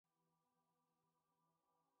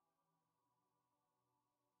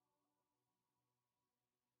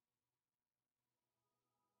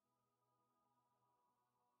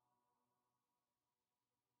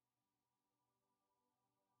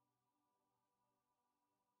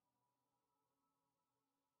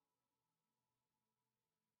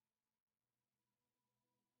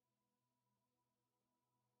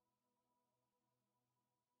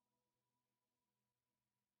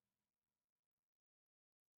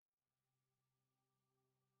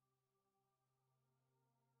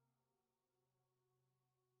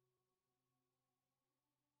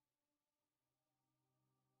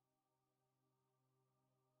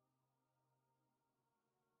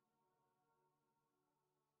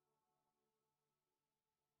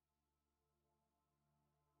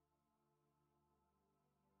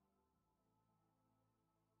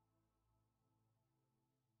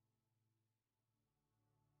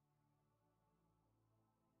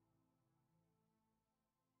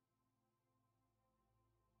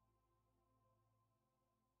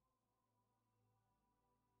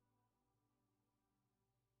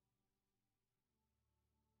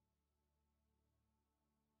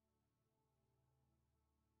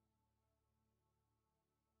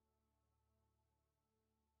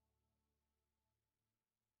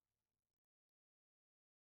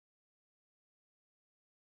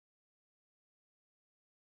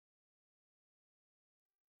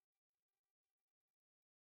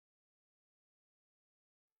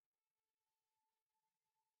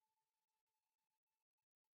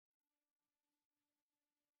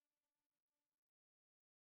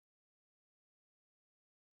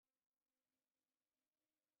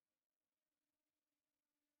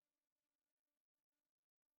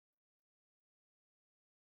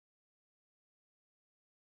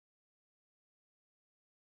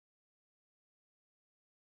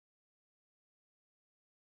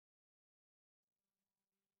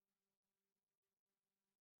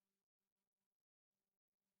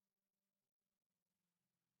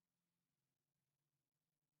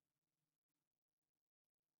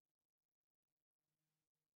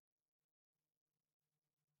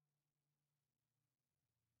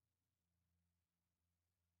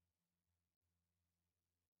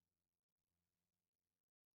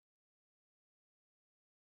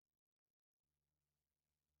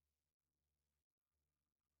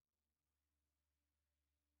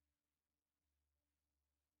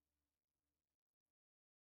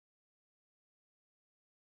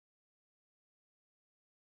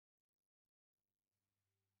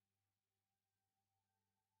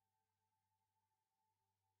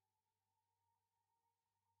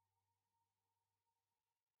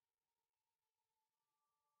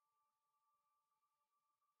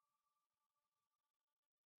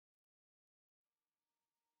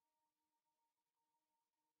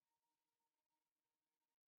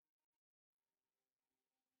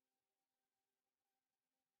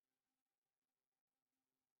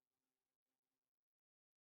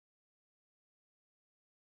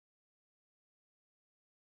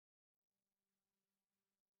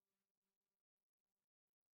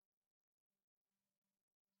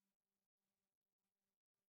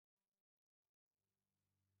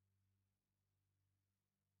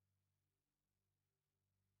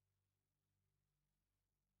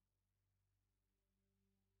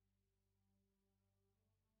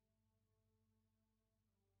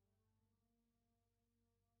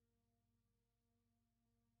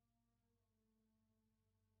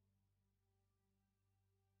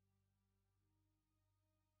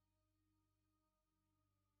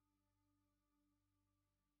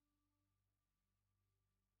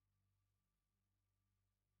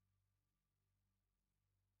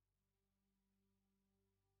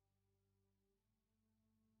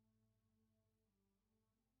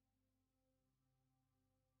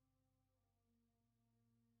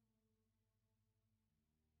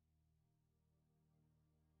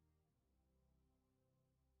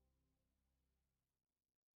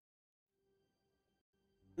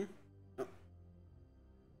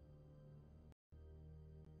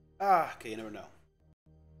Ah, okay, you never know.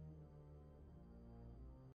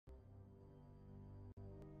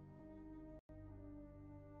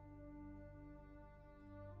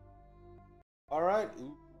 All right.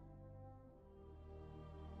 Ooh.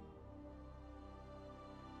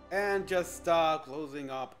 And just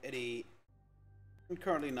closing up any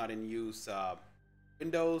currently not in use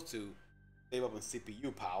Windows to save up on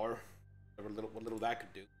CPU power. What little that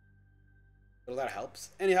could do. Little that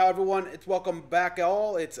helps. Anyhow, everyone, it's welcome back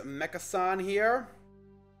all. It's Mecha-san here.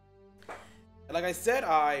 And like I said,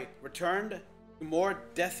 I returned to more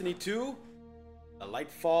Destiny 2. The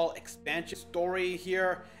Lightfall expansion story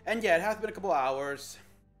here. And yeah, it has been a couple hours.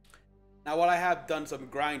 Now, while I have done some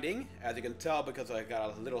grinding, as you can tell, because I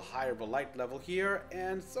got a little higher of a light level here,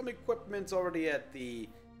 and some equipment's already at the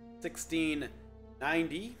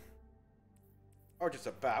 1690, or just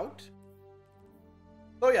about.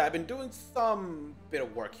 So yeah, I've been doing some bit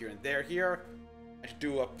of work here and there here. I should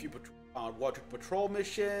do a few water patrol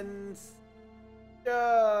missions,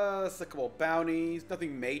 just a couple of bounties,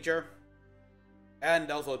 nothing major.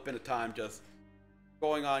 And also it's been a time just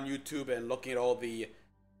going on YouTube and looking at all the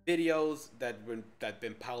videos that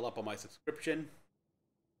been piled up on my subscription,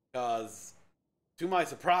 because to my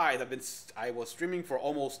surprise I was streaming for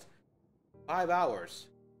almost 5 hours.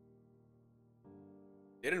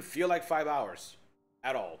 It didn't feel like 5 hours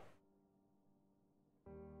at all.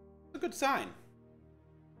 It's a good sign.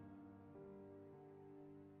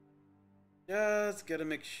 Just gotta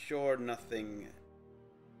make sure nothing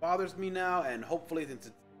bothers me now, and hopefully, since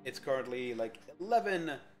it's currently like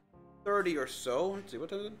 11:30 or so. Let's see, what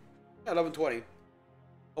time is it? Yeah, 11:20.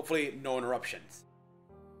 Hopefully, no interruptions.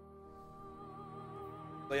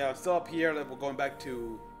 So yeah, I'm still up here. We're going back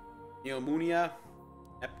to Neomunia,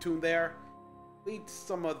 Neptune there. Complete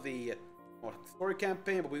some of the story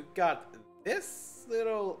campaign, but we've got this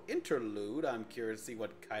little interlude. I'm curious to see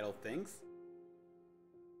what Kaido thinks.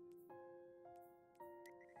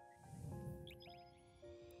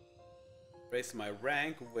 Raise my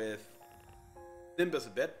rank with Nimbus a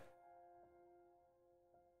bit.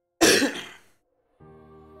 I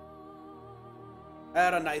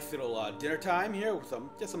had a nice little dinner time here with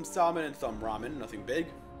just some salmon and some ramen, nothing big.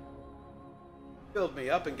 Filled me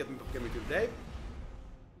up and get me through the day.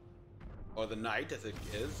 Or the night, as it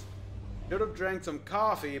is. Should have drank some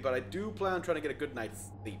coffee, but I do plan on trying to get a good night's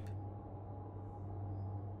sleep.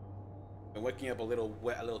 Been waking up a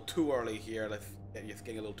little too early here. Just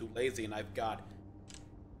getting a little too lazy, and I've got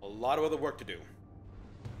a lot of other work to do.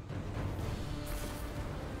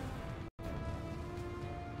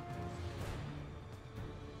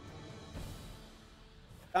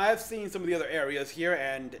 I've seen some of the other areas here,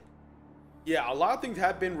 and yeah, a lot of things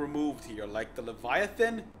have been removed here, like the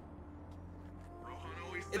Leviathan.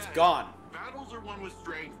 It's gone. Battles are won with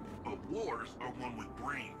strength, but wars are won with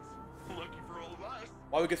brains. Lucky for all of us.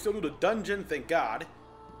 While we can still do the dungeon, thank God.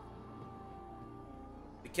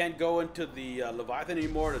 We can't go into the Leviathan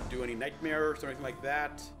anymore to do any nightmares or anything like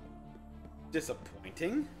that.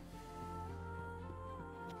 Disappointing.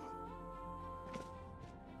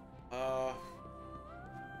 Other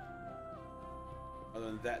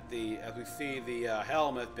than that, as we see, the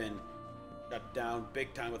helm has been shut down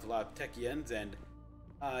big time with a lot of Techians, and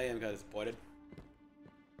I am kind of disappointed.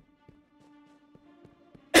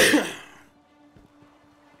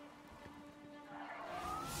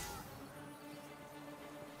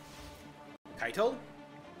 Kaito?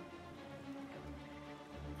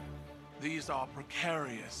 These are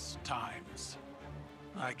precarious times.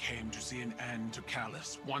 I came to see an end to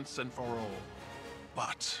Callus once and for all.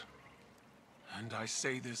 But, and I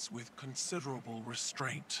say this with considerable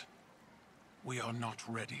restraint, we are not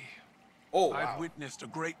ready. Oh, wow. I've witnessed a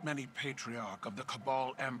great many patriarch of the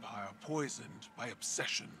Cabal Empire poisoned by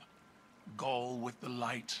obsession. Gaul with the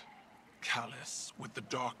light, Callus with the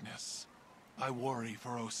darkness. I worry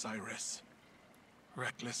for Osiris.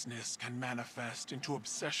 Recklessness can manifest into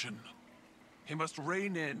obsession. He must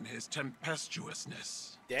rein in his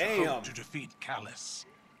tempestuousness to hope to defeat Callus.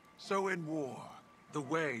 So in war, the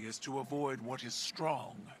way is to avoid what is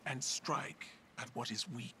strong and strike at what is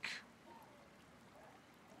weak.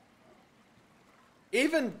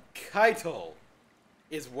 Even Kaito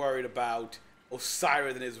is worried about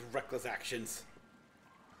Osiris and his reckless actions.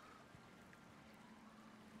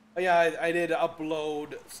 But yeah, I did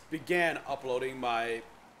began uploading my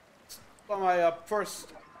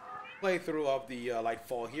first playthrough of the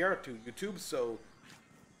Lightfall here to YouTube, so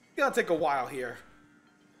it's gonna take a while here.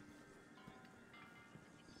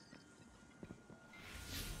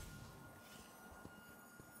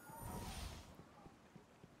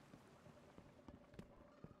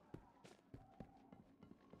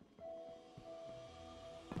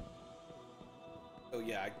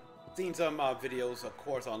 yeah, I've seen some videos, of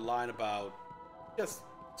course, online about just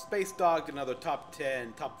Space Dog and other top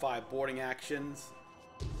 10, top 5 boarding actions.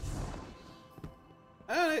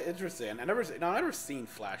 Interesting. I never seen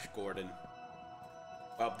Flash Gordon.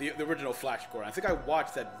 Well, the original Flash Gordon. I think I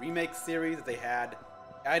watched that remake series that they had.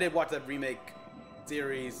 I did watch that remake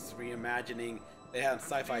series, reimagining, they had on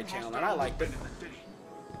Sci-Fi Channel, and I liked it.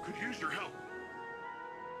 Could use your help.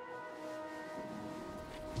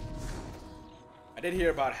 I did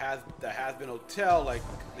hear about the Has-Been Hotel, like,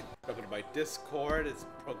 talking about Discord. It's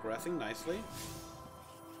progressing nicely.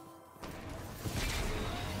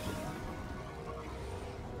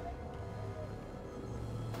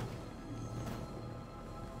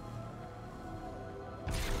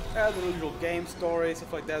 The usual game story,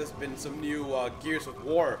 stuff like that. There's been some new Gears of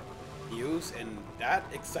War news, and that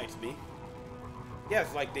excites me.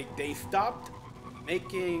 Yes, like they stopped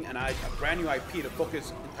making a brand new IP to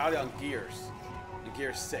focus entirely on Gears, and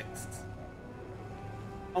Gears 6.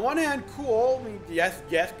 On one hand, cool. I mean, yes,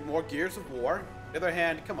 more Gears of War. On the other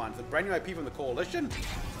hand, come on, it's a brand new IP from the Coalition.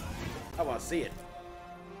 I want to see it.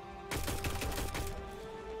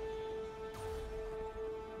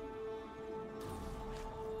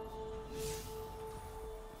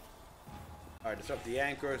 Alright, disrupt the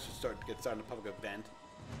anchors to get started a public event.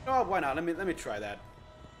 Oh, why not? Let me try that.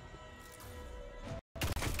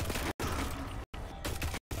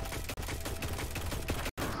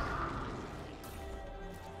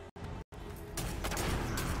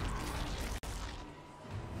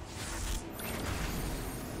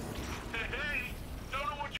 Hey! Don't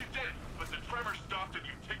know what you did, but the tremor stopped and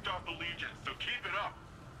you ticked off the Legion, so keep it up.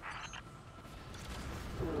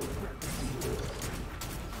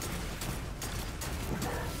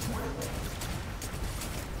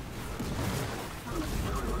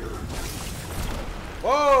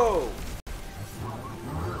 Whoa!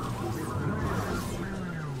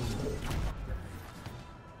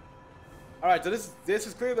 Alright, so this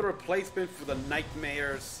is clearly the replacement for the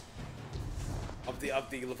nightmares of the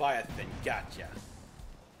Leviathan. Gotcha.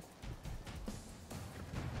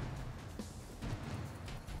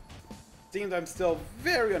 Seems I'm still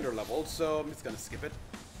very underleveled, so I'm just gonna skip it.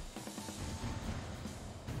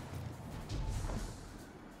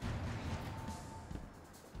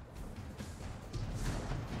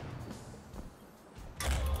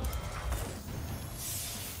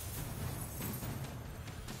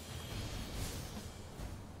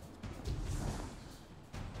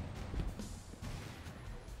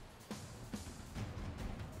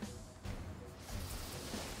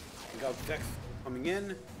 Got Vex coming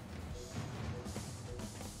in.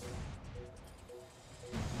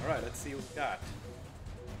 Alright, let's see what we got.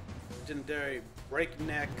 Legendary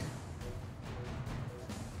Breakneck.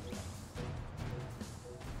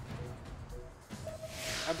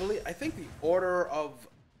 I think the order of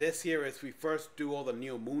this here is we first do all the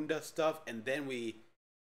Neomunda stuff, and then we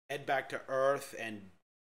head back to Earth and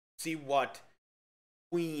see what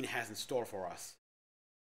Queen has in store for us.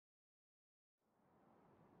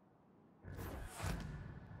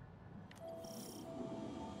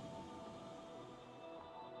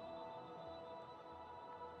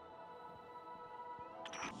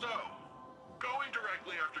 So, going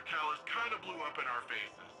directly after Callus kind of blew up in our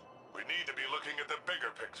faces. We need to be looking at the bigger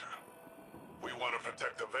picture. We want to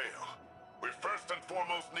protect the Veil. We first and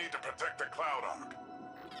foremost need to protect the Cloud Ark.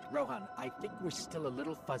 Rohan, I think we're still a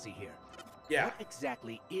little fuzzy here. Yeah. What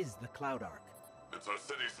exactly is the Cloud Ark? It's our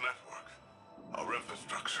city's network, our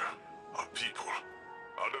infrastructure, our people,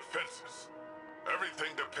 our defenses. Everything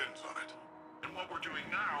depends on it. And what we're doing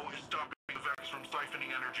now is stopping the Vex from siphoning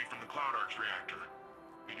energy from the Cloud Ark's reactor.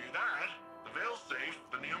 We do that, the Veil's safe,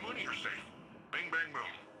 the Neomuni are safe. Bing bang boom.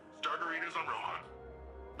 Stargaritas on Rohan.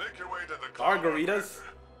 Make your way to the Cloud Ark Stargaritas?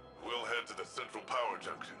 reactor. We'll head to the central power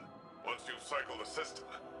junction. Once you've cycled the system,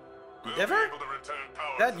 we'll Never? be able to return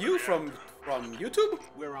power That to you the from reactor. YouTube?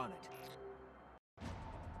 We're on it.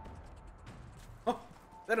 Oh,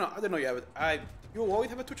 I didn't know you have it. You always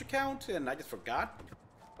have a Twitch account, and I just forgot.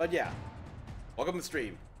 But yeah, welcome to the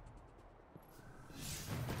stream.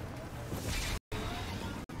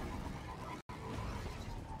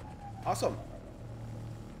 Awesome.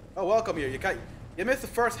 Oh, welcome here. You missed the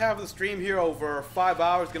first half of the stream here over 5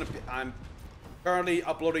 hours. I'm currently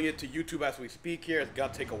uploading it to YouTube as we speak here. It's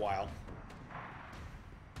gonna take a while.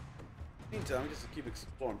 Meantime, just keep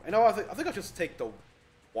exploring. I think I'll just take the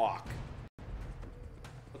walk.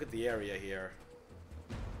 Look at the area here.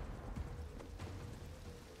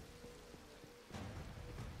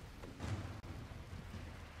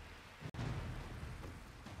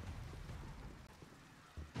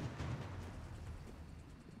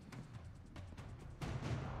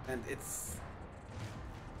 And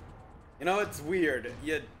You know, it's weird.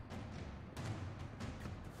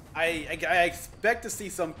 I expect to see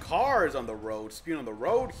some cars on the road, spewing on the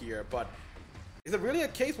road here, but is it really a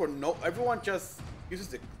case where everyone just uses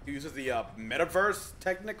the metaverse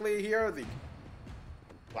technically here, the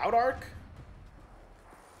Cloud Arc?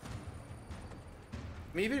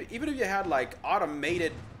 I mean, even if you had like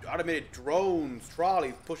automated drones,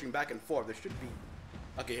 trolleys pushing back and forth, there should be.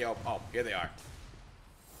 Okay, here, oh, here they are.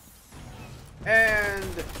 And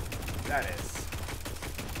that is.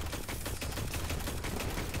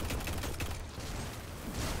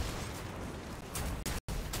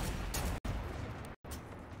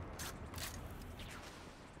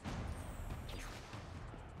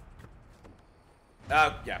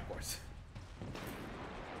 Yeah, of course.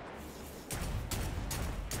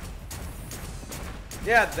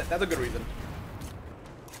 Yeah, that's a good reason.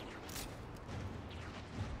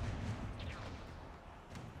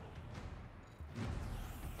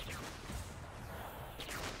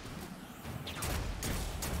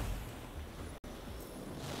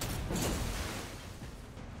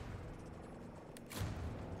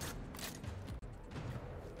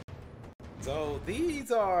 So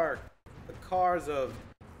these are the cars of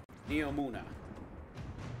Neomuna,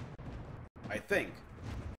 I think.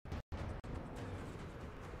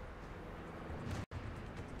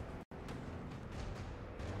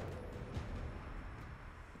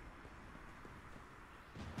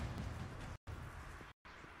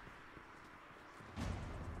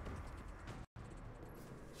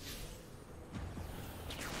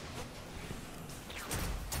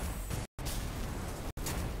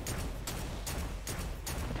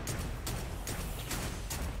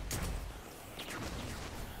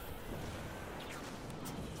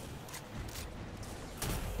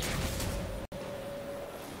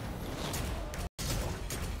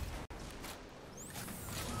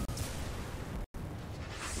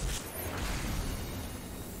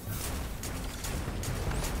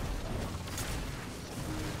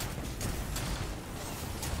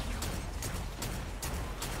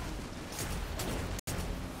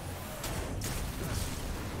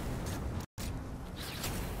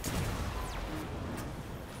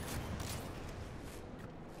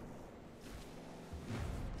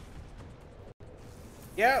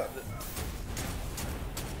 Yeah,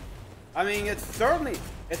 I mean, it certainly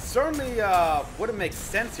wouldn't make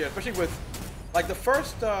sense here, especially with like the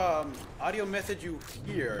first audio message you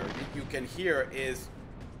can hear is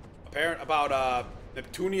apparent about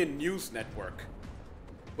Neptunian News Network,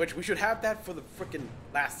 which we should have that for the freaking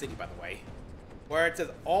last city, by the way, where it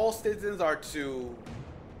says all citizens are to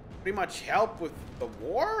pretty much help with the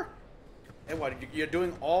war, and what you're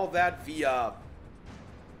doing all that via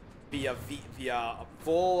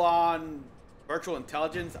full-on virtual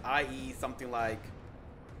intelligence, i.e. something like,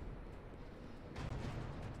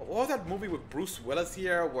 what was that movie with Bruce Willis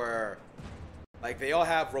here, where like they all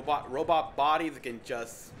have robot bodies that can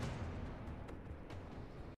just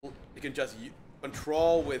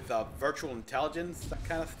control with virtual intelligence, that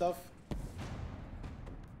kind of stuff.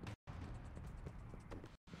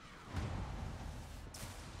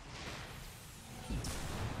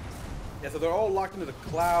 Yeah, so they're all locked into a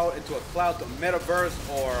cloud, the metaverse,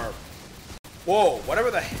 or whoa,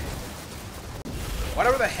 whatever the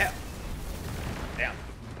hell, damn,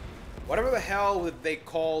 whatever the hell they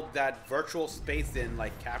called that virtual space in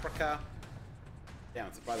like Caprica. Damn,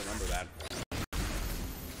 I'm surprised I remember that.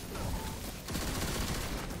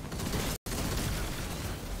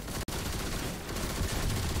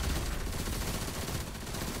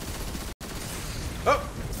 Oh.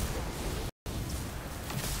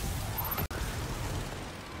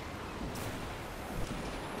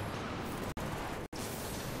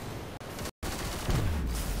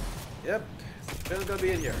 Yep, Phil's gonna be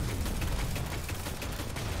in here.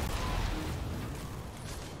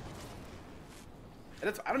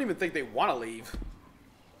 And I don't even think they want to leave.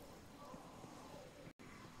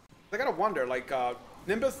 I gotta wonder, like,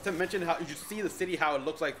 Nimbus to mention how you should see the city, how it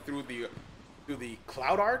looks like through the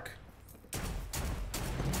Cloud Arc.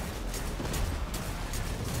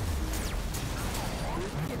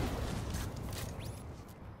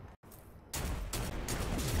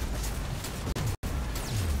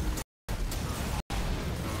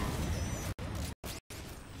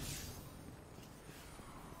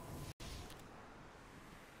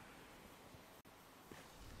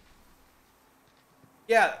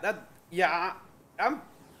 Yeah,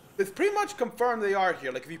 it's pretty much confirmed they are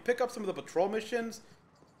here. Like, if you pick up some of the patrol missions,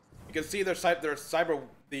 you can see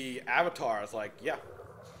the avatars, like, yeah.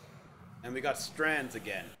 And we got strands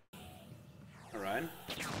again. Alright.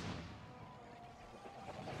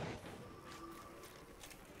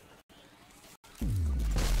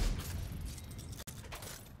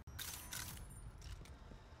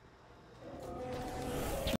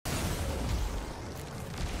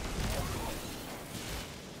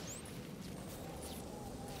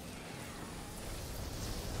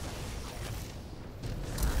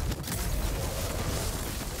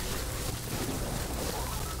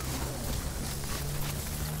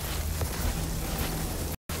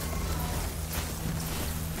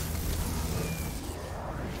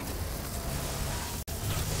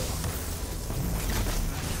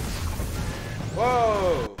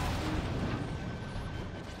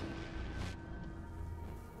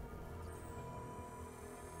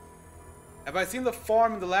 Have I seen the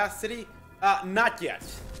farm in the last city? Not yet.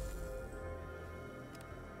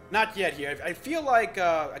 Not yet here. I feel like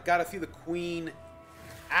I gotta see the queen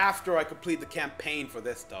after I complete the campaign for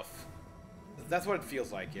this stuff. That's what it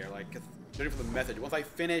feels like here. Like, it's ready for the message. Once I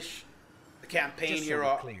finish the campaign Just here,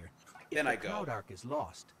 so we're clear, then I if the go. Cloud Ark is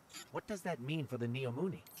lost, what does that mean for the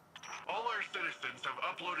Neomuni? All our citizens have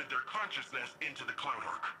uploaded their consciousness into the Cloud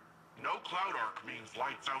Ark. No Cloud Ark means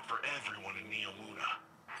lights out for everyone in Neomuna.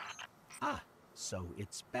 Ah, so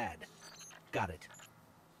it's bad. Got it.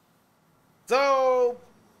 So,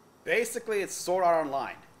 basically, it's Sword Art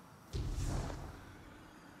Online.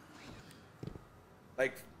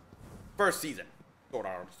 Like, first season. Sword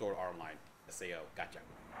Art Online. SAO. Gotcha.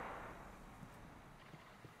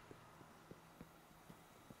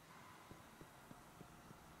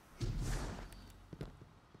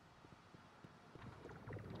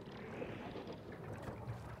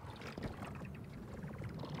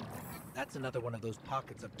 That's another one of those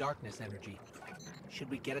pockets of darkness energy. Should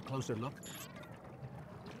we get a closer look?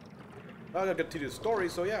 I gotta continue the story,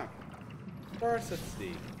 so yeah. First, let's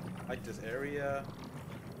see. Like this area.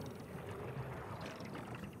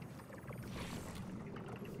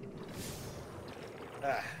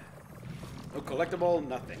 Ah. No collectible,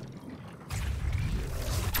 nothing.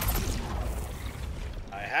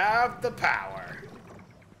 I have the power.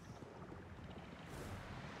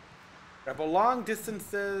 Travel long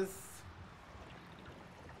distances.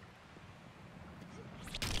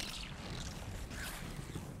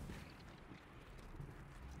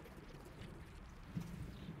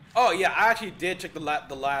 Oh yeah, I actually did check the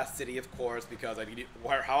last city, of course, because I needed.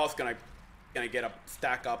 How else can I get a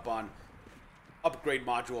stack up on upgrade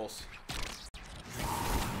modules?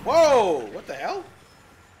 Whoa! What the hell?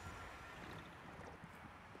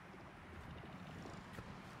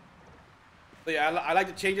 So yeah, I like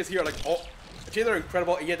the changes here. Like, oh, the changes are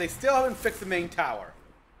incredible, and yet they still haven't fixed the main tower.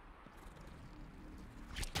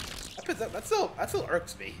 That still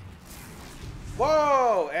irks me.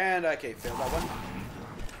 Whoa! And okay, failed that one.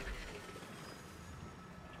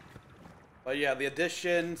 But yeah, the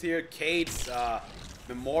additions here, Kate's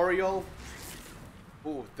memorial.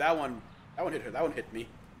 Ooh, that one hit her. That one hit me.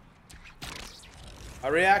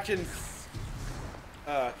 Our reactions.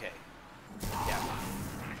 Okay. Yeah.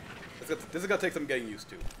 This is gonna take some getting used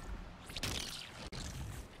to.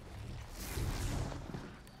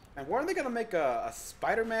 And weren't they gonna make a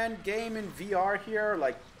Spider-Man game in VR here?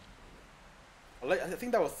 Like, I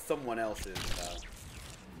think that was someone else's.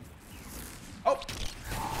 Oh,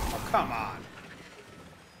 come on.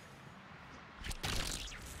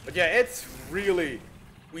 But yeah, it's really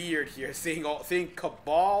weird here seeing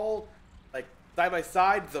Cabal like side by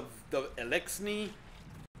side. The Elixni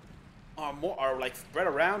are like spread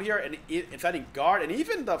around here, and fighting guard, and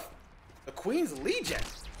even the Queen's Legion.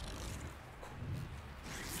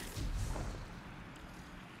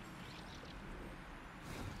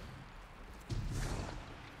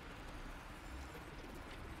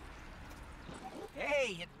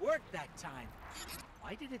 Hey, it worked that time.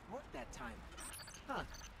 Why did it work that time? Huh.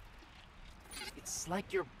 It's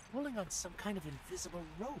like you're pulling on some kind of invisible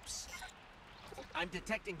ropes. I'm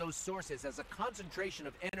detecting those sources as a concentration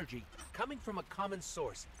of energy coming from a common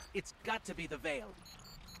source. It's got to be the Veil.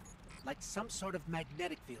 Like some sort of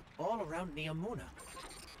magnetic field all around Neomuna.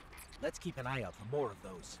 Let's keep an eye out for more of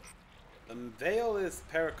those. The Veil is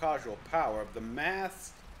paracausal power. The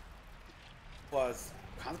mass was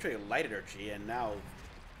concentrated light energy, and now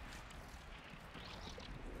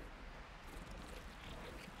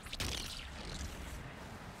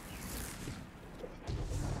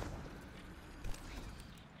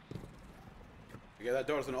yeah, that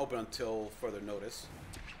door doesn't open until further notice.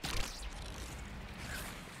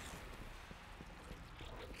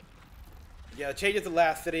 Yeah, the changes to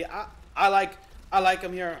last city. I like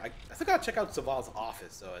him here. I still gotta check out Zaval's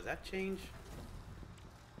office. So has that changed?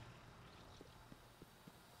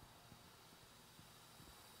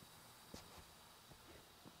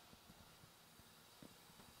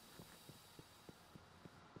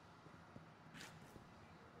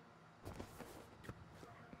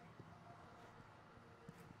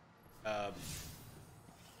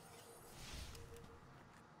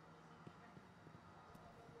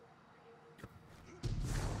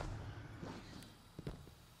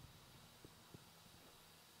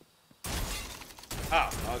 Oh,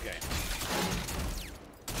 okay.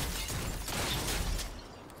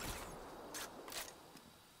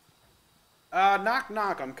 Knock,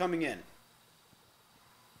 knock. I'm coming in.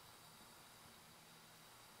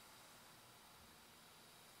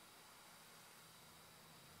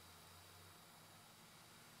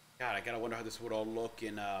 God, I gotta wonder how this would all look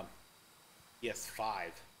in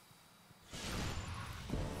PS5.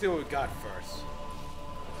 See what we got first.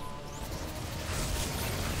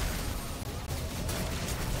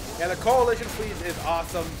 Yeah, the Coalition fleet is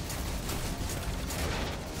awesome.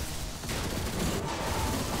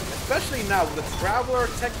 Especially now, with the Traveler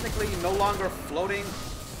technically no longer floating,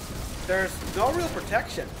 there's no real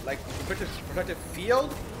protection. Like, protective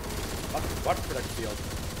field? What protective field?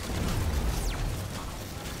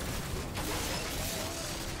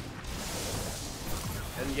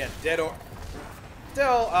 And yet, dead or...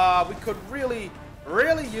 Still, we could really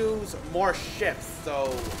use more ships, so...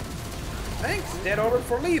 Thanks, Dead Orbit,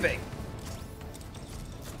 for leaving!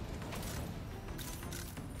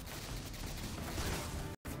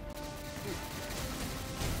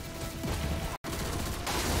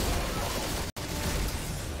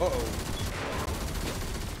 Uh-oh.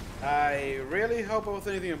 I really hope it was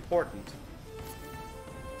anything important.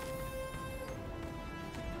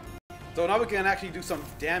 So now we can actually do some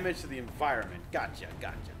damage to the environment. Gotcha.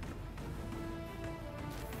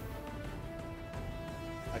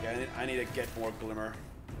 Okay, I need to get more glimmer.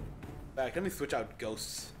 Back, let me switch out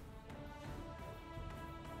ghosts.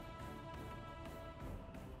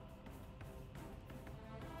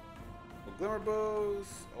 Glimmer boost.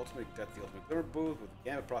 That's the ultimate glimmer boost with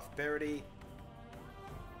Gamma Prosperity.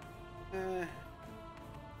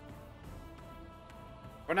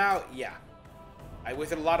 For now, yeah. I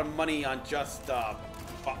wasted a lot of money on just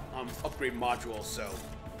upgrade modules, so.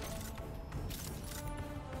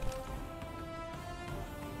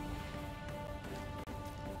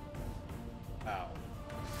 Ow.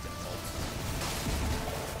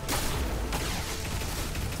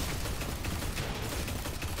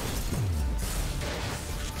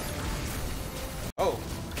 Oh.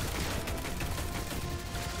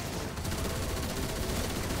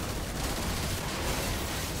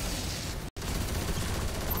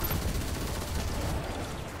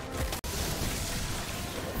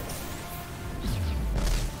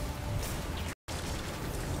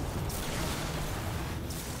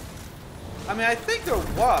 I mean, I think there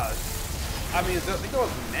was. I mean, I think there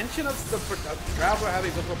was mention of the Traveler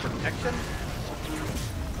having some sort of protection.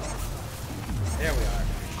 There we are.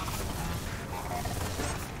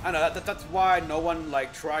 I know that's why no one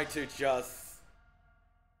like tried to just.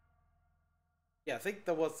 Yeah, I think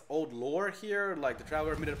there was old lore here. Like the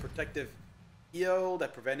Traveler made a protective field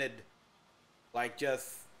that prevented, like,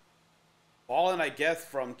 just Fallen, I guess,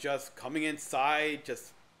 from just coming inside,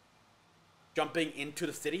 just jumping into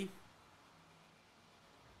the city.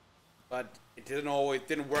 But it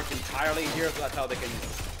didn't work entirely here, so that's how they can.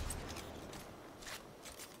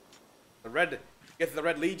 I guess the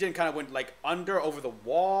Red Legion kind of went like over the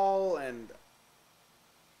wall, and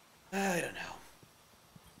I don't know.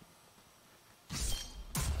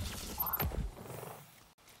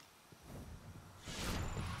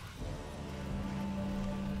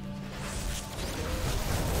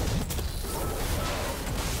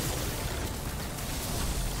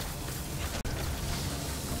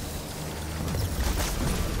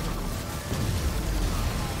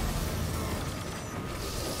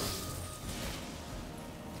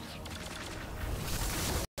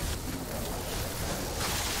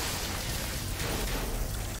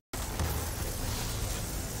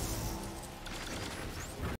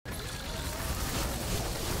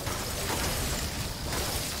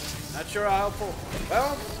 Not sure how helpful.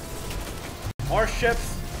 Well, more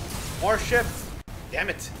ships. More ships. Damn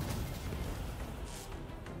it.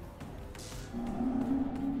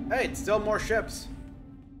 Hey, it's still more ships.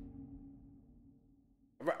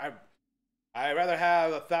 I'd rather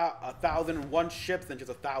have 1,001 ships than just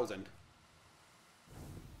 1,000.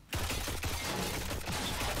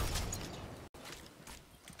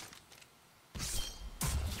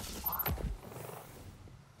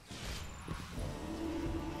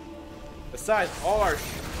 Besides,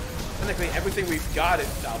 technically everything we've got is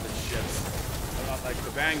salvage ships. Like the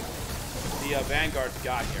Vanguard's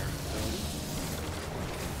got here. So.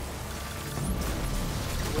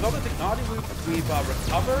 With all the technology we've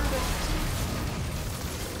recovered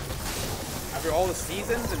after all the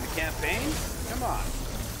seasons and the campaigns, come on.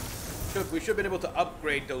 We should have been able to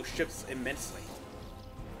upgrade those ships immensely.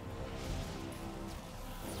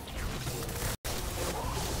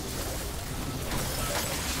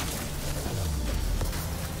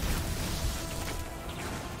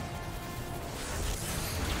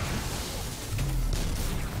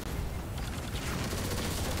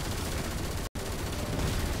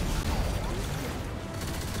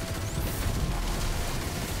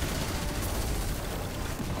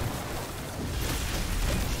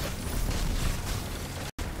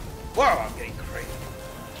 Whoa, I'm getting crazy.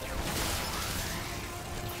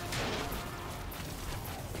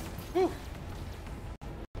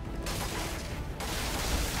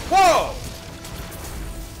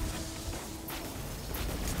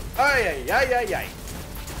 Ay, ay, ay.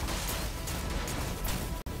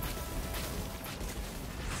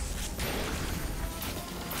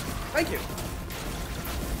 Thank you.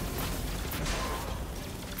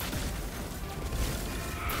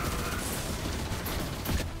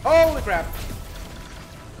 Holy crap.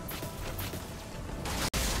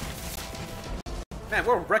 Man,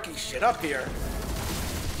 we're wrecking shit up here.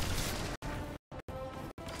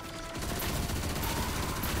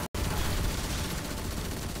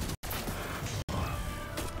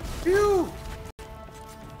 Phew!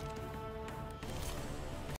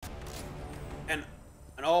 An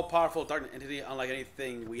all-powerful dark entity unlike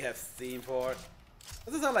anything we have seen before.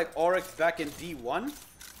 Doesn't sound like Oryx back in D1?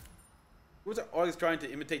 Was Oryx trying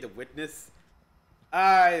to imitate the Witness?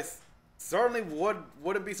 I certainly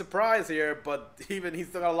wouldn't be surprised here, but even he's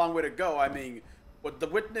still got a long way to go. I mean, what the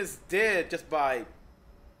Witness did just by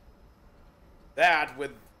that,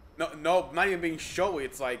 with no, not even being showy,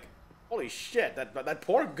 it's like, holy shit, that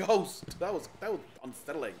poor ghost. That was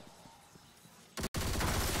unsettling.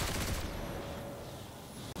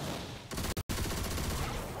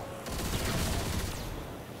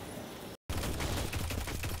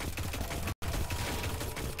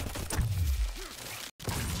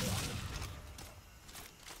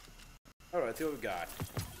 Alright, let's see what we got.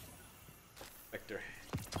 Vector.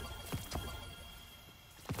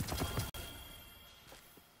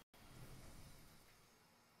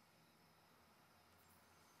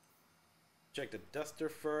 Check the duster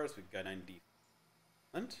first. We've got 90.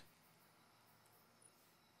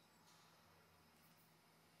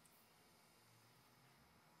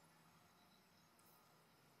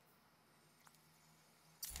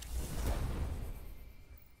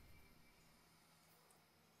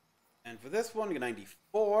 And for this one, we got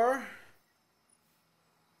 94.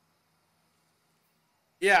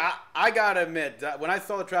 Yeah, I gotta admit that when I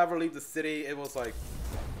saw the Traveler leave the city, it was like,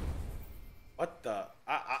 what the?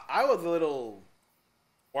 I was a little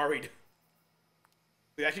worried.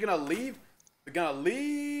 They're actually gonna leave? They're gonna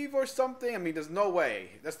leave or something? I mean, there's no way.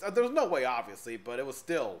 There's no way, obviously, but it was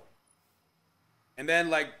still. And then,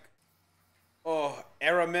 like, oh,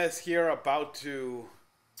 Aramis here about to.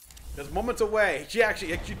 Just moments away. She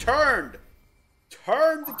turned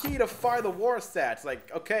the key to fire the war stats. Like,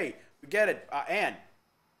 okay, we get it. Anne,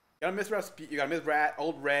 you gotta miss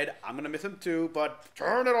old Red. I'm gonna miss him too, but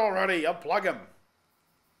turn it already. Unplug him.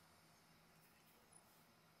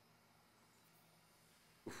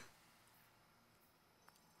 Oof.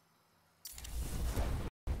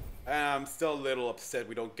 I'm still a little upset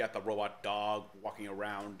we don't get the robot dog walking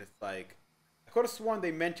around. It's like, I could have sworn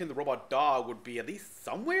they mentioned the robot dog would be at least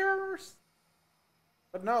somewhere,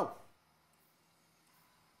 but no.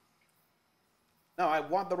 No, I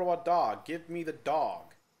want the robot dog. Give me the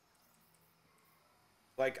dog.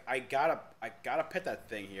 Like, I gotta pet that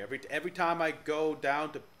thing here. Every time I go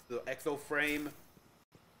down to the exo frame,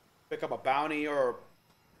 pick up a bounty or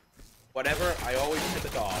whatever, I always pet the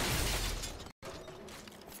dog.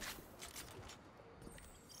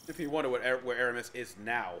 If you wonder where Aramis is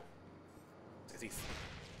now. He's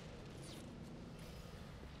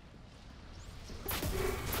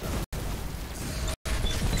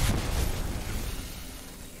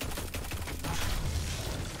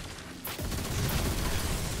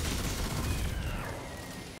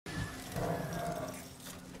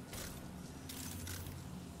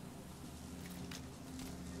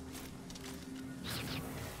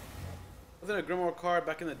wasn't a Grimoire card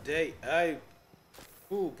back in the day.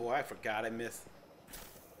 Oh boy, I forgot. I missed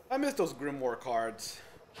those Grimoire cards.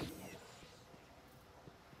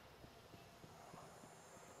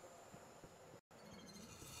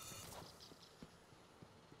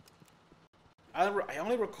 I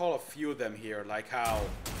only recall a few of them here, like how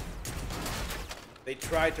they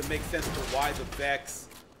tried to make sense to why the Vex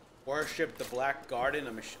worshipped the Black Garden,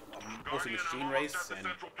 mostly machine race, and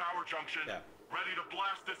central power junction, yeah. Ready to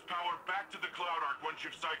blast this power back to the Cloud Ark once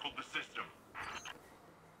you've cycled the system.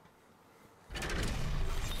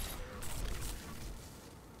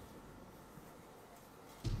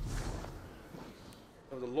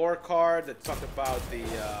 There was a lore card that talked about the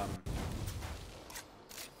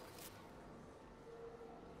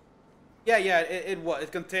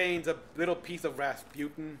it contains a little piece of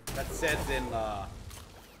Rasputin that says in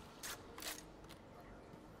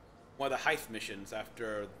one of the heist missions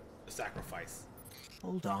after the sacrifice.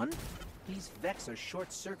 Hold on. These Vex are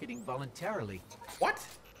short-circuiting voluntarily. What?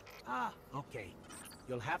 Ah, okay.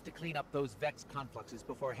 You'll have to clean up those Vex confluxes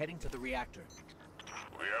before heading to the reactor.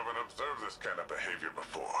 We haven't observed this kind of behavior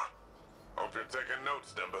before. Hope you're taking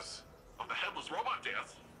notes, Nimbus. Of the headless robot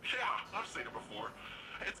dance? Yeah, I've seen it before.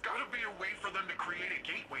 It's gotta be a way for them to create a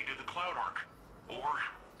gateway to the Cloud Ark. Or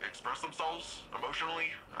express themselves emotionally.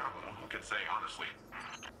 I don't know, who can say, honestly.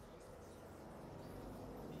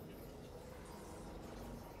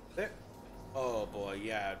 There. Oh boy,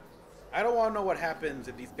 yeah. I don't want to know what happens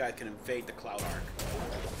if these guys can invade the Cloud Arc.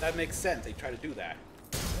 That makes sense. They try to do that.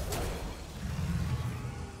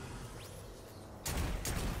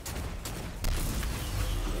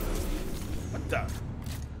 What the?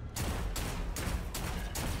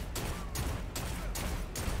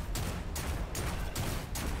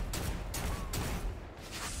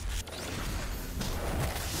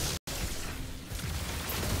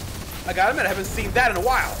 I gotta admit, I haven't seen that in a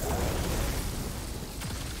while.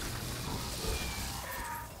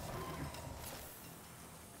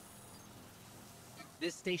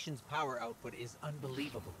 This station's power output is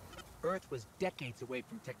unbelievable. Earth was decades away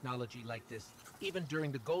from technology like this, even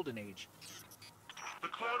during the Golden Age. The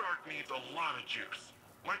Cloud Arc needs a lot of juice.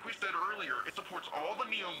 Like we said earlier, it supports all the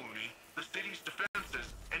Neomuni, the city's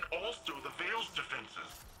defenses, and also the Vale's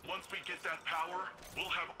defenses. Once we get that power, we'll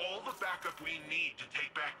have all the backup we need to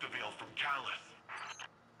take back the Vale from Callus.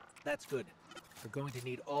 That's good. We're going to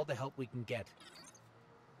need all the help we can get.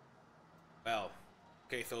 Well,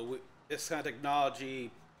 okay, so this kind of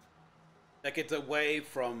technology that gets away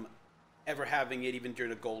from ever having it even during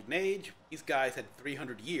the Golden Age. These guys had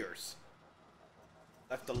 300 years.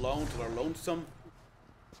 Left alone till they're lonesome.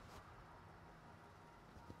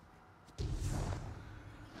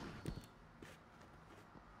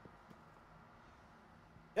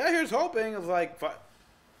 Yeah, here's hoping. It's like,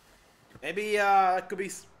 maybe it could be.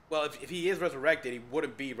 Well, if he is resurrected, he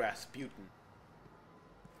wouldn't be Rasputin.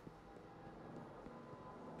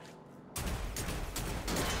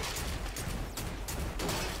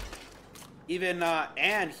 Even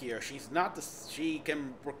Anne here, she's not the. She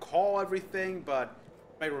can recall everything, but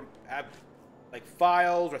might have like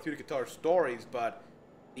files or through the guitar stories. But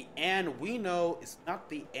the Anne we know is not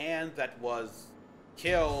the Anne that was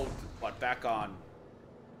killed. What, back on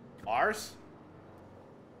Mars?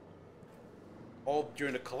 All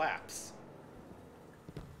during the collapse.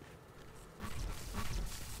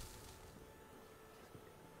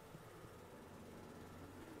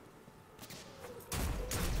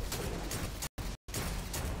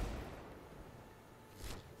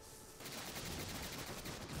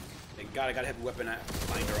 Thank God I got a heavy weapon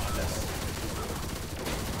finder on this.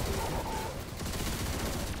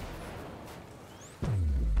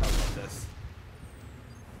 How about this?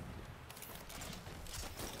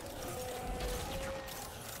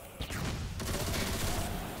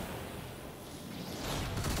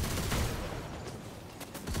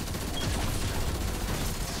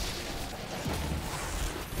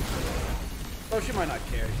 Oh, she might not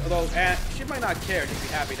care. Although, she might not care. She'd be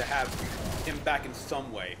happy to have him back in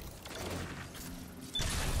some way.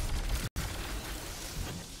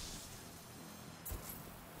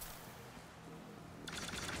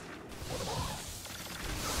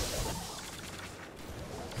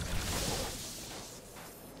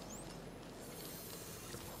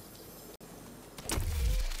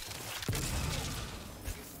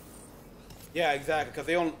 Yeah, exactly.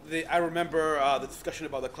 Because I remember the discussion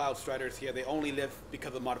about the Cloud Striders here. They only live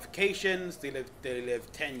because of modifications. They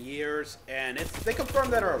live 10 years, and they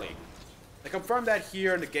confirmed that early. They confirmed that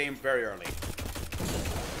here in the game very early.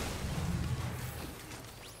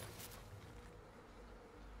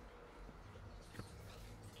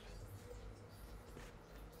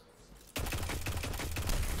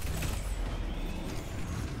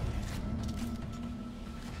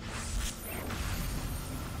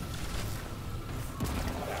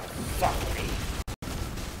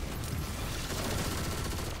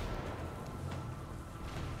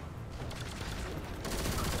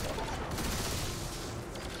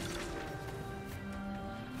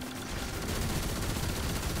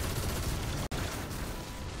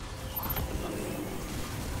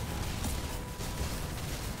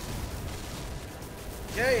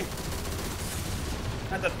 Yay!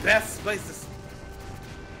 Not the best places.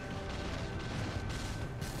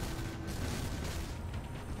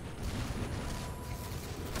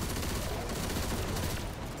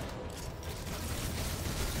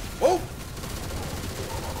 Oh!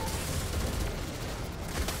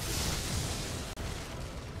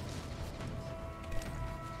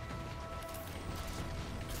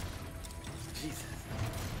 Jesus.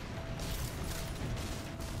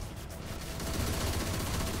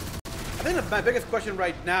 I think my biggest question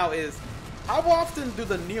right now is, how often do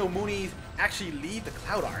the Neomunis actually leave the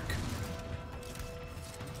Cloud Arc?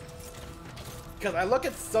 Because I look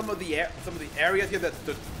at some of the areas here,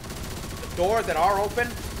 the doors that are open,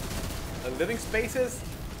 the living spaces.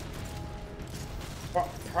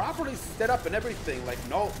 properly set up and everything. Like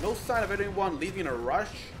no sign of anyone leaving in a rush.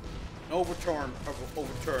 No overturn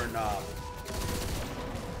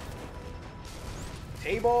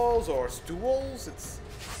tables or stools. It's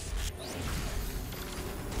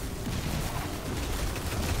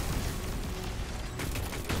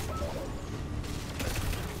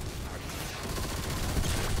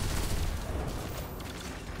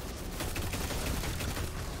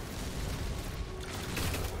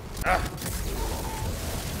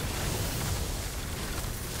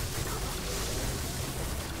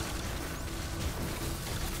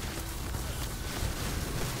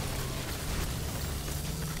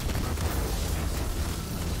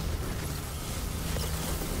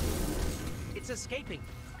It's escaping.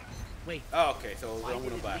 Wait. oh, okay. So Why I'm did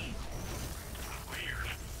gonna it back. leave? Weird.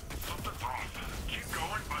 Something's off. Keep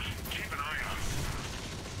going, but keep an eye out.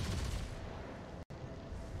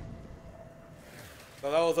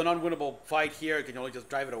 So that was an unwinnable fight here. You can only just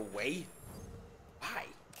drive it away. Why?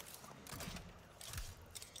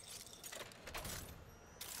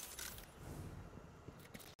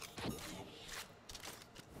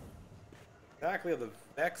 Exactly the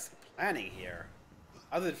Vex planning here.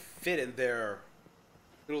 How does it fit in their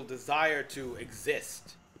little desire to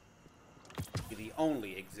exist? Be the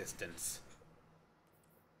only existence.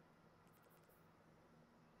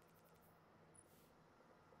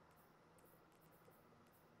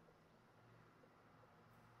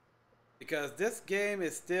 Because this game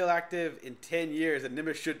is still active in 10 years and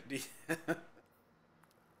never should be.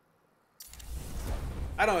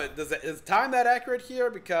 I don't know, is time that accurate here?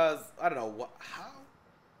 Because I don't know what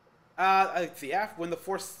let's see, when the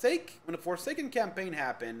Forsaken campaign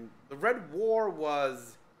happened, the Red War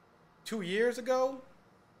was 2 years ago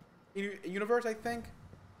in universe, I think.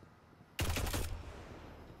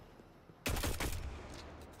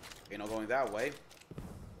 Okay, no going that way.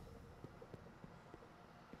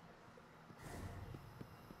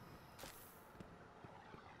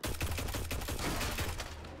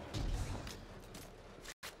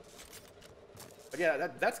 But yeah,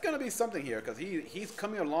 that's gonna be something here because he's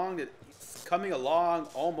coming along. He's coming along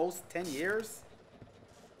almost 10 years.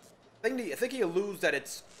 I think he alludes that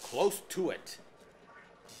it's close to it.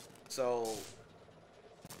 So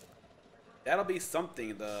that'll be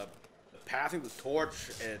something. The passing the torch,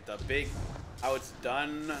 the big how it's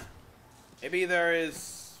done. Maybe there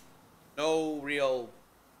is no real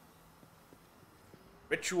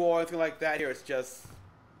ritual or anything like that here. It's just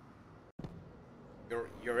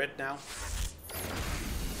you're it now.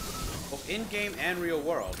 Both in-game and real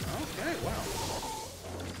world. Okay, wow.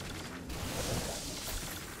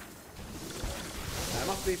 I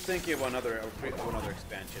must be thinking of another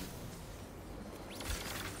expansion.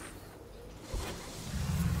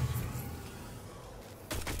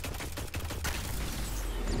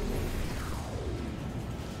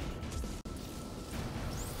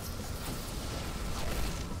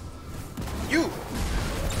 You!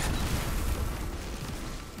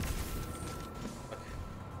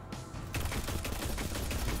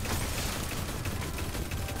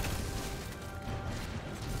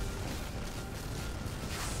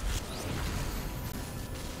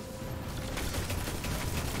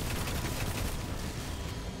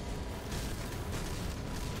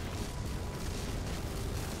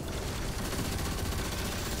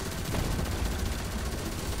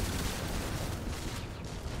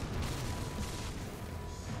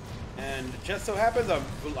 And it just so happens I'm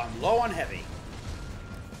low on heavy.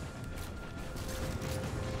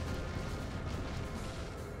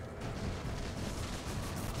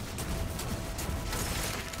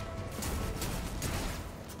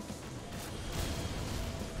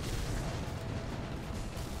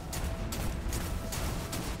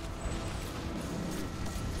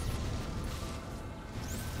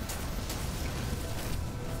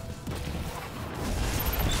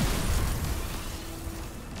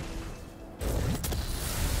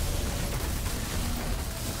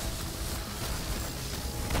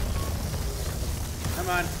 Come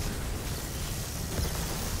on.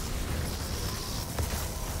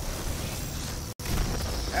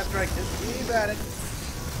 That's right, just keep at it.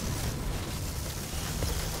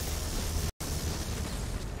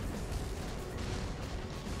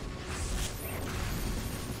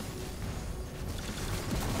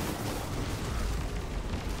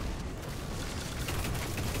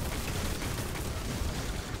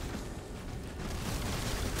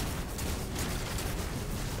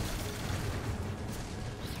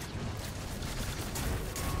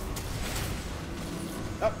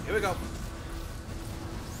 Oh, here we go.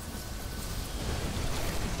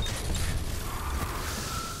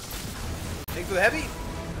 Thanks for the heavy.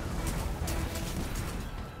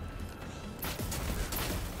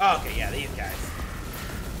 Okay, yeah, these guys.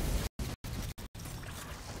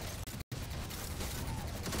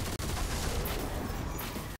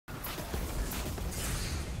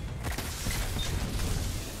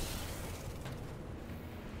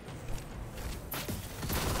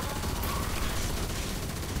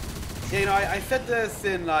 Yeah, you know, I said this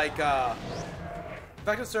in like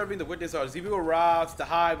Factor serving the witness are Zebul Rocks, the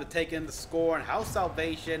Hive, the Taken, the Scorn, House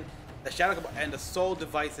Salvation, the Shadow, and the Soul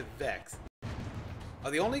Divisive Vex. Are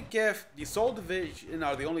the only gift, the Soul Division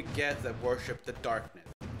are the only gifts that worship the darkness.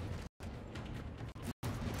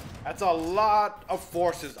 That's a lot of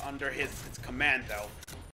forces under his command, though.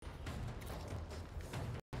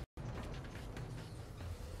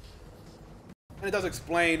 And it does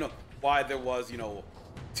explain why there was, you know,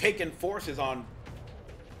 Taken forces on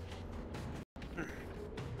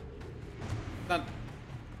place,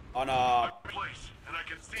 and I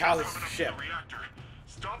can see Cal's it coming up ship. the reactor.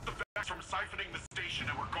 Stop the Vex from siphoning the station,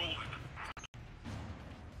 and we're golden.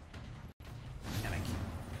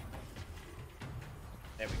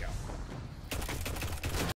 There we go.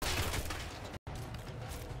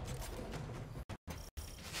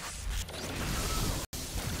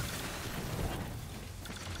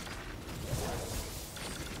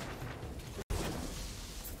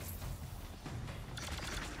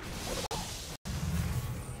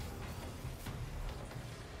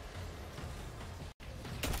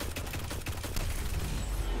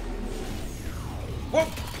 Whoa!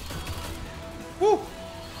 Woo!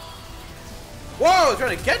 Whoa! It's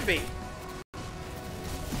trying to get me!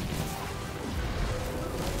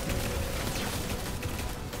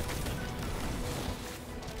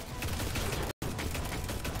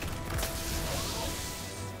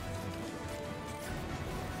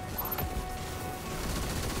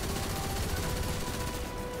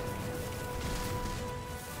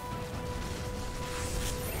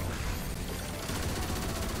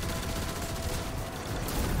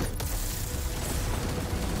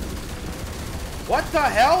 What the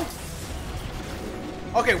hell?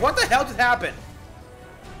 Okay, what the hell just happened?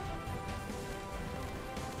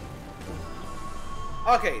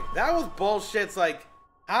 Okay, that was bullshit. It's like,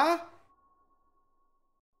 huh?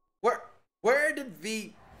 Where did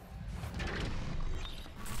the...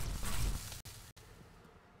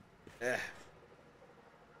 You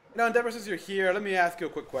know, Endeavor, since you're here, let me ask you a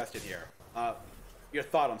quick question here. Your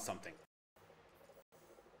thought on something.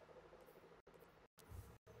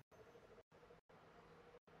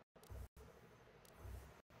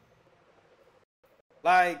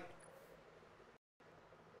 Like,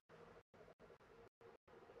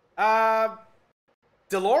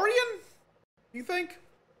 DeLorean? You think?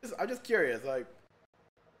 I'm just curious. Like,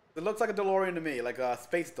 it looks like a DeLorean to me, like a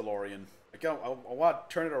space DeLorean. Like, I want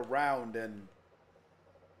to turn it around and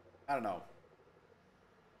I don't know.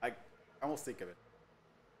 I almost think of it.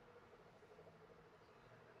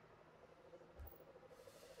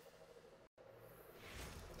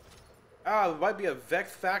 It might be a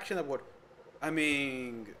Vex faction that would. I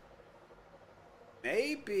mean,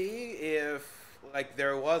 maybe if, like,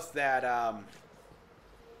 there was that,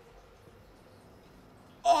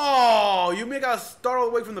 Oh, you mean I gotta start all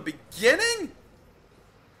the way from the beginning?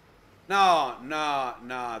 No,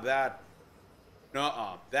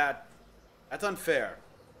 that's unfair.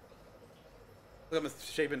 Look, I'm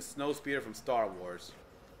shaping Snowspeeder from Star Wars.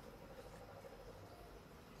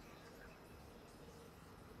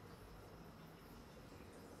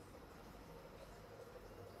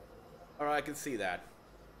 Alright, I can see that.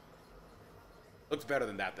 Looks better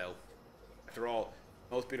than that, though. After all,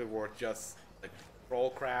 most people were just like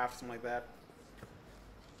Trollcraft, something like that.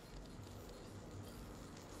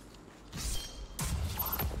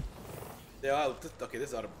 Yeah, okay, this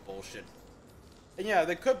is utter bullshit. And yeah,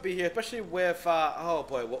 they could be here, especially with, oh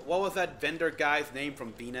boy, what was that vendor guy's name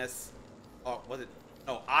from Venus? Oh, was it?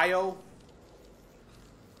 No, Io?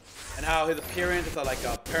 And how his appearance is like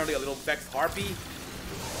apparently a little Vex harpy.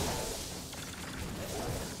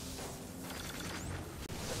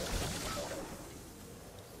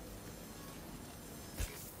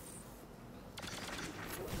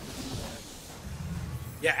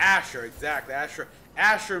 Yeah, Asher, exactly.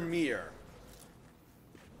 Asher Mir.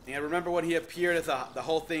 And remember when he appeared as the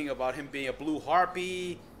whole thing about him being a blue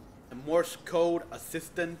harpy, a Morse code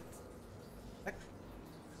assistant?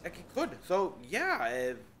 Like he could. So, yeah,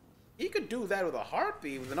 if he could do that with a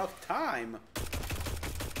harpy with enough time,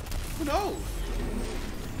 who knows?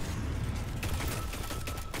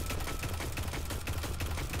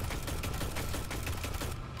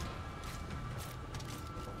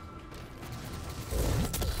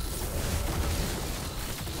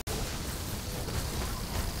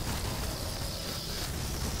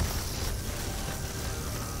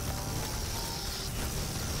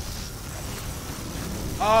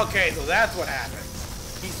 Okay, so that's what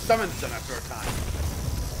happens. He summons them after a time.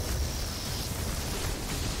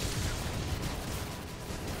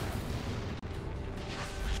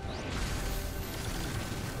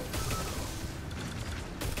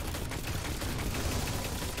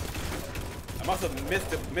 I must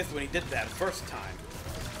have missed when he did that first time.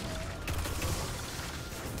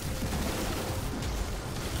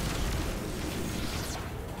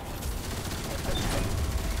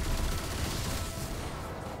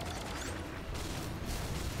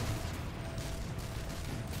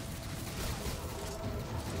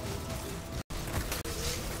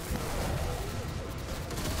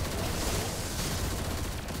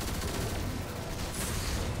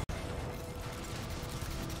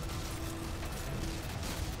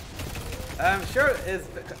 I'm sure it's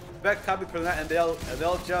Beck copy for that, and they'll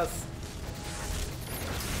just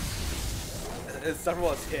it's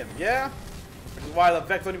several as him, yeah. Which is why the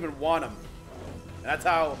Vex don't even want him. And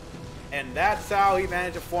that's how he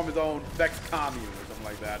managed to form his own Vex commune or something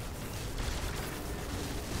like that.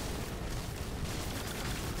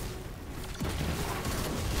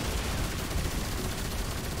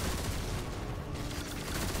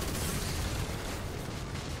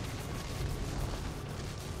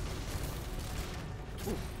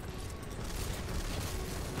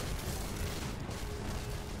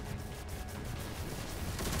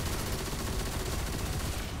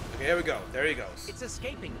 Here we go. There he goes. It's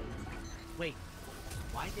escaping. Wait,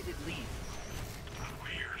 why did it leave?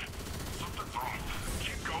 Weird. Something's off.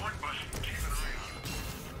 Keep going, but keep an eye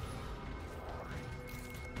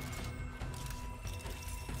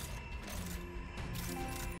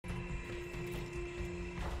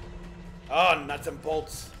on it. Oh, nuts and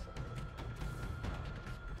bolts.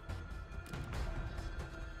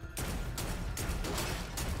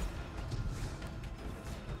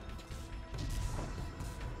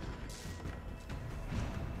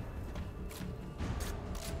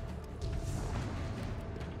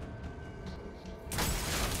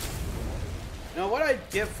 Now, what I'd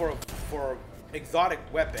give for exotic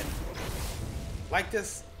weapon, like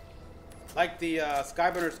this, like the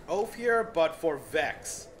Skyburner's Oath here, but for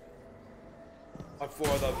Vex, but for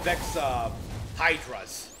the Vex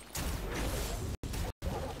Hydras.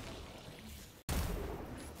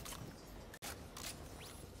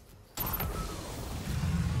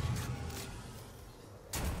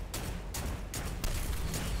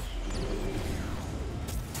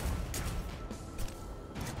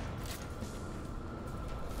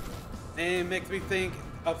 And it makes me think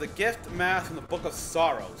of the gift mask from the Book of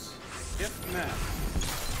Sorrows. Gift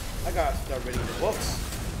mask. I gotta start reading the books.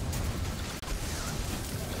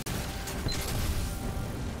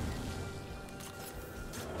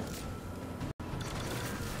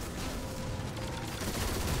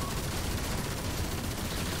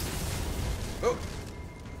 Oh.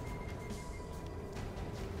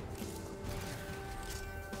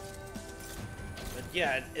 But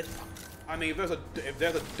yeah, it's. I mean, if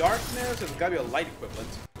there's a darkness, there's gotta be a light equivalent.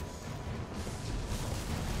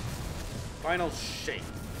 Final shape.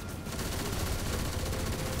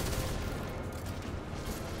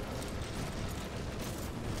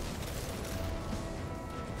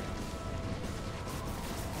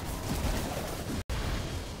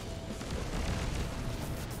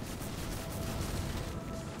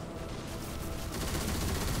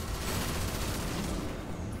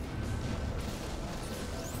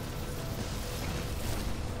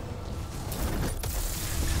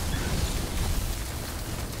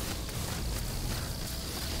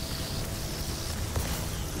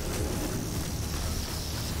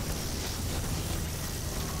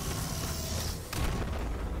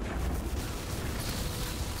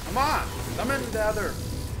 Come on! Summon the other.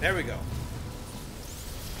 There we go.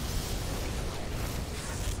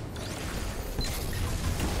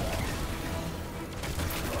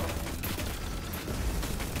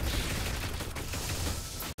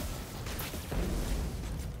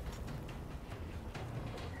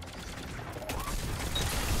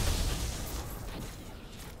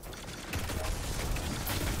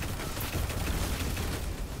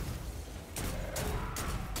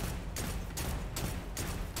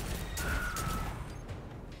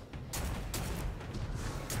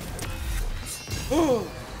 Ooh.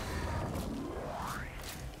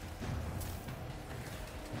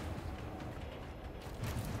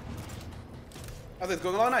 Everything's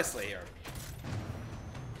going along nicely here.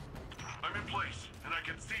 I'm in place, and I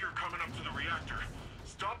can see you're coming up to the reactor.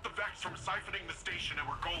 Stop the Vex from siphoning the station and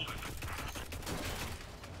we're golden.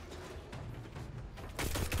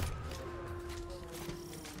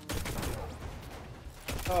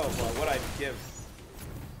 Oh boy, what I'd give.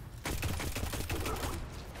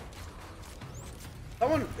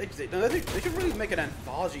 Someone, they should really make an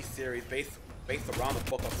anthology series based around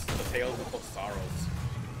the book of the Tales of the Book of Sorrows.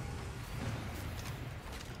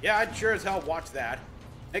 Yeah, I'd sure as hell watch that.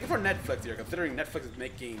 Make it for Netflix here, considering Netflix is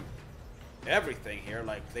making everything here.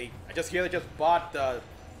 Like I just hear they just bought the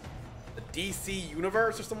DC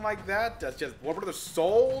universe or something like that. That's just Warner Brothers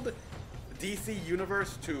sold the DC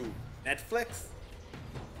universe to Netflix.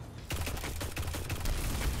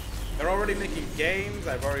 They're already making games.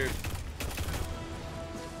 I've already.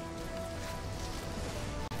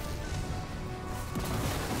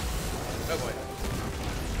 Oh boy.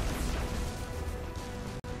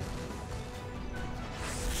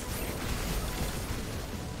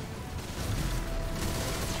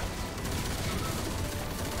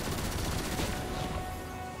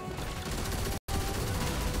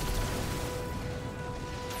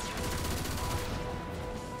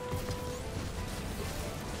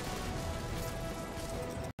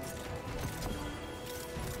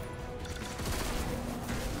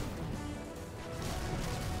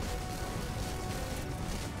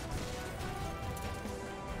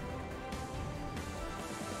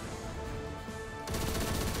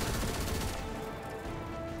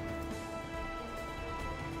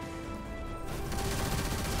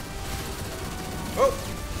 Oh!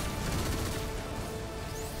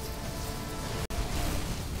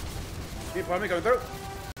 Keep on me coming through.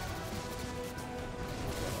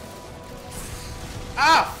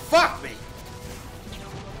 Ah! Fuck me!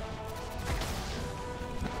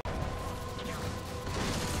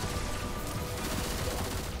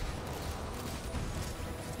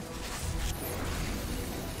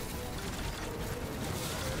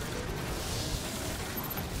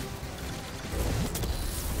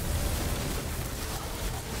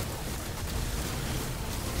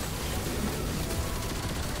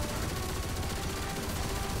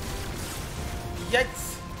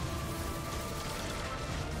 Yikes!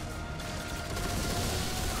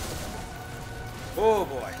 Oh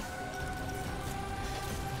boy.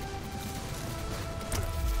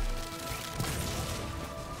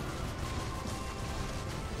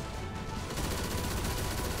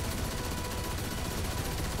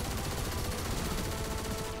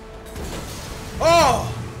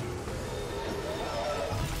 Oh!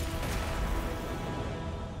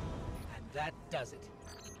 And that does it.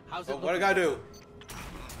 How's it What do I gotta do?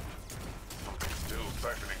 Still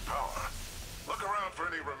beckoning power. Look around for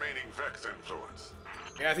any remaining Vex influence.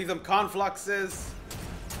 Yeah, I see some confluxes.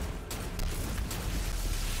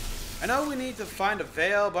 I know we need to find a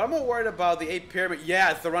veil, but I'm more worried about the 8th pyramid.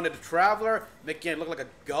 Yeah, it's the run of the Traveler, making it look like a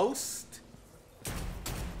ghost.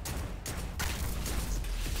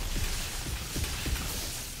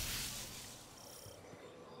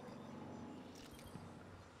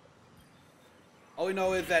 All we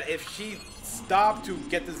know is that if she stopped to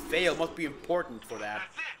get this veil, it must be important for that.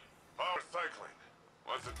 That's it! Power cycling.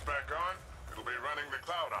 Once it's back on, it'll be running the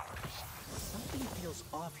cloud arc. Something feels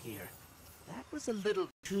off here. That was a little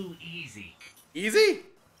too easy. Easy?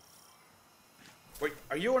 Wait,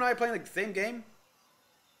 are you and I playing the same game?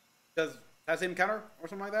 Does that same counter or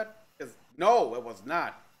something like that? Because no, it was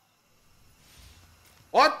not.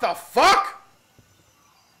 What the fuck?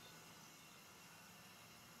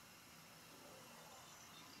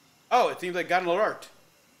 Oh, it seems I got an alert.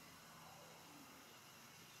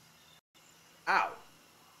 Ow.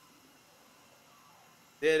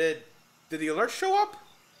 Did the alert show up?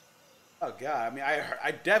 Oh god, I mean,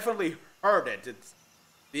 I definitely heard it.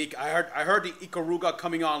 I heard the Ikaruga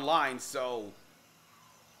coming online, so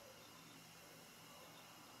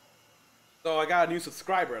I got a new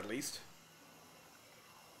subscriber at least.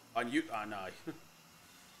 On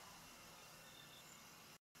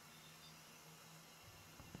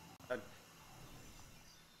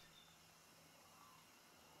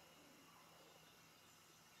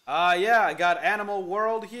yeah, I got Animal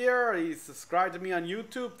World here. He subscribed to me on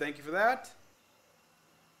YouTube. Thank you for that.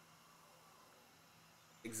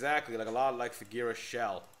 Exactly, like a lot like Figura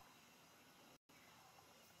Shell.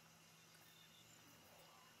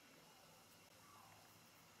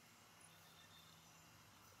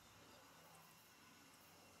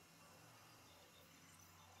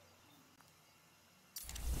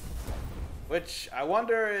 Which, I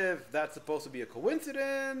wonder if that's supposed to be a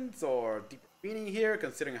coincidence or deeper meaning here,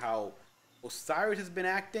 considering how Osiris has been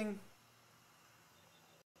acting.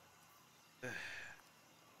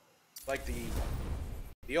 Like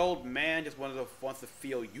the old man just wants to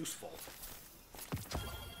feel useful.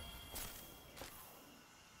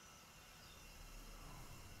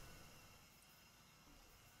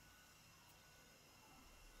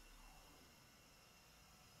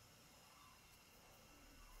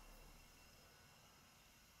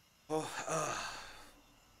 Oh,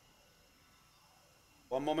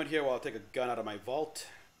 One moment here while I take a gun out of my vault.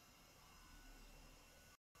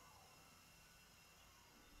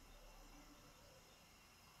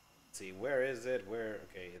 Let's see, where is it? Where?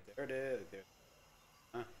 Okay, there it is. There.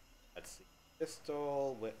 Huh? Let's see.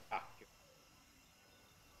 Pistol with here.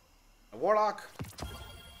 A warlock.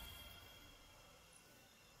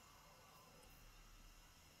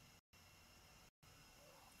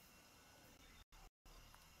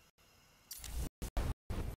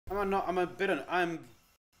 I'm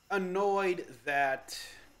annoyed that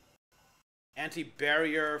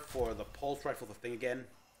anti-barrier for the pulse rifle is a thing again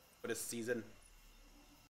for this season.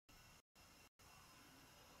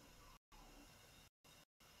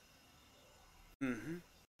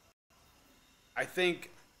 I think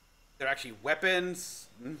they're actually weapons.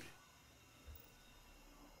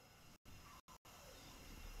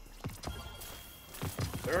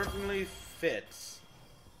 Certainly fits.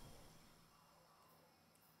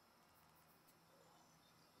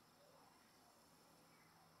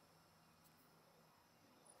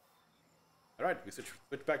 All right, we switch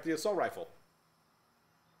back to the assault rifle.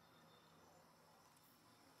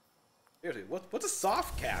 Seriously, what's a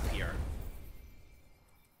soft cap here?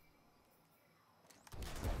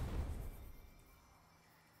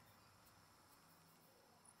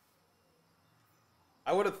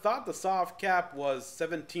 I would have thought the soft cap was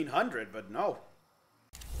 1700, but no.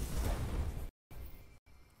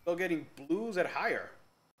 Still getting blues at higher.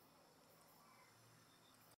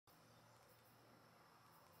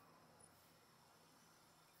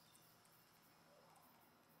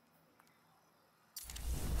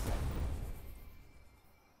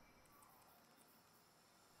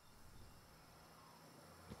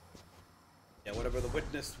 Yeah, whatever the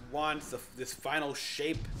witness wants, this final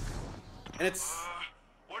shape. And it's...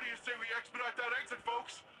 what do you say we expedite that exit,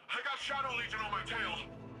 folks? I got Shadow Legion on my tail.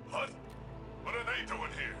 What? What are they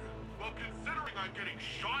doing here? Well, considering I'm getting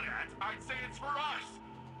shot at, I'd say it's for us.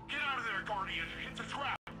 Get out of there, Guardian. It's a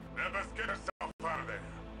trap. Then let's get ourselves out of there.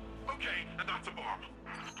 Okay, and that's a bomb.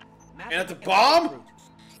 And it's a bomb?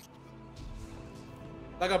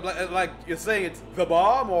 Like you're saying it's the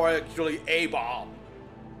bomb or actually a bomb?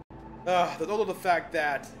 There's also the fact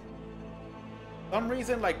that for some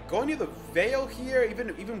reason, like going near the veil here,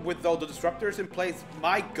 even with all the disruptors in place,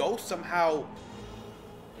 my ghost somehow,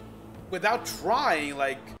 without trying,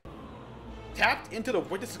 like tapped into the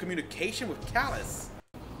witness's communication with Callus.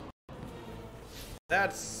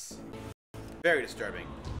 That's very disturbing.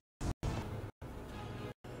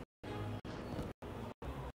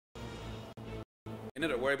 And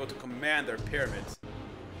that we're able to command their pyramids.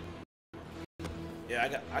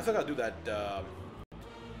 Yeah, I still gotta do that.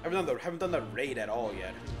 Haven't done the raid at all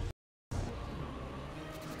yet.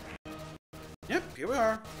 Yep, here we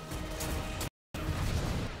are.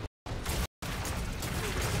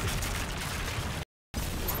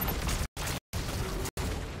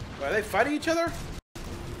 Are they fighting each other?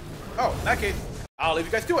 Oh, in that case, I'll leave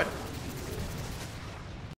you guys to it.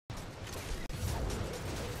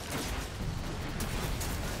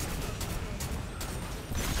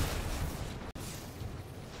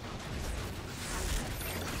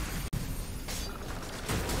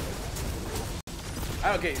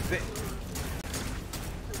 Okay,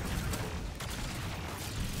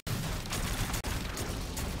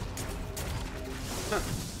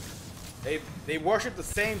 they worship the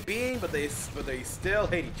same being, but they still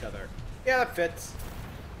hate each other. Yeah, that fits.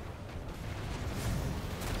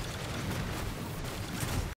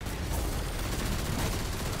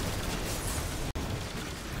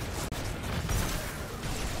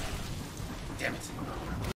 Damn it.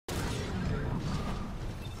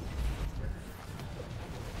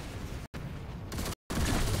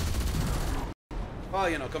 Well,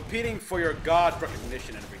 you know, competing for your god's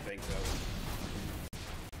recognition and everything, so...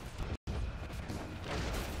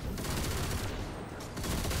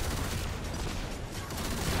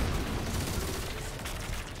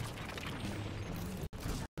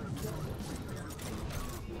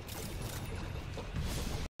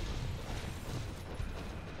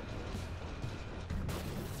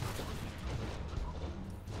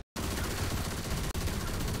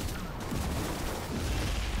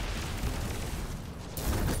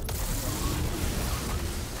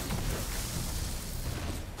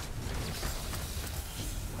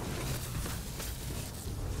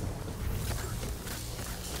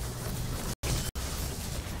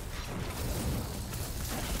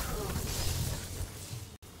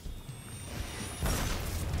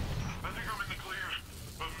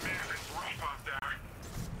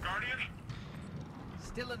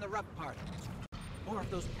 Still in the rough part. More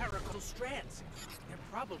of those paracoal strands. They're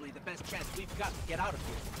probably the best chance we've got to get out of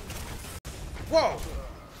here. Whoa!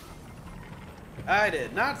 I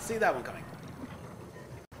did not see that one coming.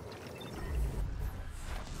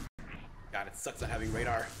 God, it sucks not having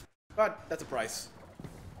radar. But that's a price.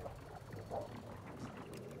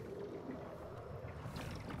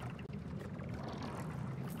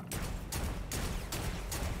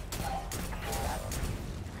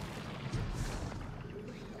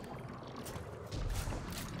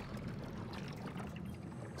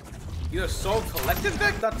 You have sold collective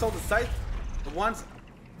Vic, not sold the site. The ones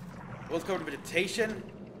covered in vegetation.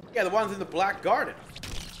 Yeah, the ones in the Black Garden.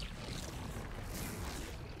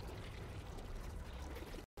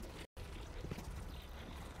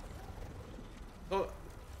 So,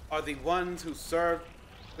 are the ones who serve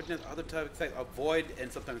witness other types of sites avoid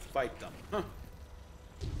and sometimes fight them? Huh.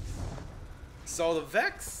 So the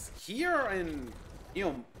Vex here in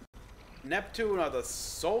Neptune are the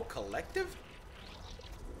Soul Collective?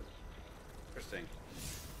 Interesting.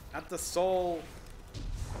 Not the soul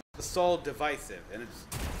divisive, and it's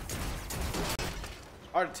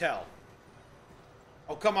hard to tell.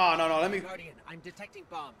 Oh, come on, no, let me... Guardian, I'm detecting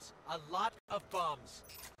bombs. A lot of bombs.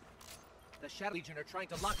 The Shadow Legion are trying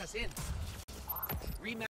to lock us in.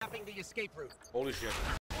 Remapping the escape route. Holy shit.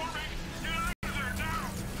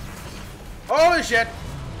 Holy shit!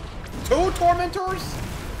 2 tormentors?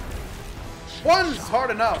 One's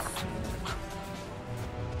hard enough.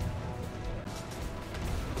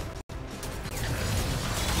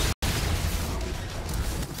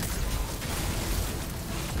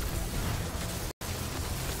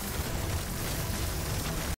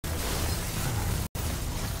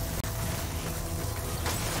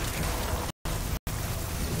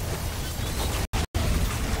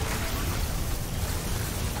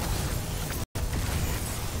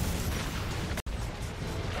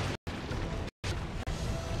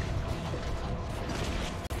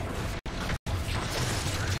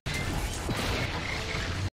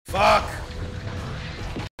 Fuck!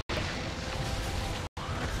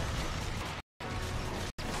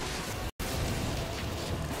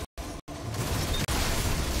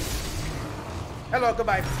 Hello,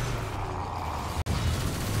 goodbye.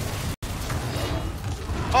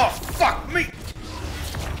 Oh, fuck me!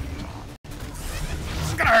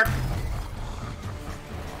 It's gonna hurt.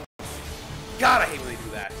 God, I hate when they do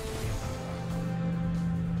that.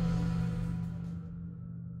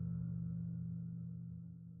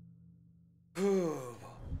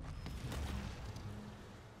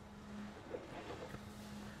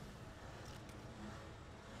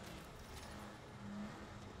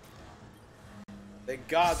 Thank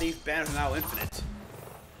God these banners are now infinite.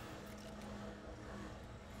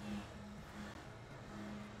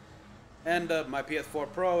 And my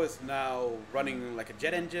PS4 Pro is now running like a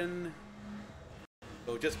jet engine.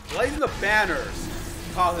 So just placing the banners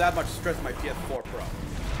causes that much stress on my PS4 Pro.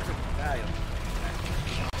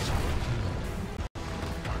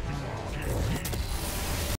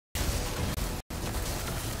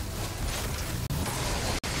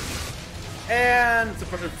 And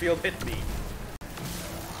suppression field hit me.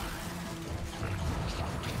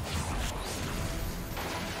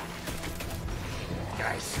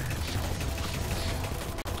 Guys.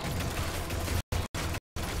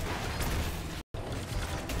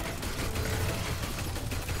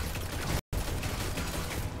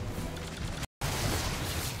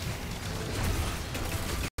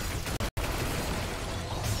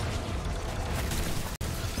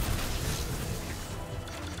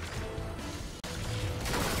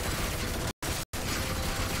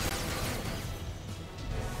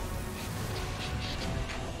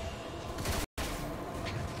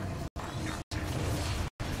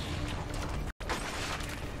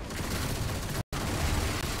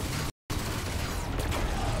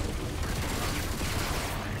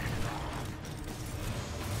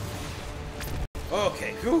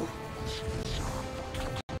 Okay, whew.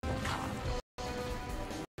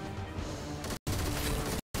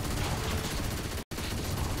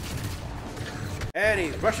 And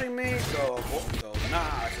he's rushing me, so nah,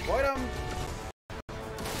 let's avoid him.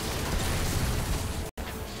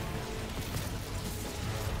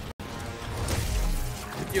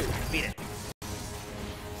 You, beat it.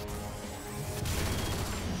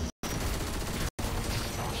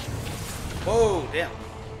 Whoa, damn.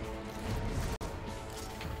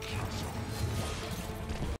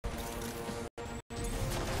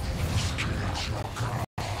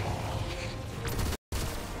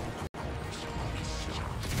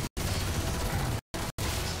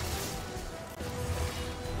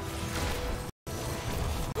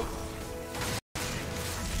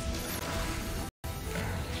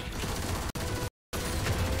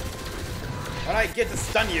 But I get to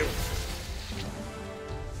stun you.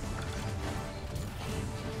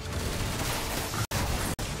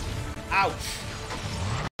 Ouch!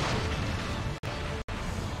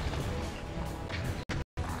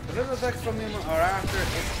 The little effects from him are after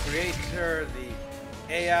its creator,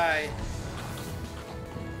 the AI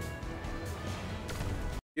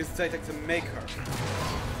used tactics to make her.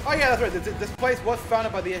 Oh yeah, that's right. This place was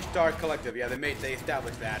founded by the Ishtar Collective. Yeah, they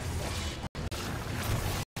established that.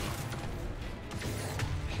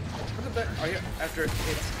 Oh yeah, after its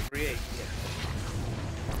create. Yeah.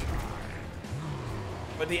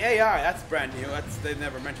 But the AI, that's brand new. They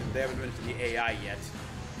never mentioned. They haven't mentioned the AI yet.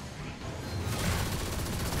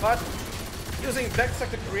 But using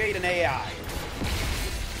Vextech to create an AI,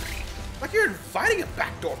 like you're inviting a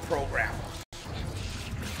backdoor program.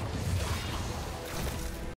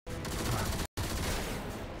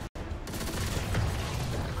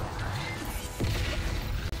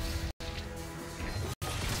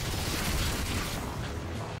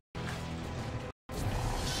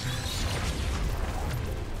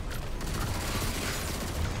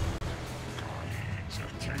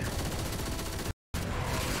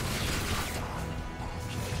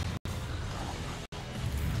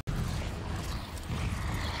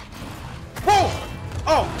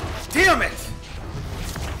 Oh, damn it!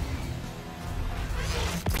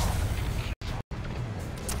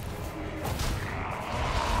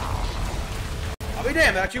 I'll be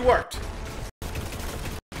damned, that actually worked.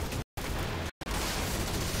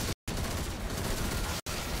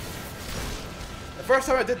 The first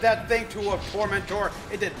time I did that thing to a tormentor,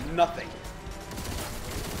 it did nothing.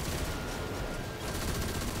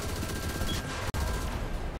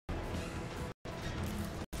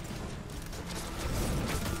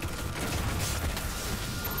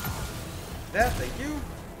 Yeah, thank you.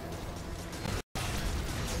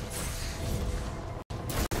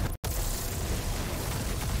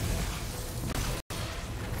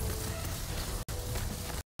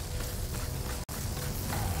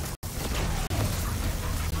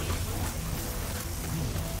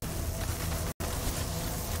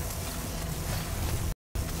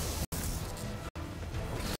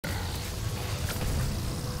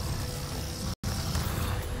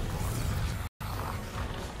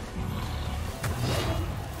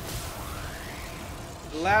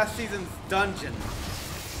 Last season's dungeon.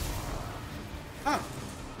 Huh.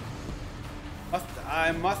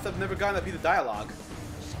 I must have never gotten a piece of dialogue.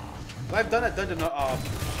 But I've done that dungeon a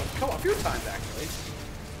few times actually.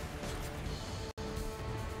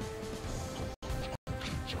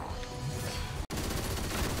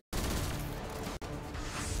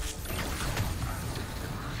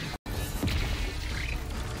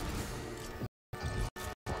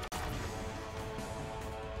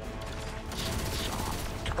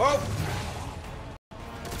 Oh!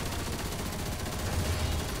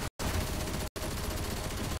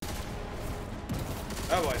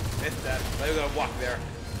 Oh boy, missed that. They're gonna walk there.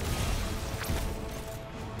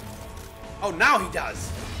 Oh, now he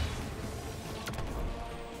does!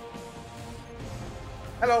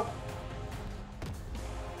 Hello!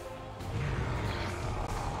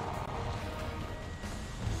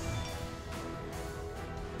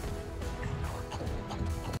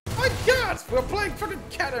 My God! We're playing freaking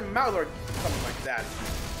cat and mouse or something like that.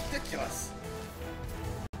 Ridiculous.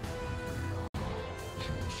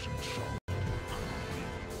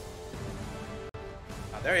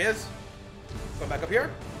 There he is. Go back up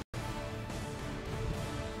here.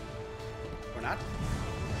 Or not.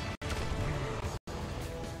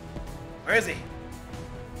 Where is he?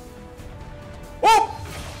 Whoa!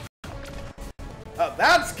 Oh,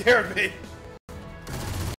 that scared me.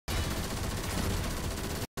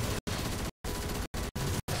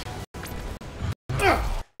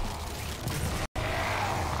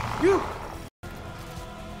 You.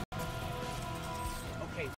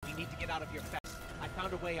 Okay, we need to get out of here fast. I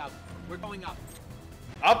found a way out. We're going up.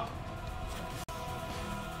 Up.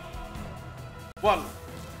 One.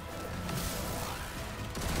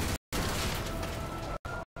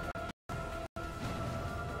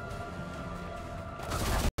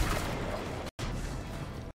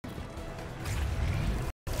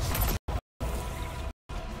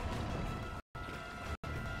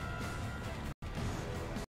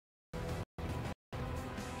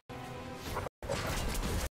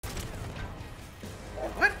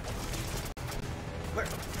 What? Where?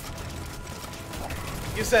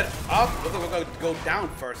 You said up? We're gonna go down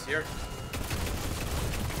first here.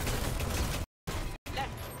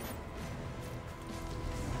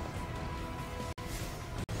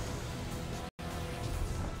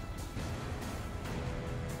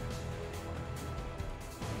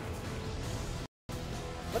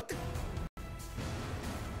 What the?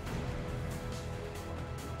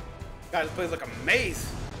 God, this place is like a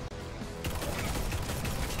maze.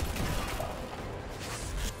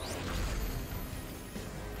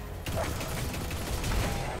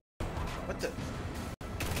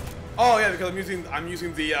 Oh yeah, because I'm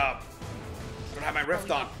using the I don't have my rift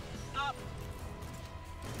on. Up.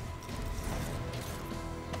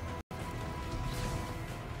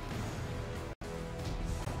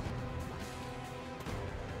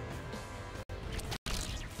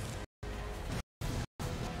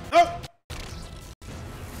 No!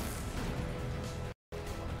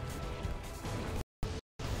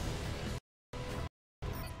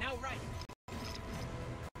 Now right.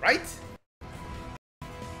 Right?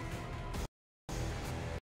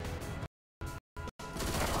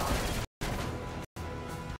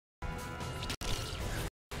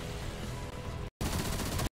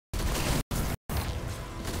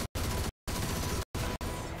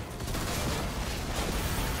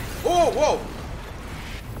 Whoa, whoa!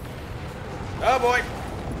 Oh boy!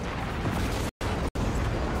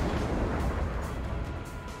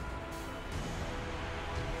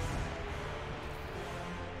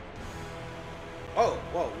 Oh,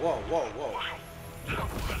 whoa, whoa, whoa, whoa! Wow. That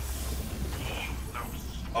was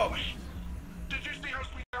Oh, sweet. Did you see how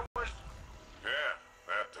sweet that was? Yeah,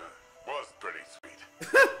 that was pretty sweet.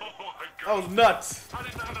 Oh my that god. was nuts! I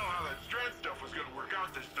did not know how that strand stuff was gonna work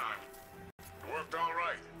out this time. It worked all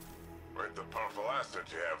right. With the powerful asset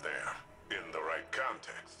you have there, in the right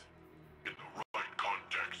context. In the right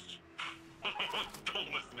context.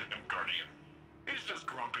 Don't listen to him, Guardian. He's just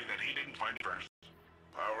grumpy that he didn't find it first.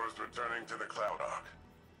 Power's returning to the Cloud Ark.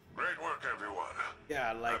 Great work, everyone.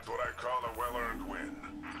 Yeah, like That's what I call a well-earned win.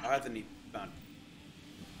 hasn't he done?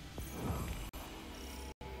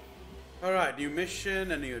 All right, new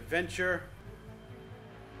mission, a new adventure.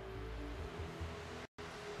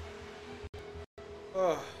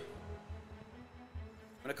 Oh.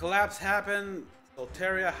 When a collapse happened,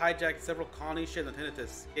 Solteria hijacked several colony ships intended to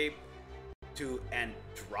escape to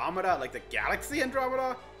Andromeda, like the galaxy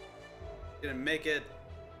Andromeda. Didn't make it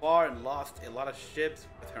far and lost a lot of ships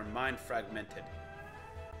with her mind fragmented.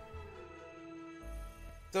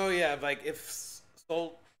 So yeah, like if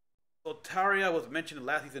Soltaria was mentioned in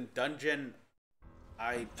last season dungeon,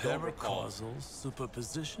 I don't recall. Paracausal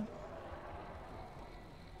superposition?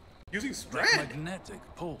 Using Strand. Magnetic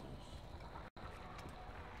poles.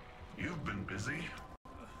 You've been busy.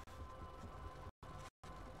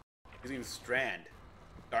 Using Strand.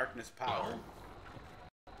 Darkness power.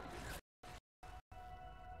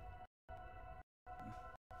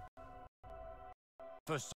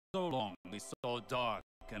 For so long, we saw dark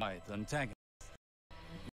and light antagonists.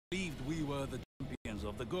 We believed we were the champions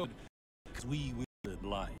of the good because we wielded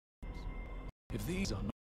light. If these are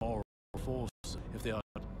not moral forces, if they are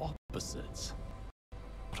opposites,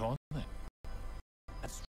 what are they?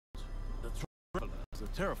 That's the traveler, the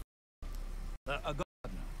terrifier, a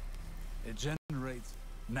gardener. It generates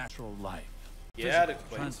natural life. Yeah,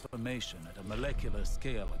 Physical transformation at a molecular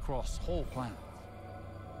scale across whole planets.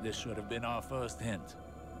 This should have been our first hint.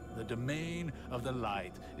 The domain of the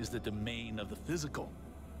light is the domain of the physical.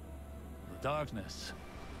 The darkness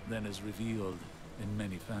then is revealed in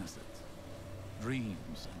many facets.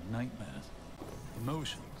 Dreams and nightmares,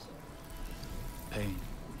 emotions, pain,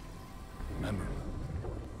 memory.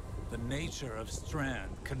 The nature of Strand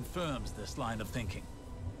confirms this line of thinking.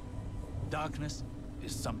 Darkness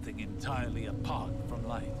is something entirely apart from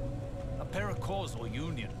light. A paracausal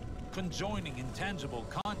union, conjoining intangible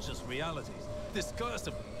conscious realities,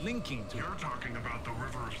 discursively linking to... You're talking about the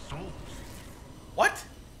River of Souls. What?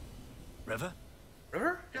 River?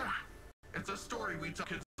 River? Yeah. It's a story we tell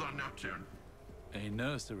kids on Neptune. A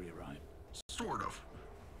nursery rhyme. Sort of.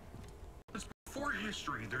 Since before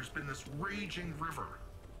history, there's been this raging river.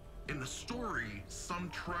 In the story, some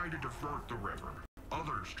try to divert the river.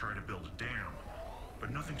 Others try to build a dam.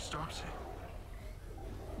 But nothing stops it.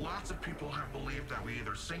 Lots of people have believed that we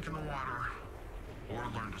either sink in the water or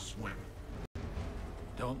learn to swim.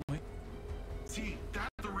 Don't we? See, that's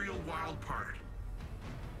the real wild part.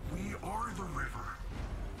 We are the river.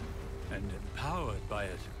 And empowered by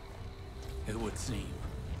it, it would seem.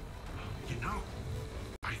 You know,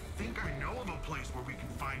 I think I know of a place where we can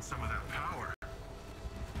find some of that power.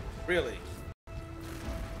 Really?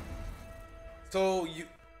 So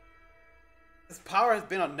this power has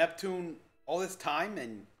been on Neptune all this time,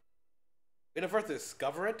 and we never to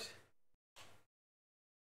discover it?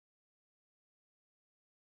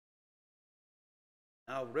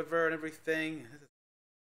 Now, river and everything. This is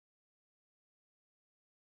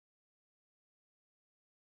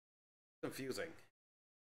confusing.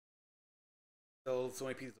 So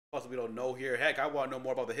many pieces of puzzle we don't know here. Heck, I want to know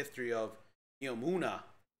more about the history of Neomuna.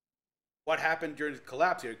 What happened during the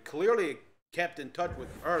collapse here? Clearly kept in touch with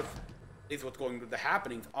Earth. At least what's going the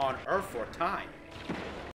happenings on Earth for a time.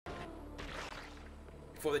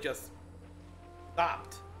 Before they just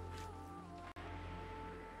stopped.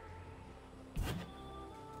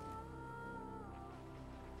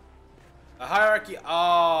 A hierarchy.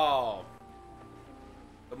 Oh.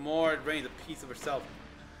 The more it drains a piece of herself.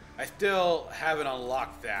 I still haven't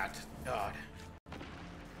unlocked that. God.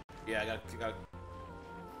 Yeah, I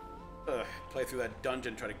gotta play through that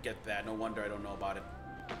dungeon, try to get that. No wonder I don't know about it.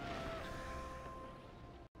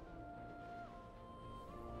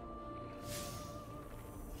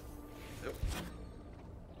 Nope.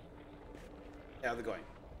 Yeah, how's it going?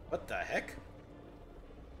 What the heck?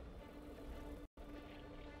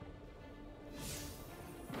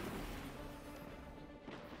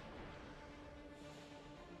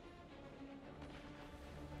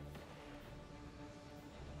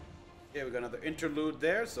 Yeah, we got another interlude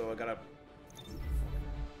there, so I gotta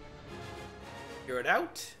hear it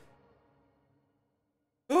out.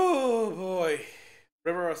 Oh boy,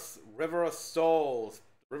 River of Souls,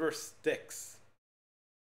 River Styx.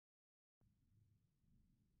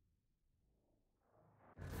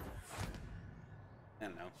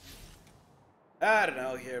 I don't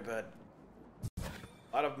know here, but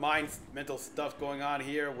a lot of mental stuff going on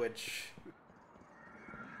here, which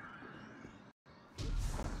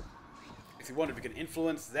makes you wonder if you can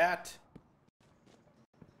influence that.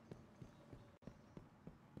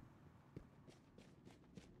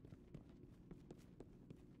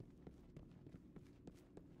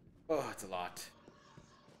 Oh, it's a lot.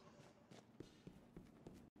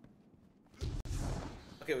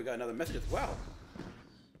 Okay, we got another message as well.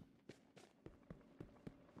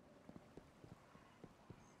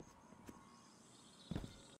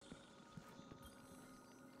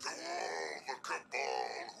 To all the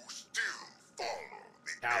Cabal who still follow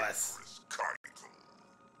the Callus. Empress Keitel,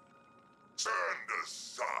 stand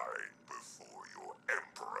aside before your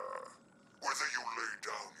Emperor. Whether you lay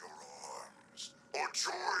down your arms or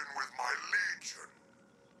join with my legion,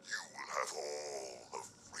 you will have all the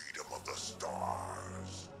freedom of the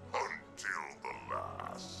stars until the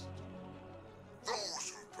last. Those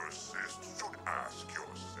who persist should ask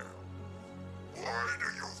yourself, why do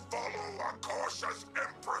you follow Akasha's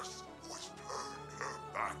Empress, who has turned her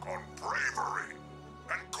back on bravery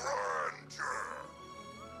and grandeur?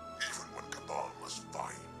 Even when Cabal must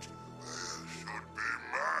fight, there should be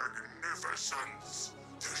magnificence.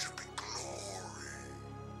 There should be glory,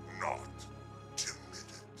 not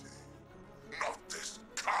timidity, not this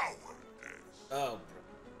cowardice. Oh,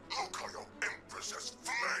 Look how your Empress has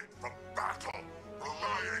fled from battle,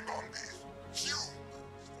 relying on these humans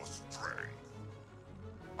for strength.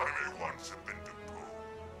 I may once have been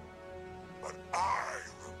deposed, but I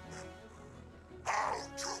remember how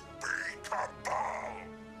to be Cabal.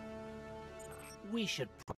 We should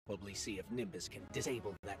probably see if Nimbus can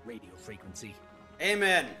disable that radio frequency.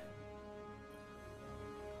 amen.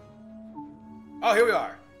 Oh, here we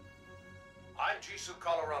are. I'm Jisoo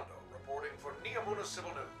Colorado, reporting for Neomuna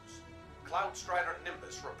Civil News. Cloud Strider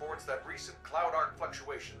Nimbus reports that recent cloud arc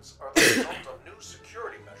fluctuations are the result of new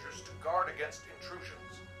security measures to guard against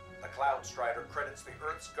intrusions. The Cloud Strider credits the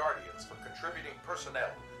Earth's Guardians for contributing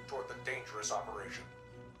personnel toward the dangerous operation.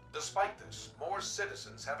 Despite this, more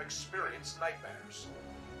citizens have experienced nightmares.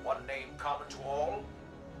 One name common to all,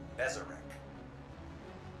 Nezarek.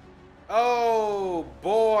 Oh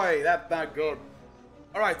boy, that's not good.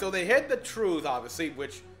 Alright, so they hid the truth, obviously,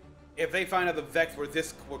 which if they find out the Vex were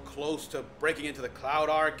close to breaking into the Cloud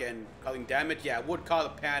Arc and causing damage, yeah, it would cause a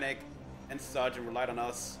panic and such and relied on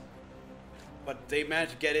us. But they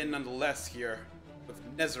managed to get in nonetheless here,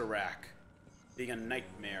 with Nezarek being a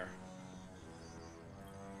nightmare.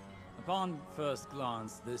 Upon first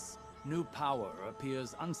glance, this new power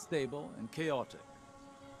appears unstable and chaotic.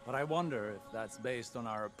 But I wonder if that's based on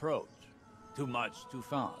our approach. Too much, too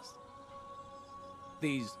fast.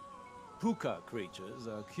 These Puka creatures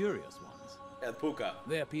are curious ones. Yeah, Puka.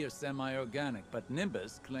 They appear semi-organic, but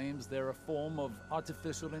Nimbus claims they're a form of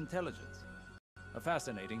artificial intelligence. A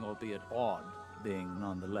fascinating, albeit odd, being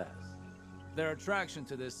nonetheless. Their attraction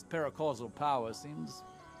to this paracausal power seems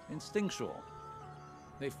instinctual.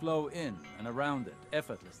 They flow in and around it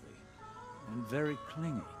effortlessly, and very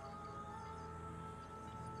clingy.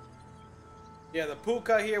 Yeah, the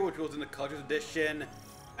Puka here, which was in the Collector's Edition.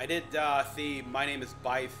 I did see My Name is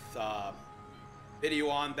Bythe's video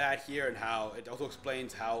on that here, and how it also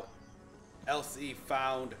explains how LC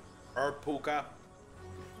found her Puka.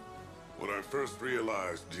 When I first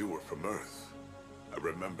realized you were from Earth, I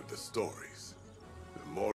remembered the stories.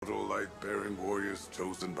 Immortal light-bearing warriors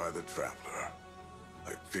chosen by the Traveler,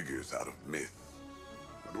 like figures out of myth.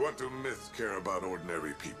 But what do myths care about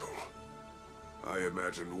ordinary people? I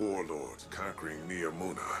imagined warlords conquering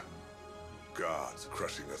Neomuna, gods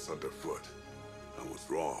crushing us underfoot. I was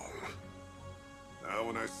wrong. Now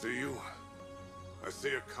when I see you, I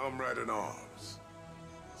see a comrade in arms.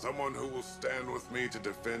 Someone who will stand with me to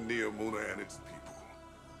defend Neomuna and its people.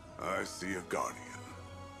 I see a guardian.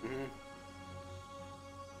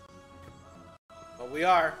 But we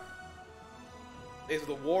are. Days of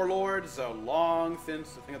the warlords are long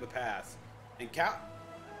since a thing of the past. And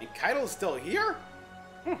Kaido's still here?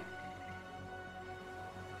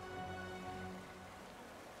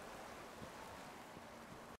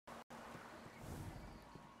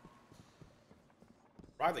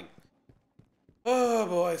 Writhing. Oh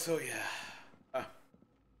boy, so yeah.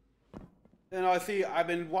 You know, I've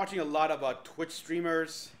been watching a lot of Twitch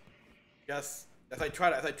streamers. Just as I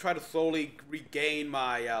try to slowly regain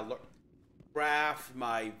my craft,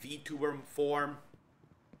 my VTuber form.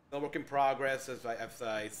 Still work in progress, as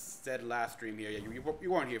I said last stream here. Yeah,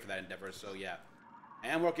 you weren't here for that endeavor, so yeah. I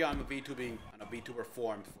am working on a VTuber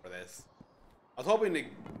form for this. I was hoping to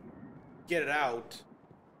get it out,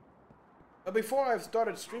 but before I've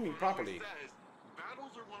started streaming properly.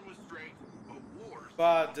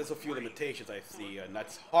 But there's a few limitations I see, and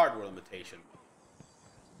that's hardware limitation.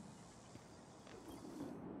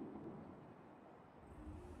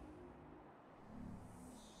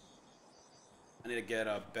 I need to get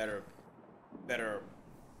a better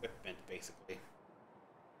equipment, basically.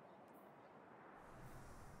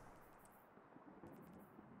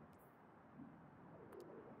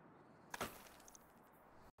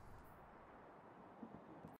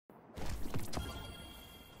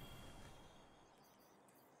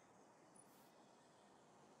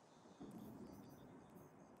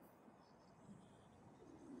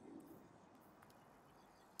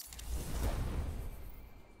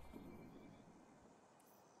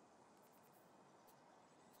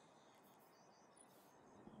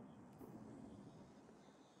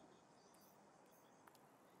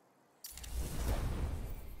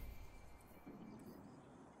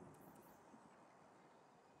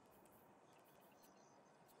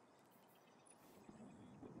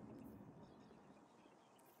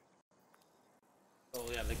 So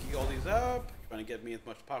yeah, linking all these up, trying to get me as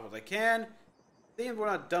much power as I can. Seems we're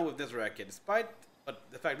not done with Nizarek yet, despite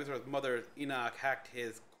the fact Nizarek's mother Enoch hacked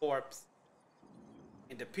his corpse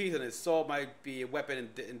into pieces, and his soul might be a weapon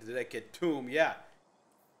in the decayed tomb. Yeah.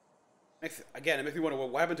 It makes me wonder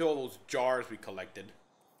what happened to all those jars we collected.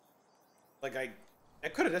 Like I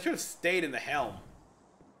should have stayed in the helm.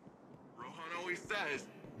 Rohan always says,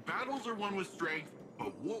 battles are won with strength,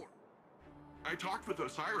 but war. I talked with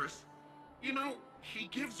Osiris. You know, he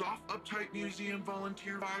gives off uptight museum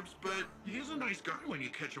volunteer vibes, but he's a nice guy when you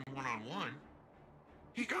catch him one-on-one.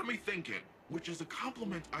 He got me thinking, which is a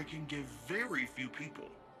compliment I can give very few people.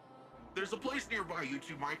 There's a place nearby you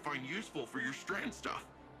two might find useful for your strand stuff.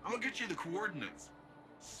 I'll get you the coordinates.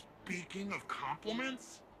 Speaking of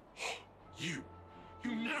compliments, you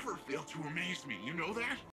never fail to amaze me, you know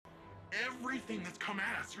that? Everything that's come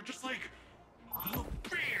at us, you're just like, oh,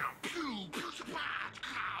 bam, pew, pew,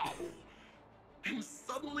 pow. And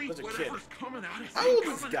suddenly, whatever's coming at us ain't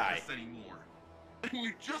coming at us anymore. And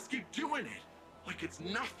we just keep doing it, like it's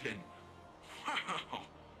nothing. Wow.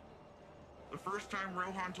 The first time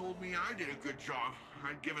Rohan told me I did a good job,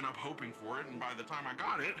 I'd given up hoping for it, and by the time I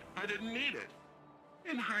got it, I didn't need it.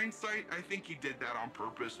 In hindsight, I think he did that on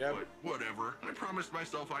purpose, but whatever. I promised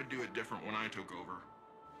myself I'd do it different when I took over.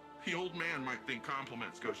 The old man might think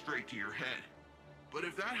compliments go straight to your head. But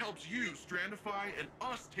if that helps you Strandify and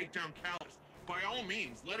us take down Callus, by all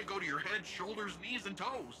means, let it go to your head, shoulders, knees, and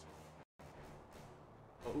toes.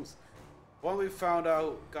 Toes? One we found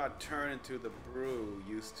out got turned into the brew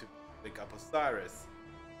used to pick up Osiris.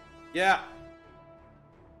 Yeah.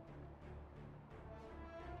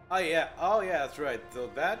 Oh yeah, that's right. So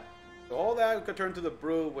all that got turned to the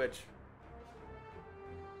brew, which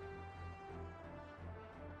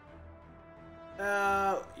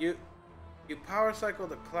you power cycle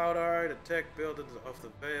the Cloud Eye, the tech buildings of the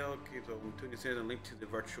Veil, keeps open to the and link to the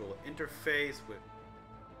virtual interface with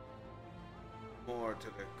more to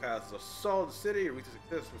the Castle of Soul, the city, reaches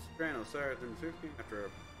success with Strand Osiris in 15 after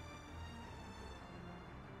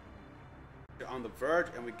on the verge,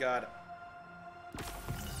 and we got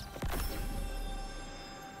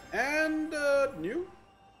new.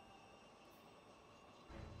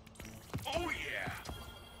 Oh yeah.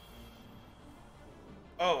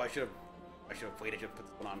 Oh, I should have waited to put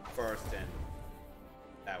this one on first, and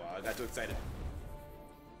well, I got too excited.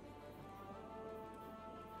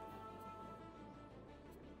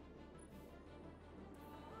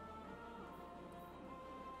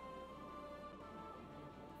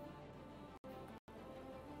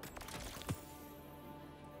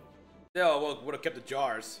 Yeah, well, would have kept the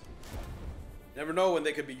jars. Never know when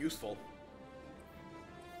they could be useful.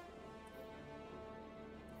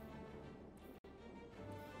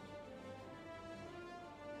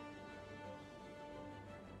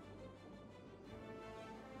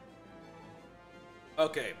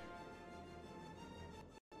 Okay.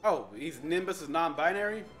 Oh, Nimbus is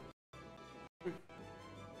non-binary?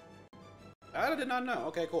 I did not know.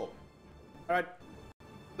 Okay, cool. Alright.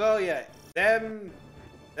 So, yeah. Them,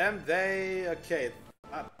 they... Okay.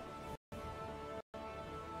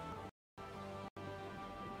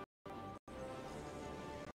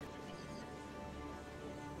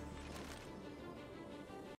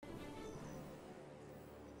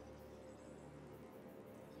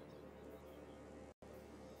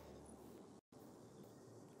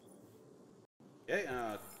 Okay,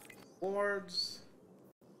 boards.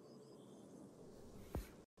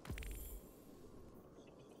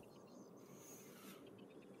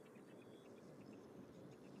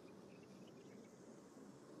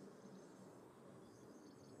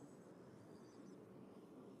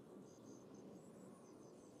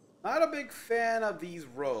 Not a big fan of these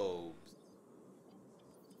robes.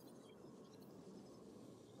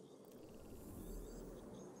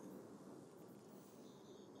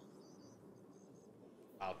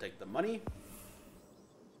 I'll take the money.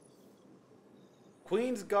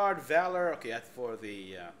 Queen's Guard Valor. Okay, that's for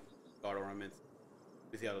the guard ornaments.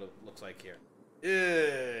 Let's see how it looks like here.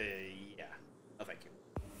 Yeah. No, thank you.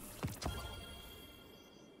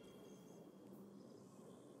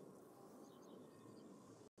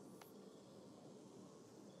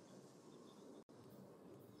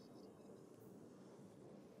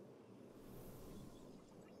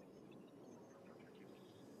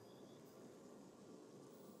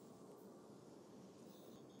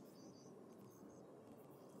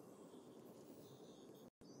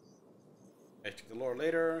 I check the lore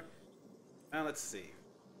later. Now let's see.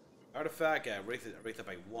 Artifact, yeah, raised it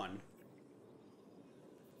by 1.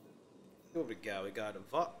 Here we go. We got a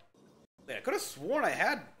Wait, I could have sworn I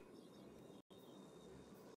had.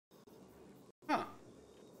 Huh.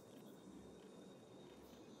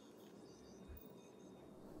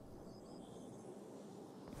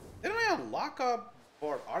 Didn't I unlock a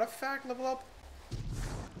for artifact level up?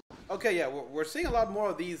 Okay, yeah, we're seeing a lot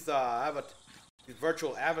more of these these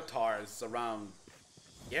virtual avatars around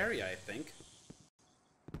the area, I think.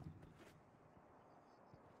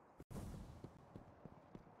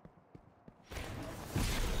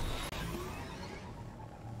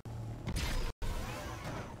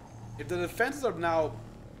 If the defenses are now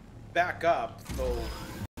back up, so...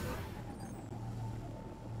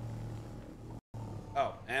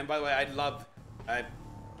 Oh, and by the way, I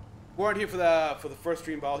weren't here for the first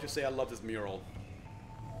stream, but I'll just say I love this mural.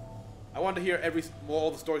 I wanted to hear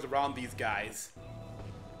all the stories around these guys.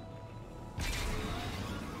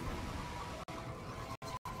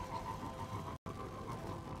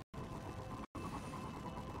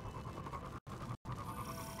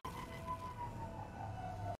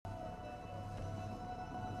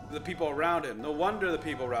 The people around him. No wonder the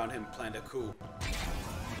people around him planned a coup.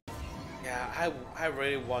 Yeah, I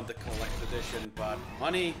really want the collector's edition, but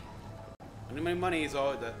money is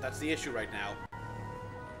all that's the issue right now.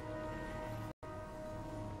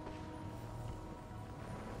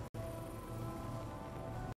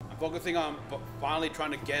 I'm focusing on finally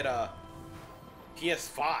trying to get a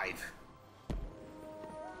PS5,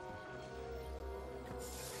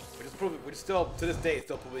 which is still to this day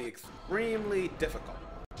still proving extremely difficult.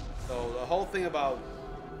 So the whole thing about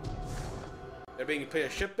there being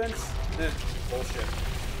paid shipments, bullshit. The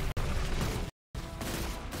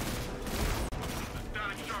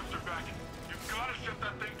static shocks are back. You've got to shut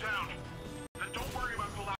that thing down. And don't worry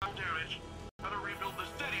about collateral damage. Gotta rebuild the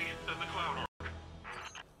city and the cloud arc.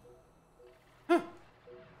 Huh.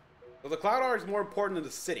 So the cloud arc is more important than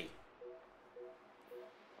the city.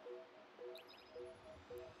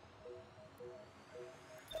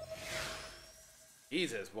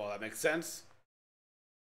 Jesus, well, that makes sense.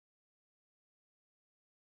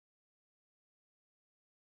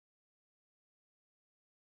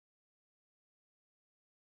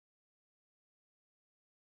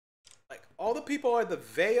 Like, all the people at the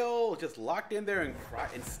Veil just locked in there in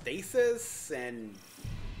stasis, and...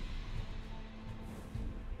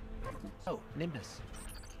 Oh, Nimbus.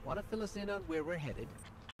 Want to fill us in on where we're headed?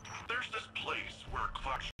 There's this place where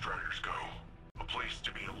Cloud Striders go. A place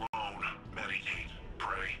to be alone, meditate,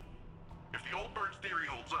 pray. If the old bird's theory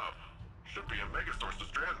holds up, should be a megasource to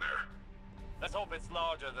strand there. Let's hope it's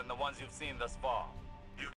larger than the ones you've seen thus far.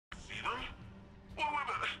 You see them? Wait.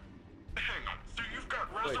 Hang on. So you've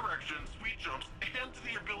got resurrection, sweet jumps, and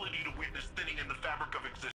the ability to witness thinning in the fabric of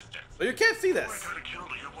existence. So you can't see this. I gotta kill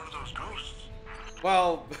to get one of those ghosts.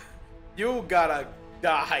 Well, you gotta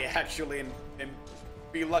die, actually, and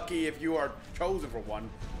be lucky if you are chosen for one.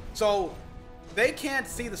 So, they can't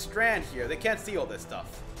see the strand here. They can't see all this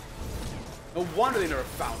stuff. No wonder they never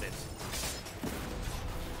found it.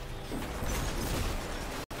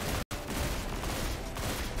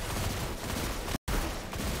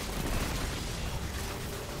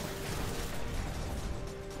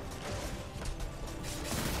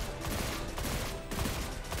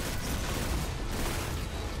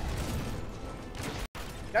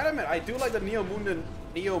 Gotta admit, I do like the Neo Moonan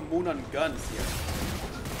guns here.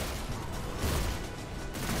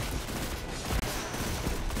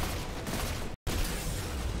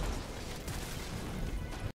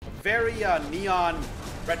 Very neon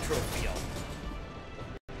retro feel.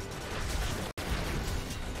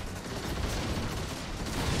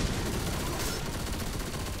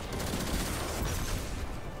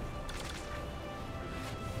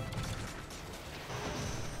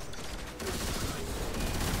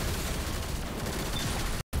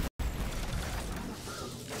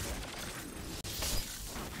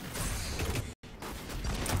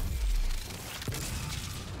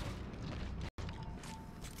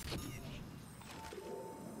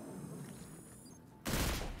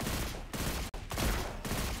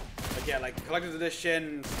 Yeah, like collector's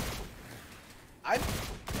editions.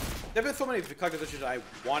 There've been so many collector's editions I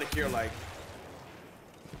want to hear, like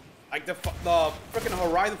the freaking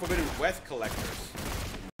Horizon Forbidden West collectors.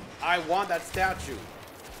 I want that statue,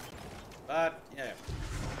 but yeah,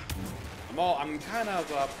 I'm kind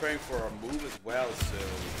of praying for a move as well. So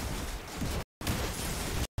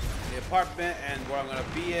the apartment and where I'm gonna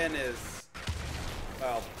be in is,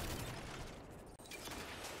 well,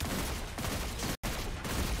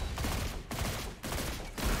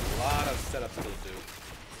 a lot of setup to do.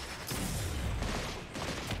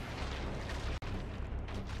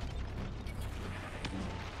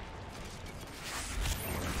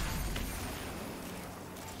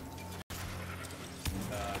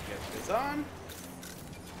 Get this on.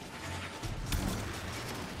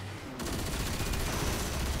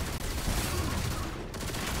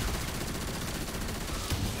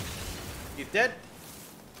 He's dead.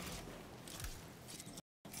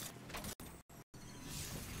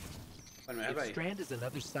 If Strand is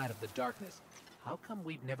another side of the darkness, how come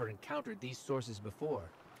we've never encountered these sources before?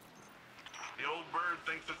 The old bird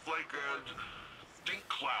thinks it's like a stink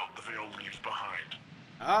cloud the veil leaves behind.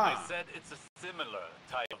 I said it's a similar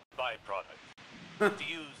type of byproduct. To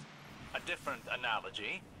use a different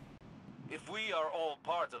analogy, if we are all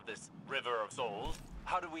part of this river of souls,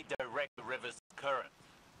 how do we direct the river's current?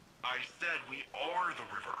 I said we are the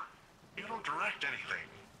river. You don't direct anything.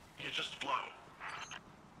 You just flow.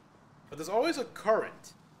 But there's always a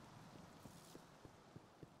current.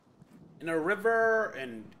 In a river,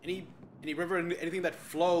 and any river, anything that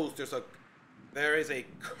flows, there is a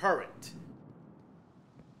current.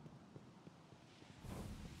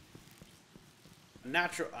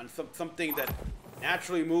 Something that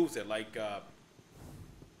naturally moves it, like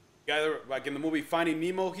like in the movie Finding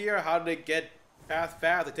Nemo here. How did they get past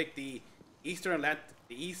fast? They take the East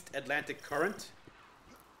Atlantic Current.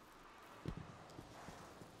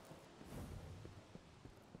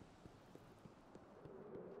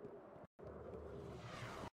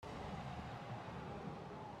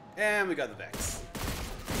 And we got the Vex.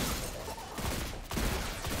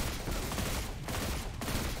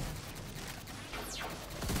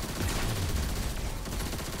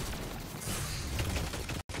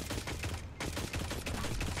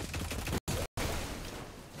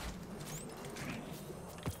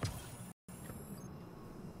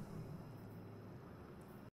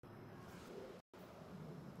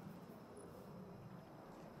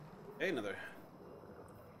 Okay, another.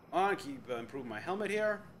 Keep improving my helmet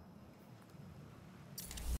here.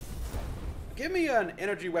 Give me an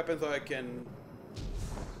energy weapon so I can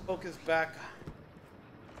focus back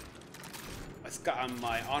on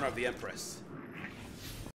my Honor of the Empress.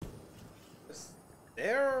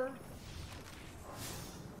 There.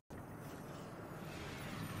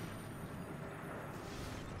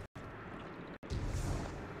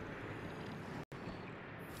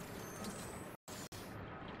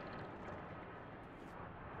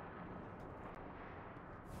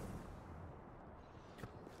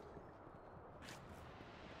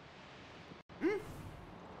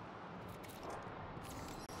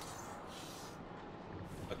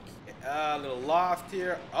 A little loft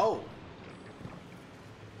here. Oh.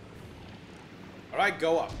 Alright,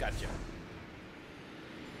 go up. Gotcha.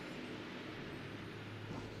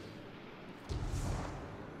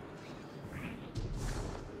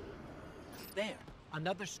 There.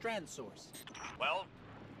 Another strand source. Well,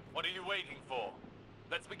 what are you waiting for?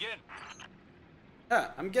 Let's begin.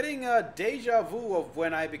 I'm getting a deja vu of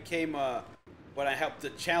when I became when I helped to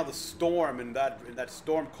channel the storm in that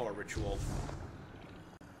storm color ritual.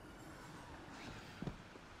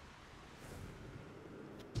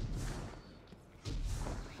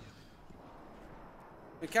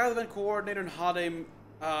 Cal's event coordinator and holiday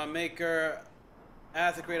maker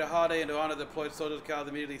asked to create a holiday and to honor the deployed soldiers. Cal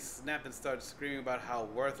immediately snapped and started screaming about how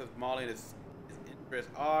worthless Molly and his interests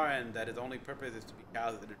are, and that his only purpose is to be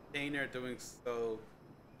Cal's entertainer. Doing so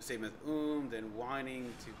to save his then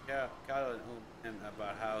whining to Cal and him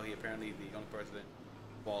about how he apparently the only person in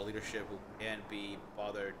ball leadership who can't be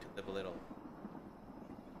bothered to live a little.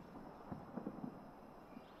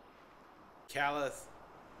 Callus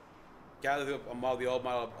among the old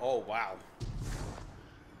model. Oh wow.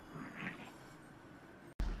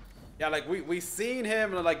 Yeah, like we seen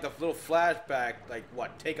him in like the little flashback. Like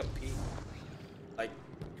what? Take a piece. Like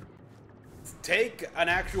take an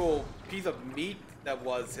actual piece of meat that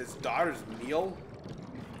was his daughter's meal.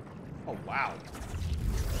 Oh wow.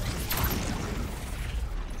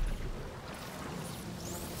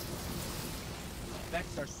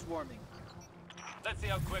 Vex are swarming. Let's see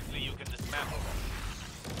how quickly you can dismantle them.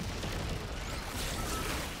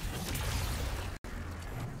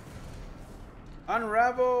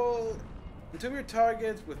 Unravel until your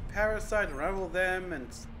targets with parasites, unravel them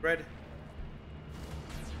and spread.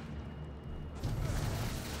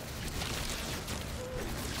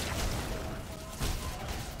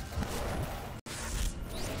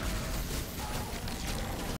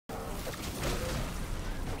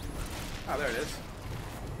 Oh, there it is.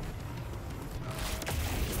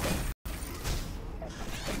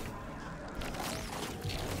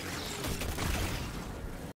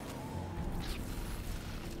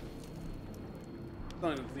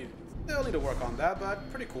 Still need to work on that, but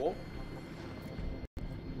pretty cool.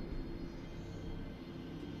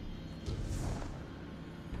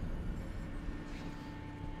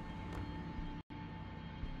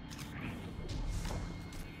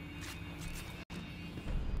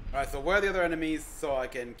 Alright, so where are the other enemies so I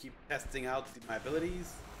can keep testing out my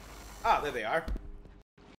abilities? Ah, there they are.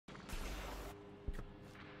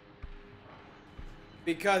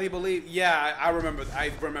 Because he believed, yeah, I remember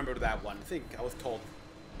that one. I think I was told.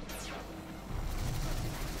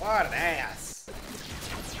 What an ass.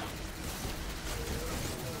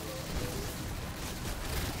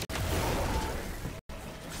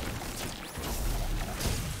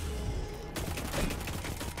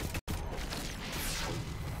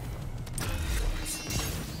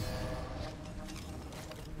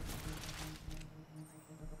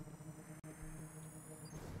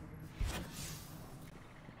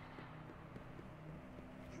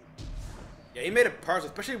 Yeah, he made it personal,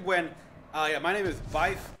 especially when, yeah, my name is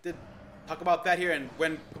Vife, did talk about that here, and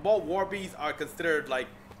when Cabal War Beasts are considered, like,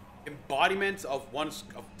 embodiments of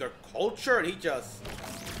of their culture, and he just,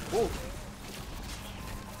 ooh.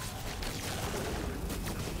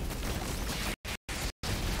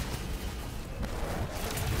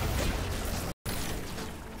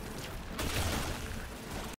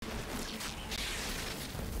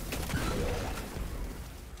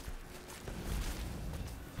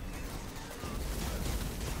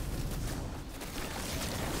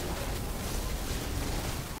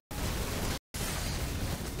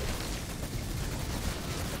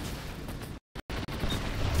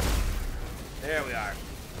 There we are.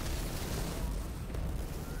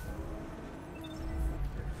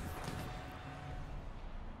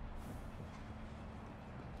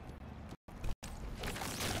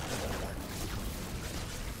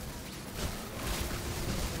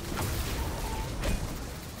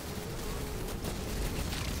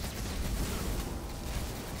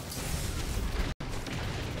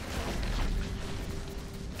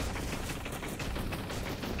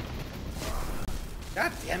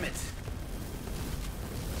 God damn it.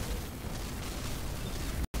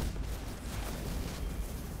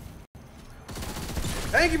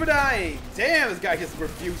 Thank you for dying! Damn, this guy just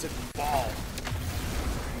refuses to fall.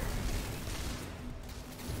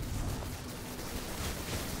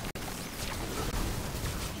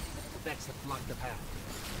 Vex have blocked the path.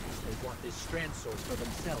 They want this strand source for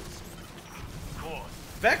themselves. Of course.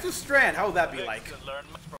 Vex with Strand, how would that be Vex like? could learn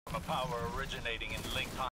much from a power originating in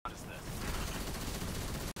linked consciousness.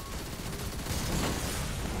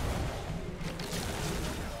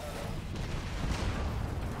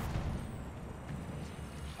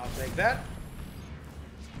 I'll take that.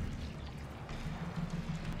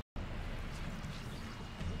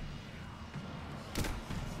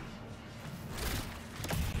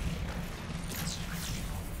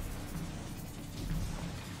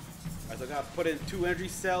 Alright, so I gotta put in 2 energy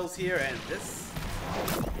cells here and this.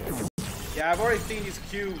 Yeah, I've already seen these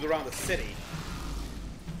cubes around the city.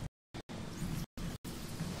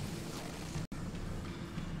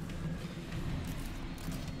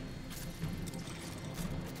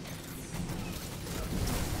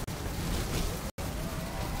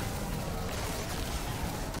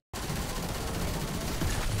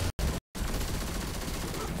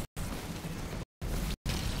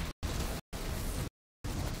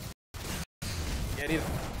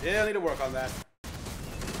 Yeah, I need to work on that.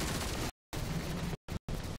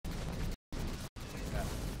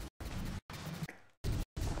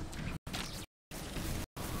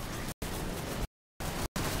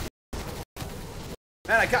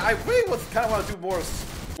 Man, I really kind of want to do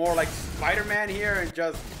more like Spider-Man here and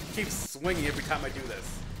just keep swinging every time I do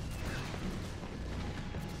this.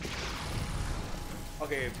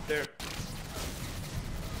 Okay, there.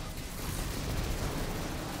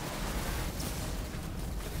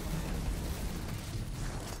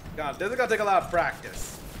 God, this is gonna take a lot of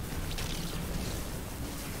practice.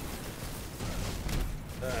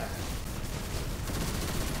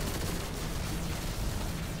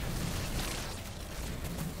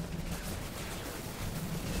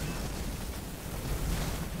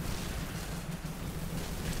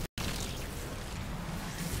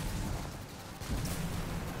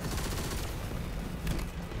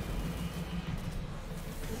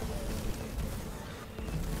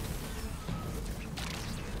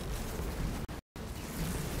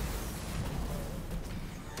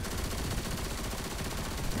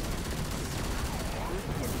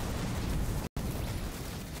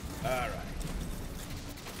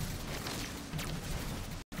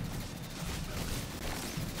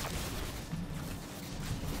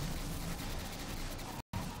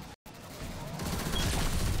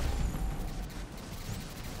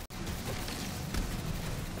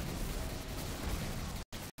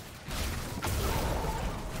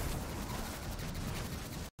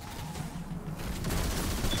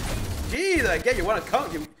 Jeez, I get you want to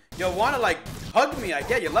come, you want to like hug me. I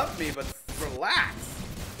get you love me, but relax.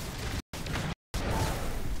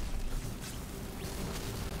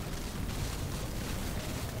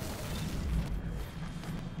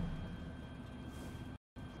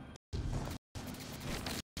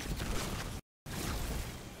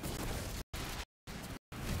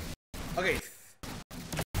 Okay.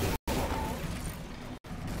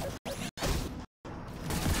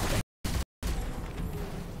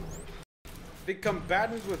 Be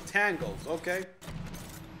combatants with tangles, okay.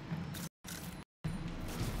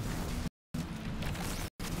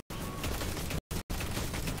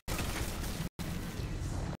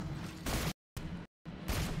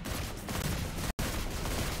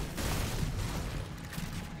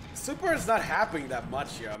 Super is not happening that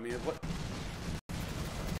much here. I mean, what?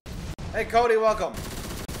 Hey, Cody, welcome.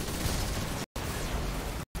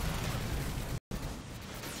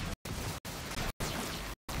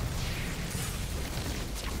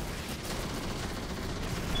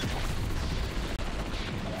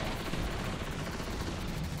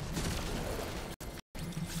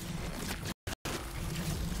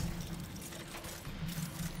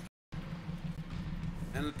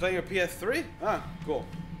 And playing your PS3? Ah, cool.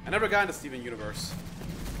 I never got into Steven Universe.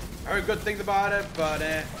 I heard good things about it, but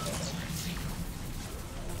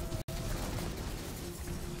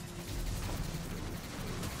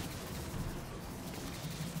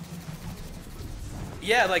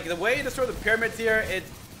yeah, like the way to sort of the pyramids here,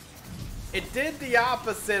 it did the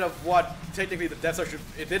opposite of what technically the Death Star should.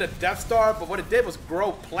 It did a Death Star, but what it did was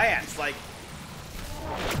grow plants. Like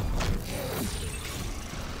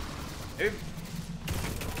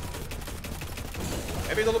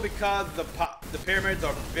maybe a little because the pyramids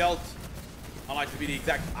are built on like to be the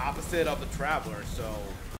exact opposite of the Traveler, so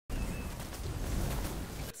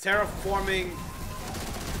terraforming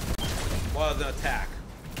was an attack.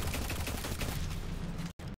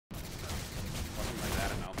 Something like that, I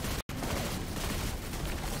don't know.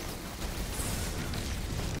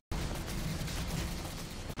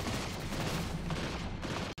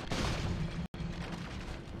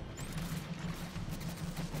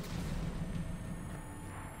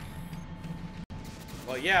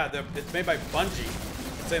 Well, yeah, it's made by Bungie,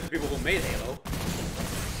 the same people who made Halo.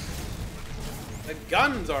 The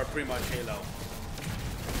guns are pretty much Halo.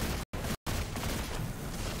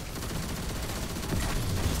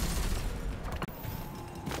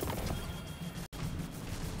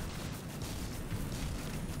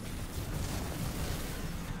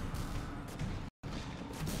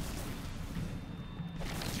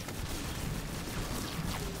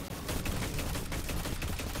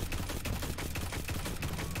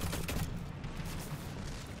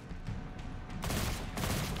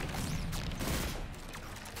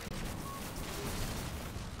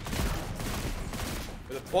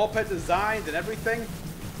 Ball pit designs and everything.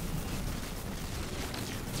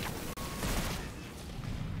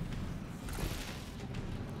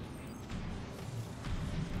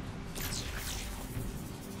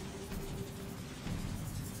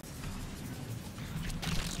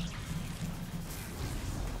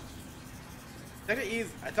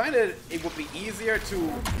 I find that it would be easier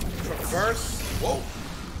to traverse Whoa!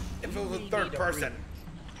 If it was a third person.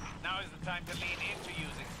 Now is the time to lean into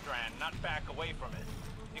using Strand, not back away from it.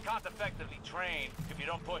 You can't effectively train if you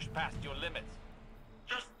don't push past your limits.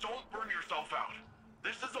 Just don't burn yourself out.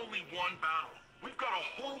 This is only one battle. We've got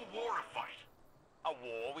a whole war to fight. A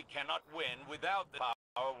war we cannot win without the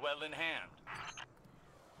power well in hand.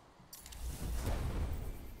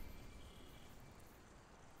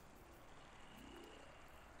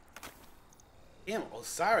 Damn,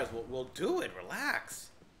 Osiris will do it. Relax.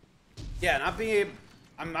 Yeah, not being.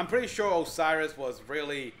 I'm pretty sure Osiris was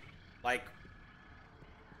really like.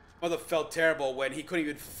 Mother felt terrible when he couldn't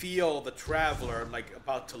even feel the Traveler like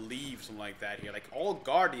about to leave, something like that. Here, like all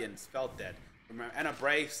Guardians felt that. Remember, Anna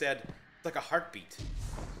Bray said it's like a heartbeat,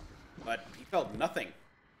 but he felt nothing.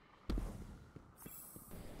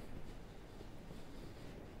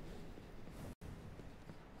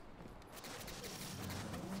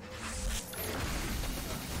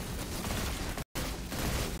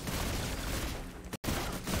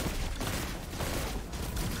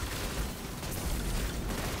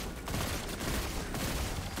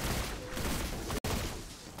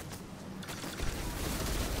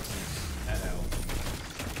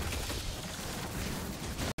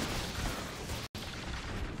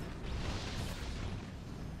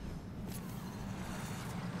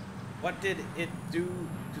 What did it do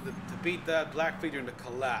to beat the Black Figure in the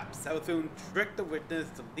collapse? Savathun tricked the witness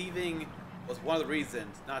to leaving was one of the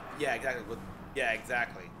reasons. Not yeah, exactly. Yeah,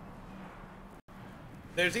 exactly.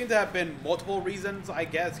 There seem to have been multiple reasons, I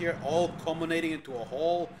guess, here, all culminating into a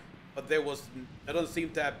whole, but there doesn't seem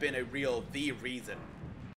to have been a real the reason.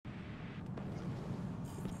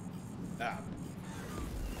 Ah.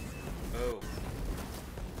 Oh.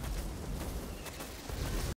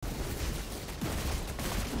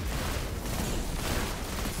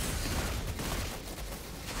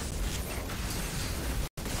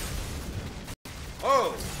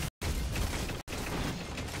 Oh!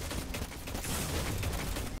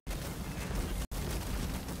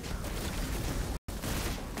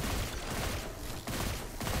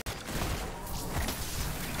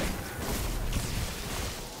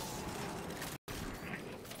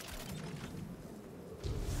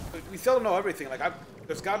 We still don't know everything. Like,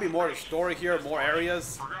 there's gotta be more to the story here, more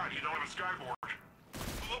areas. Forgot you don't have a skyboard.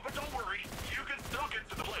 Oh, but don't worry, you can still get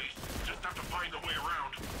to the place. Just have to find a way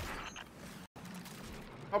around.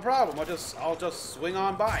 No problem. I'll just swing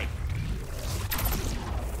on by.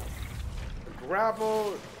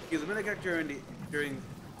 Grapple. Use a minute during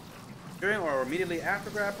or immediately after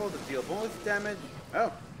grapple to deal bonus damage.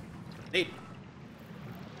 Oh, neat.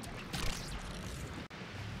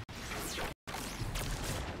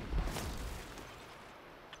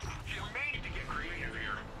 You may need to get creative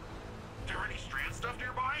here. Is there any strand stuff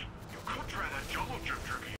nearby? You could try that jungle gym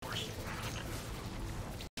trick of yours.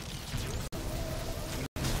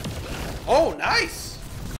 Oh, nice!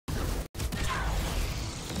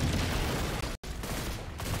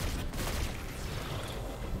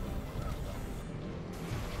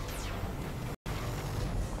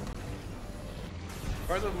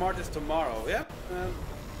 First of March is tomorrow. Yep.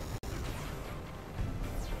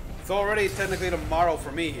 It's already technically tomorrow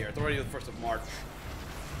for me here. It's already the 1st of March.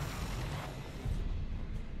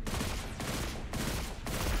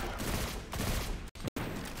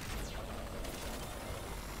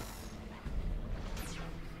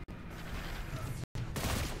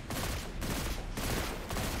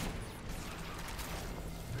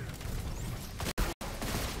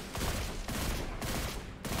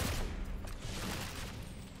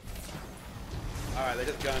 Alright, they're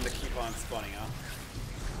just going to keep on spawning, huh?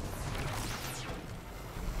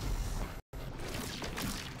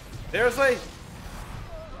 Seriously?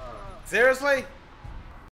 Seriously?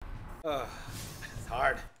 Ugh, it's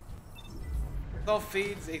hard. Self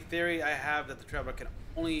feeds a theory I have that the Traveler can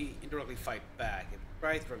only indirectly fight back. If it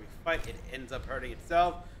tries to fight, it ends up hurting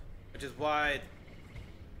itself, which is why...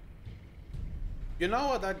 You know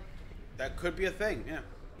what? That could be a thing, yeah.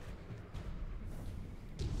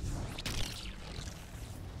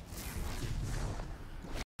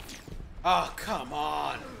 Oh, come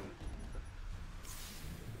on!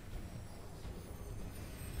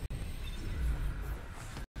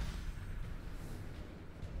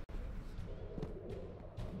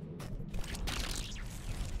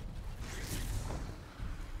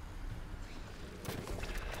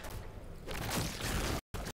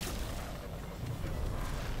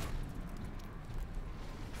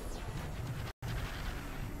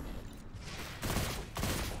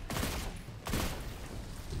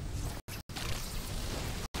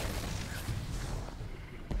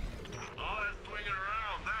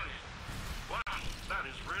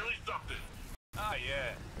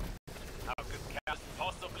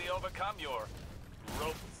 overcome your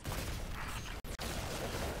ropes.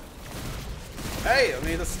 Hey, I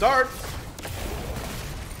mean, the start.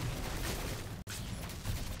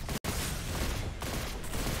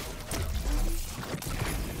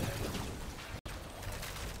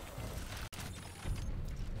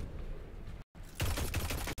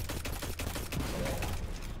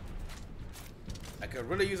 I could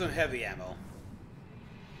really use some heavy ammo.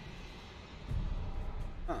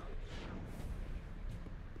 Huh.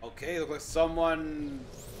 Okay, looks like someone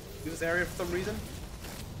used this area for some reason.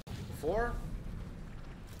 Before?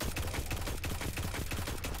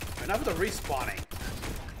 Enough with the respawning.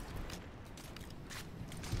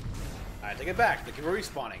 Alright, take it back. They keep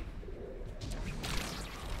respawning.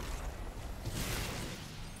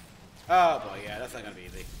 Oh boy, yeah, that's not gonna be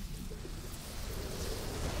easy.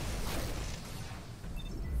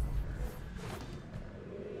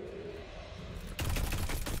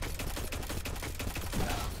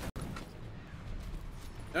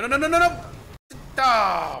 No, no, no, no, no, no!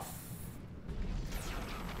 Oh.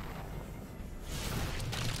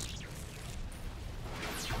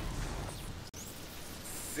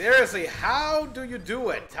 Seriously, how do you do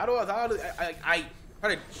it? How do I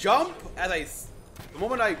try to jump as the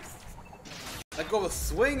moment I let go of a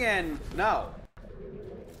swing and no.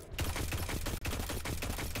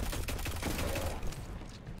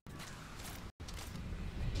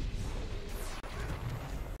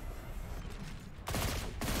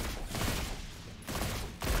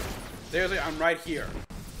 Seriously, I'm right here.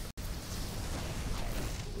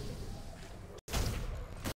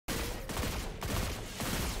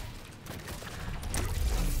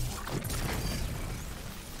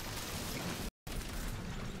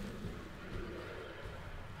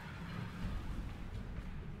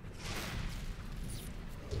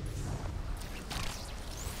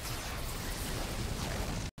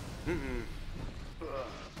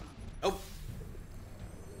 Oh.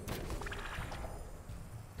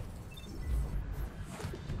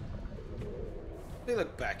 Let me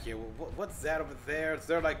look back here. What's that over there? Is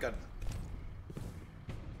there like a...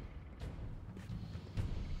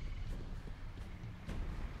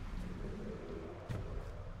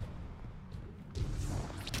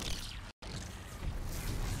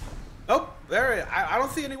 Oh, there. I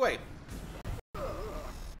don't see any way.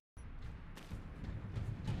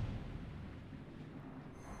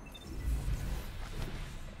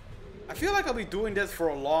 I feel like I'll be doing this for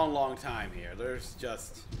a long, long time here. There's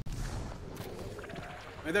just...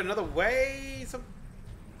 Is there another way?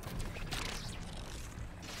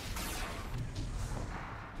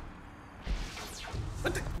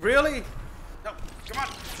 What the? Really? No, come on.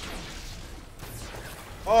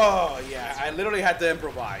 Oh, yeah, I literally had to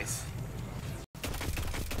improvise.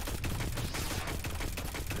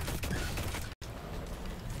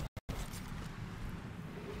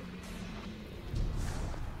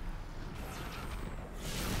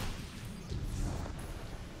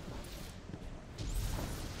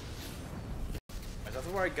 That's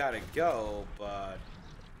where I gotta go, but...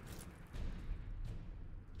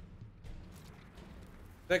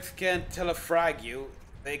 Vex can't telefrag you.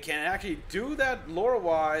 They can actually do that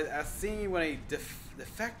lore-wise, as seen when a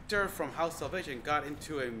defector from House Salvation got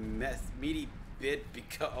into a meaty bit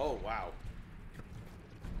because... Oh, wow.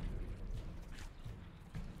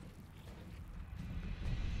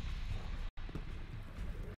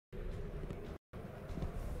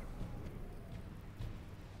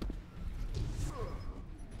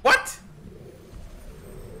 What?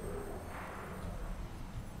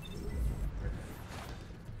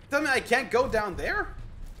 Tell me I can't go down there?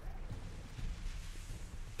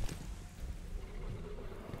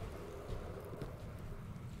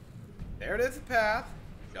 There it is, the path.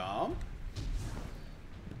 Jump.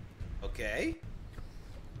 Okay.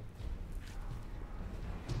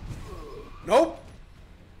 Nope.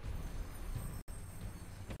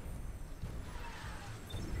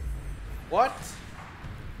 What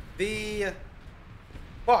the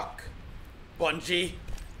fuck, Bungie?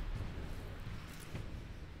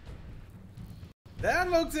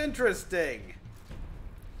 That looks interesting.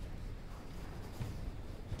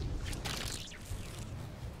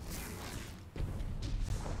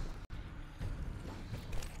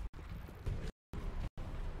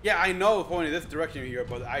 Yeah, I know pointing this direction here,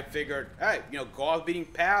 but I figured, hey, you know, go off beating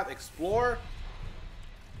path, explore.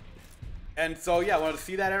 And so, yeah, I wanted to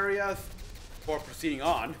see that area before proceeding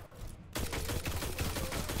on.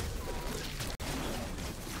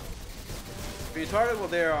 Being targeted, well,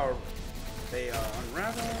 they are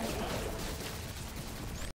unraveling.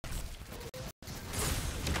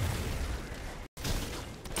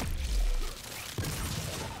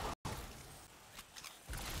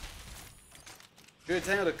 Shoot a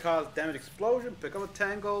tangle to cause damage explosion. Pick up a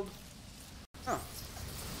tangled. Huh.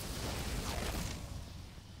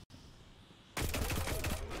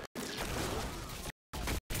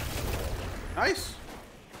 Nice.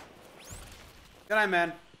 Good night,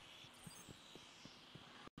 man.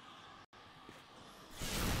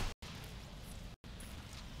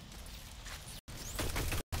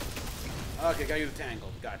 Okay, got you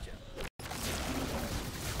tangled. Gotcha.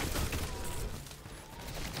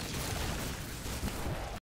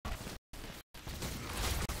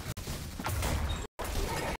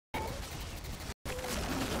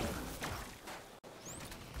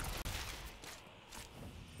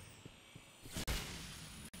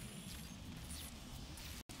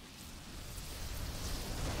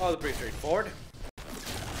 Oh, that's pretty straightforward.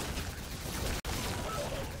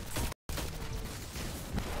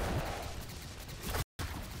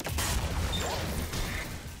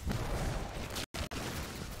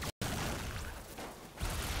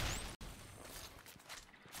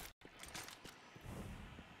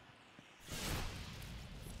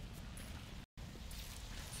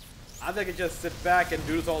 I think I could just sit back and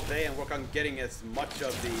do this all day and work on getting as much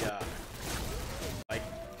of the, like,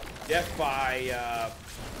 death by,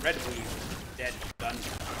 red weed dead done.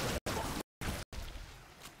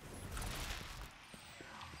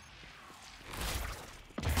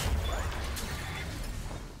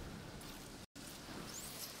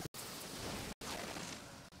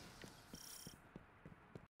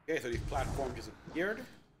 Okay, so these platforms disappeared.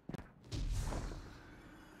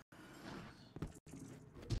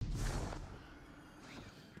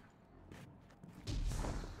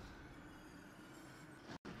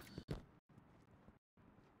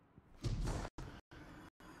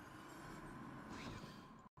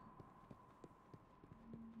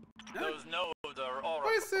 Those nodes are all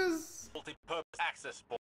multi-purpose access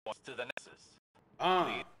points to the Nexus.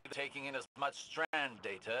 Taking in as much strand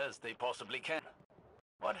data as they possibly can.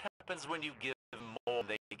 What happens when you give them more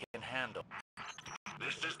than they can handle?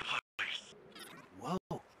 This is the place.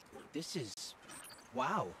 Whoa, this is...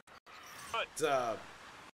 wow. But, the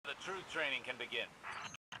true training can begin.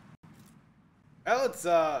 Well, it's,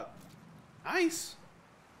 nice.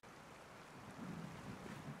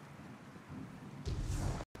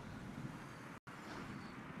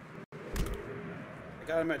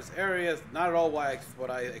 I gotta admit, this area is not at all what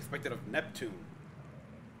I expected of Neptune.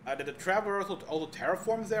 Did the Traveler also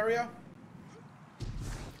terraform this area?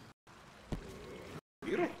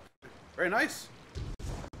 Beautiful. Very nice.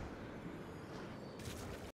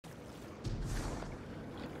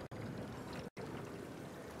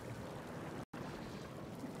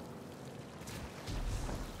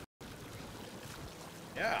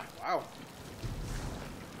 Yeah, wow.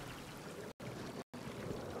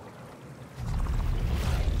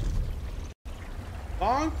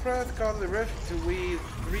 Long press causes the rift to weave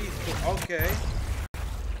 3. Okay.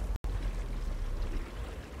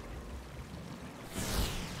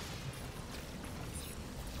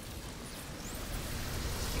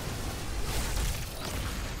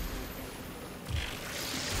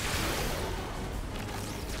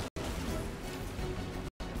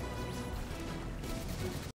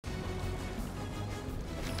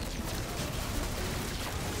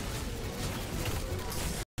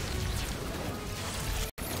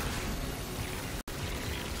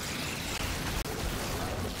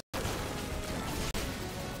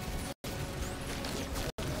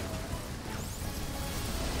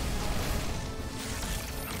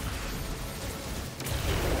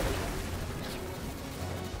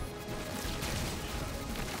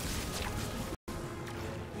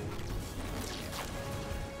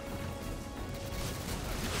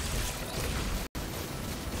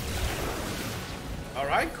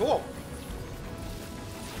 Alright, cool.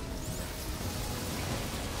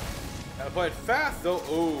 Gotta play it fast though.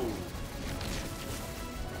 Ooh.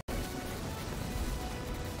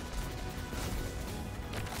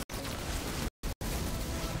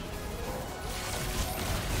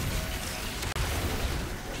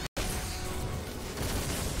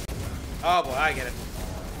 Oh boy, I get it.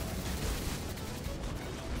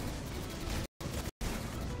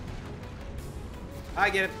 I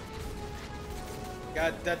get it.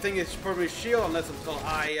 God, that thing is probably shield unless until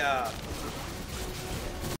I,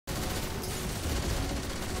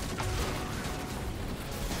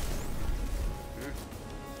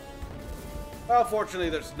 Well, fortunately,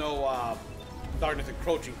 there's no, darkness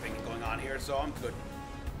encroaching thing going on here, so I'm good.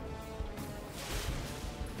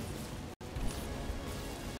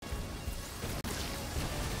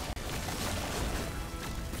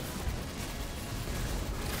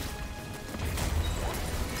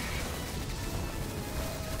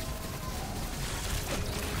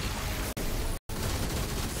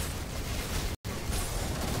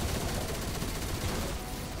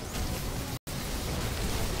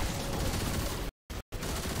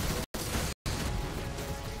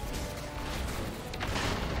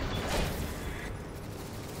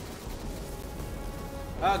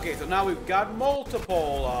 Okay, so now we've got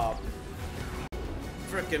multiple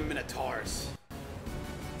frickin' Minotaurs.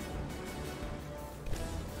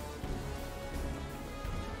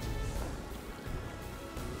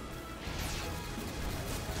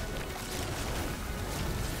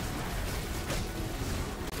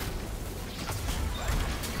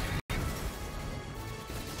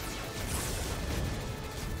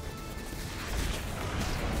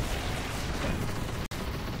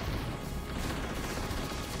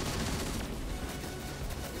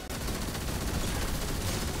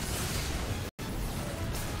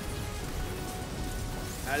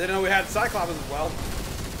 I didn't know we had Cyclops as well.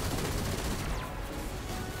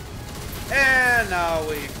 And now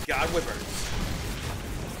we've got Whippers.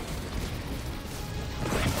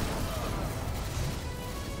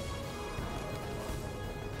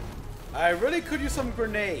 I really could use some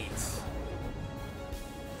grenades.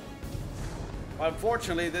 But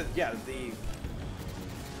unfortunately, the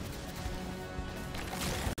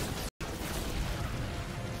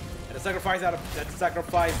sacrifice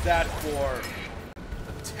that for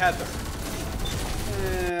the tether.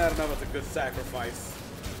 I don't know if it's a good sacrifice.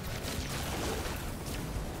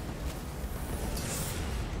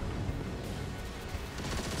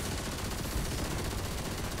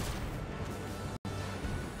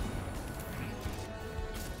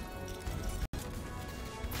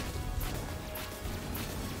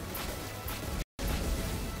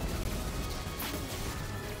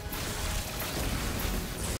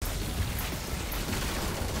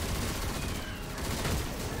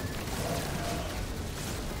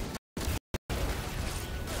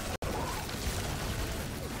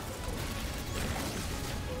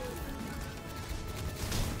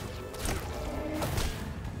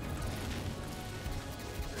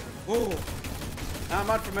 Ooh, not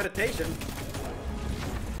much for meditation.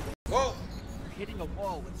 Whoa! We're hitting a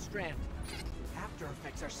wall with Strand. The after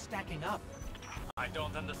effects are stacking up. I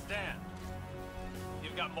don't understand.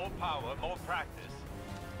 You've got more power, more practice.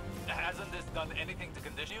 Hasn't this done anything to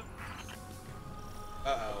condition you?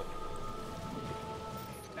 Uh-oh.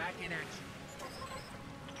 Back in action.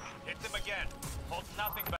 Hit them again. Hold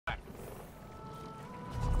nothing back.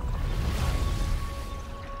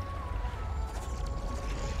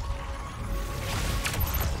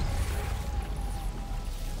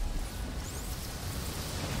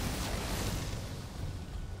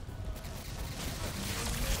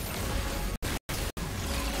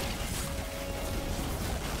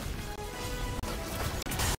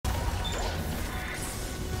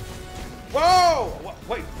 Whoa!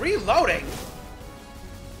 Wait, reloading?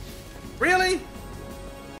 Really?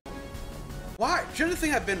 Why? Shouldn't the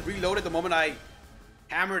thing have been reloaded the moment I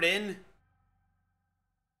hammered in?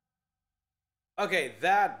 Okay,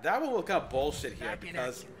 that one was kind of bullshit here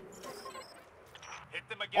because Hit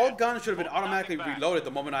them again. all guns should have been Hold automatically nothing back. reloaded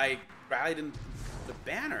the moment I rallied in the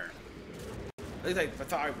banner. At least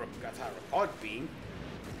that's how I recall it being.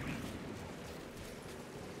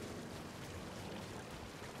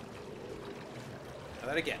 Try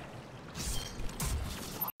that again.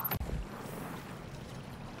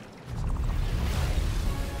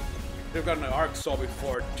 They've got an arc soul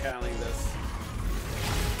before channeling this.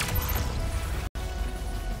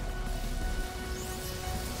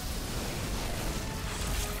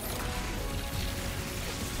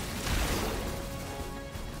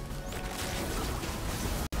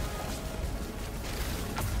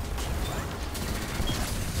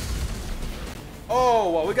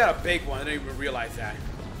 Oh, well, we got a big one. I didn't even realize that.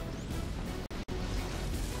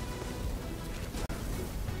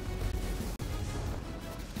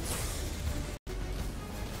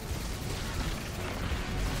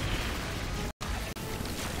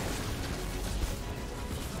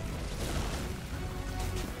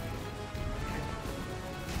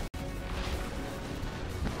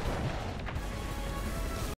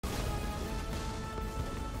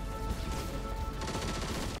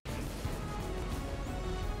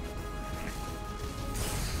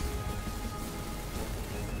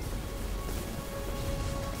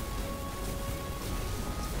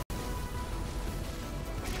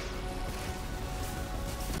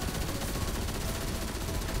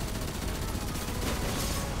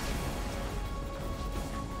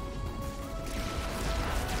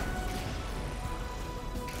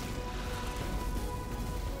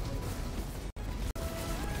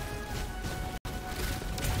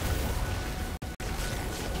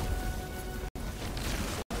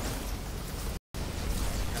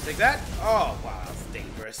 Take that? Oh, wow, that's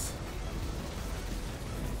dangerous.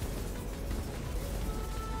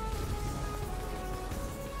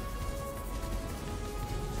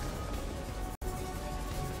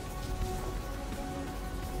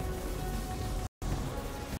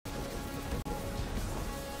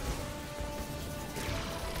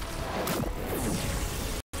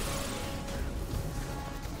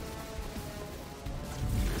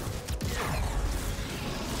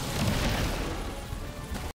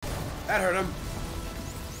 That hurt him.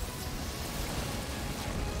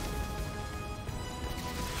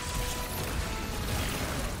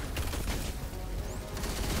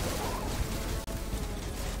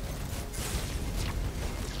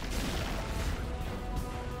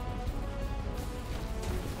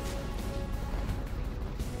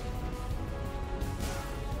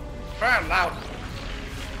 Cry out loud.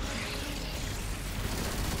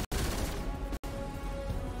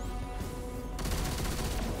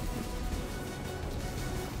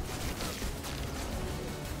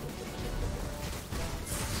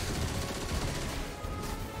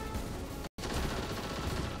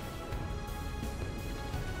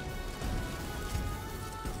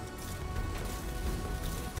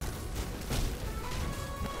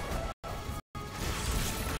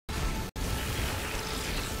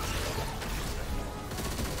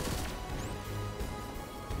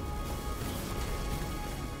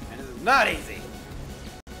 Not easy.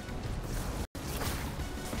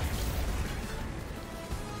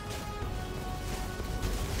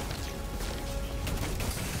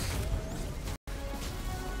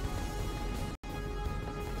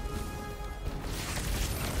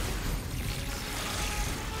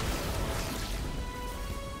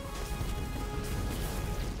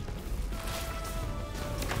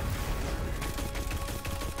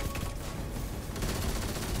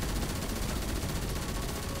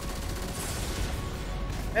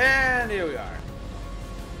 And here we are.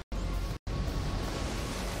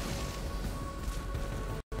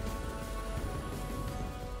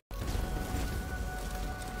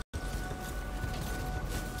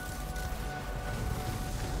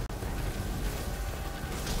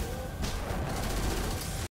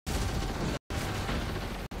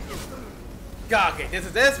 God, okay,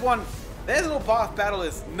 this one, this little boss battle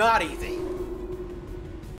is not easy.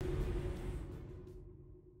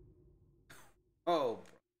 Oh.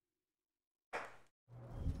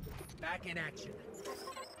 Back in action.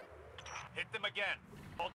 Hit them again.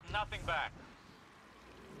 Hold nothing back.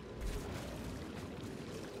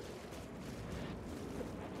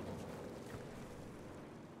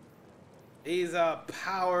 These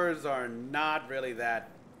powers are not really that.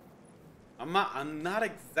 I'm not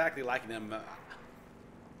exactly liking them.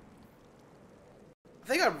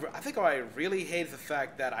 I think what I really hate is the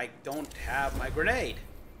fact that I don't have my grenade.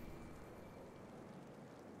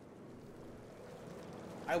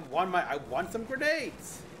 I want some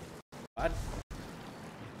grenades. What?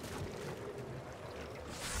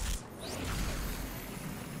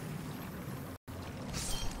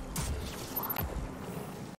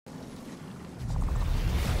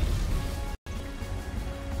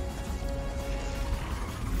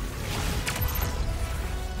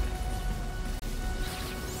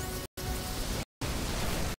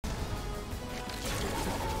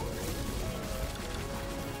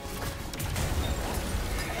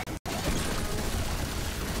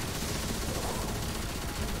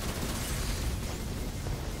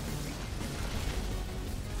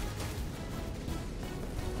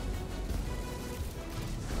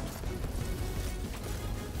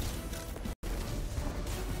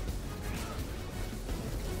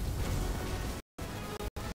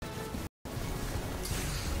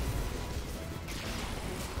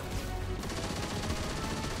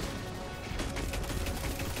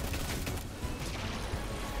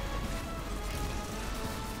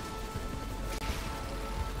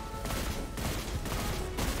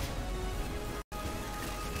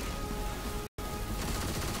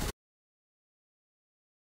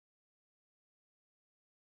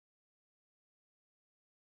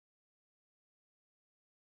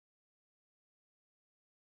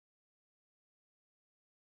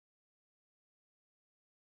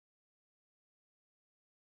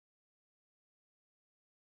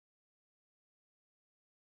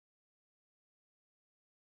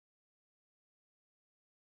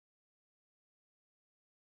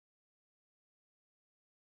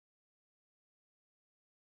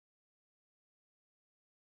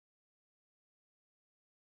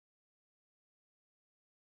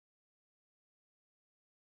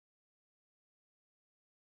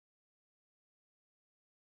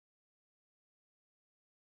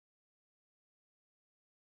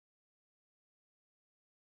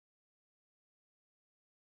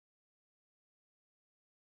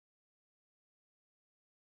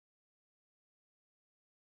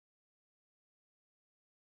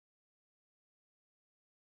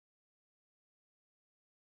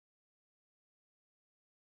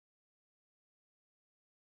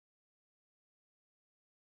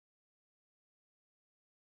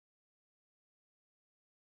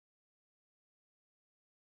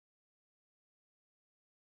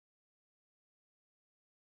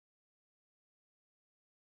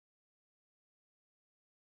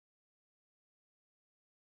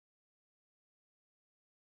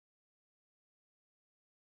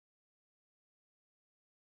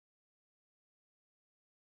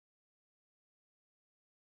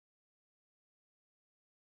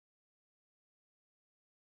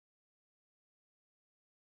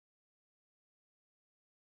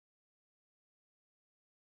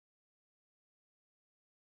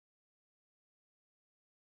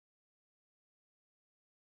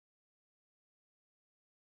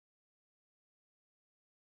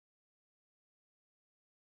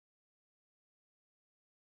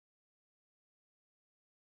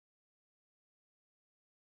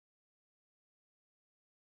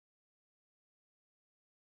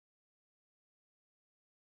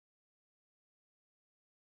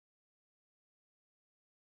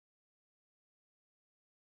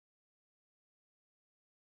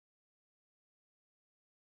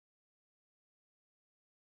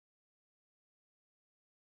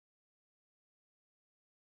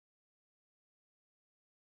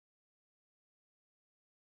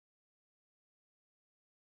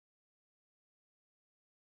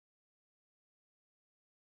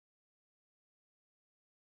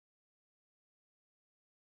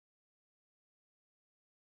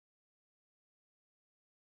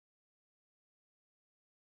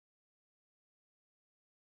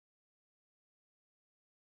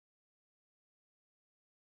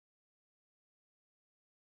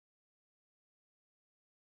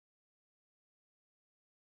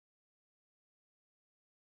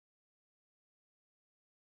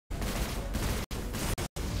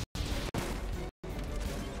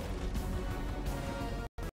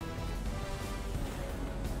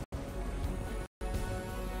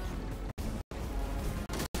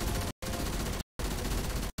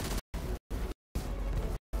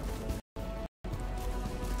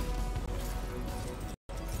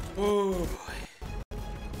 Oh,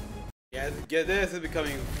 yeah, this is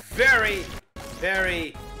becoming very,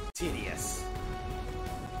 very tedious.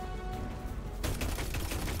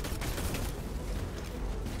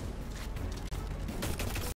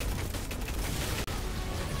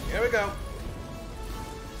 Here we go.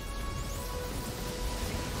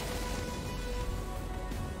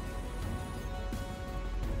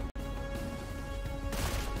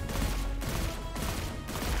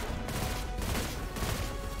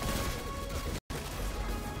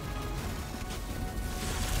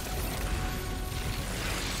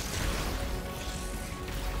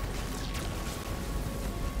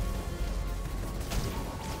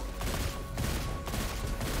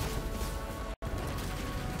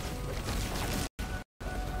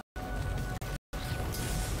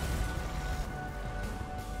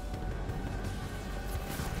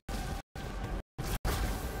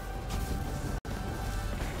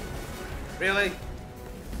 Really?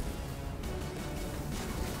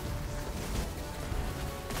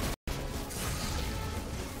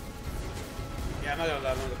 Yeah,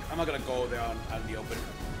 I'm not gonna go there out in the open.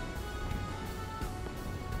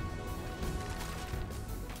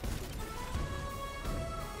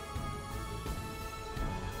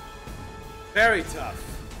 Very tough.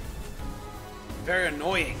 Very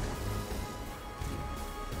annoying.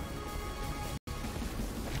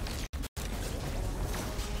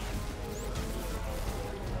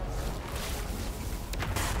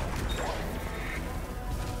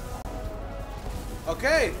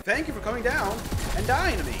 Okay, thank you for coming down and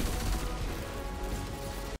dying to me.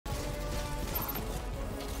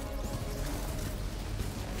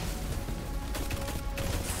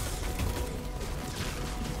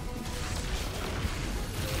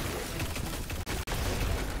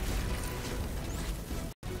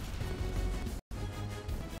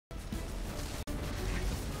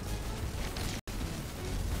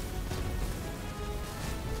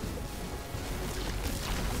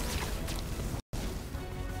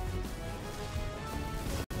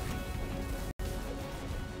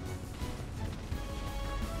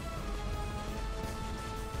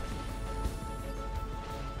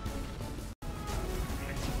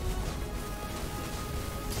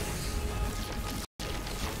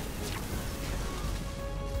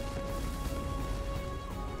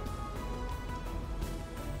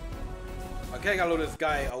 Okay, gotta lure this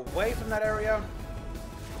guy away from that area.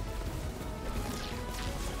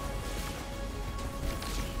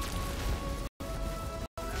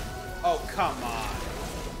 Oh, come on.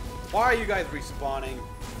 Why are you guys respawning?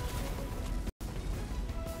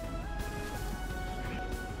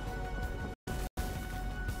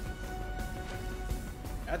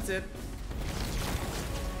 That's it.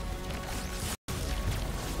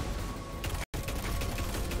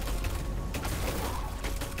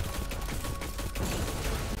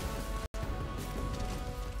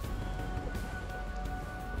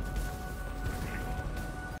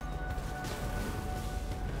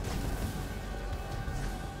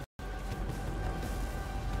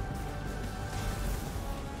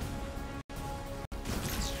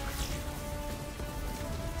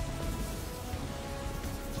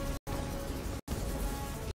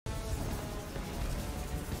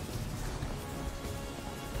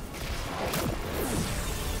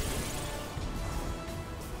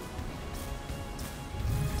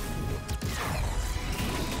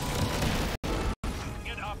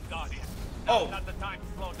 Oh! Not the time to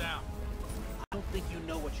slow down. I don't think you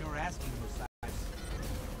know what you're asking, Osiris.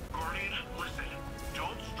 Guardian, listen.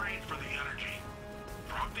 Don't strain for the energy.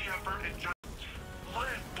 Drop the effort and just let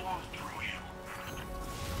it flow through you.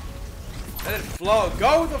 Let it flow.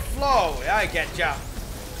 Go with the flow. Yeah, I get ya.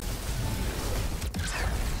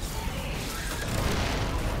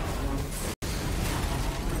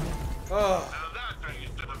 Oh. Now that thing is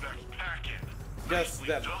to the next pack-in. Just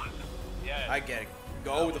that. Yeah. I get it.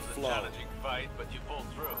 Go with the flow. Challenging fight, but you pulled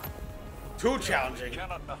through. Too challenging. You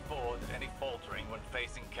cannot afford any faltering when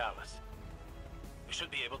facing Callus. You should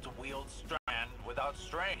be able to wield strand without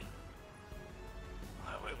strain.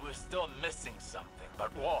 We're still missing something,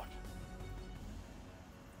 but what?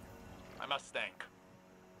 I must think.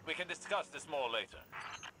 We can discuss this more later.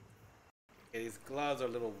 Okay, these gloves are a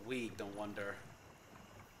little weak, don't wonder.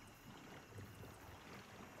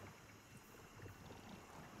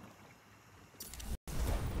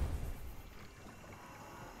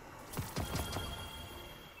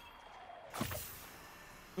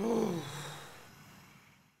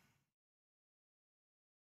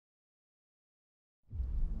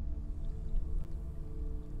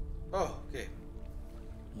 Oh, okay.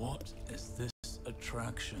 What is this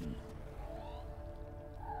attraction?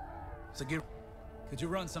 Sagir, could you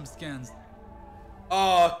run some scans?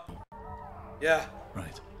 Oh, yeah.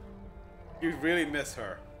 Right. You really miss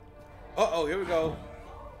her. Uh-oh, here we go.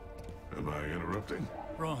 Am I interrupting?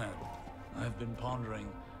 Rohan, I've been pondering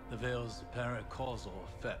the Veil's paracausal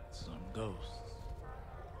effects on ghosts.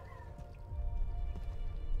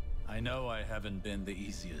 I know I haven't been the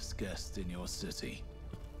easiest guest in your city.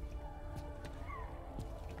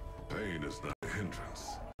 Pain is not a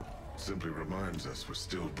hindrance. Simply reminds us we're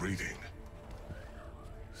still breathing.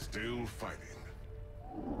 Still fighting.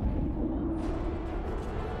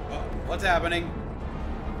 What's happening?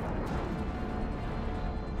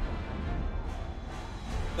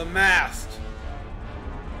 The mast.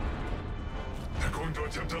 They're going to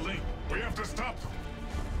attempt to leap. We have to stop them.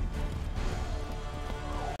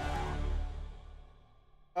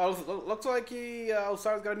 Oh, looks like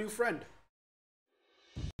Osiris got a new friend.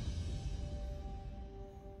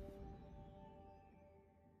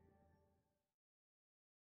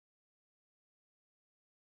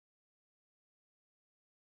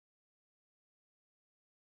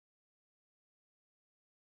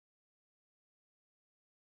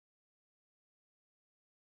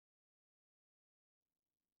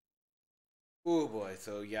 Oh boy,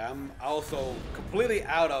 so yeah, I'm also completely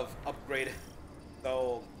out of upgrade.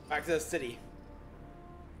 So, back to the city.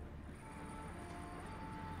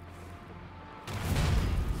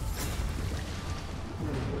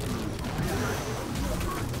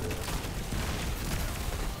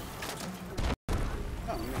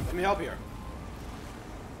 Oh, let me help here.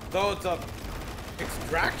 So it's a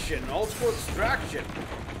extraction, old school extraction.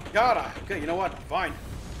 Gotta. Okay, you know what? Fine.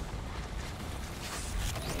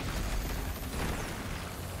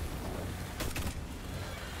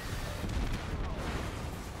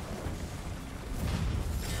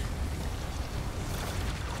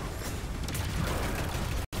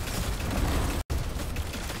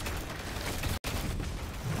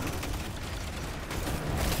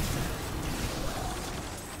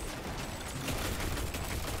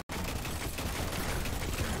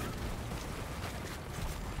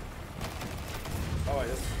 Oh,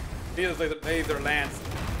 this feels like the laser lands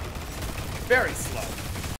very slow.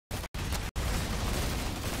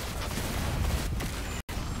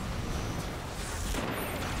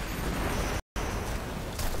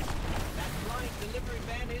 That flying delivery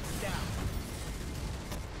van is down.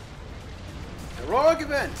 Heroic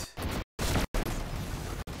event.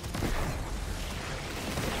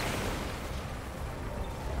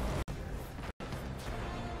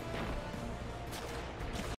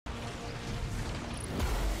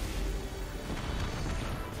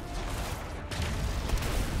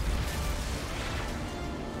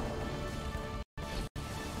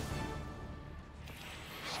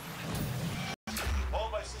 All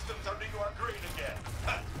my systems are being green again.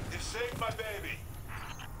 Ha! You've saved my baby.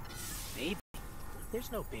 Baby?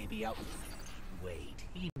 There's no baby out. Wait,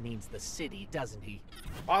 he means the city, doesn't he?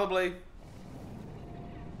 Probably.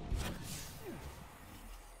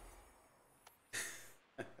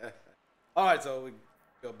 Alright, so we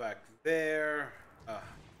go back there.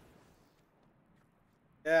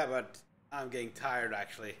 Yeah, but I'm getting tired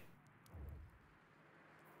actually.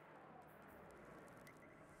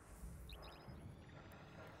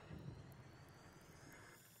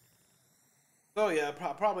 So yeah,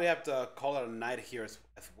 probably have to call it a night here as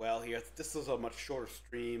well. Here, this is a much shorter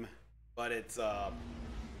stream, but it's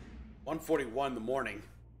 1:41 in the morning.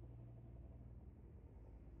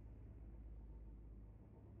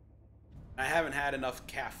 I haven't had enough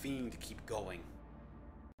caffeine to keep going.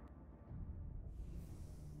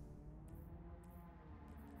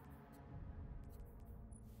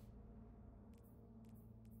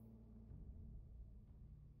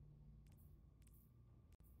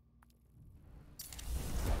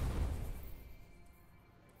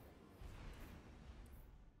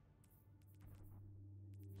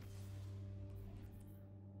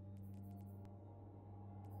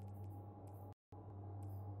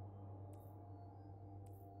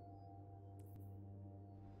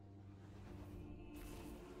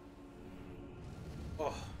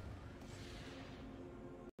 Oh.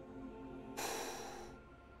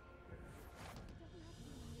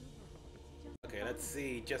 Okay, let's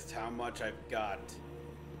see just how much I've got.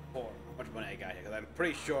 Or how much money I got here, because I'm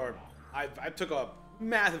pretty sure I took a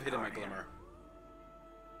massive hit in my glimmer.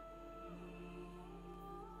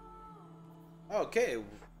 Okay,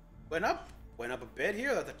 went up a bit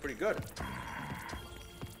here. That's pretty good.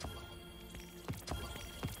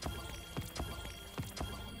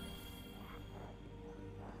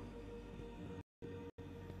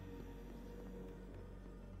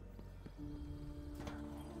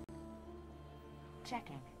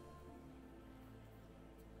 Checking.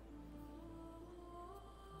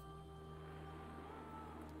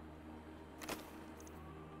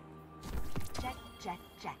 Check,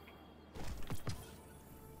 check.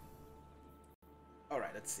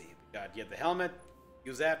 Alright, let's see. We got, you have the helmet.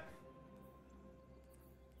 Use that.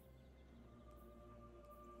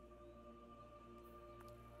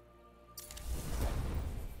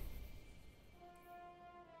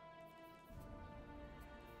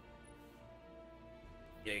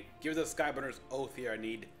 Yeah, give the Skyburner's oath here. I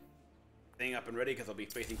need thing up and ready because I'll be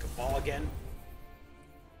facing Cabal again.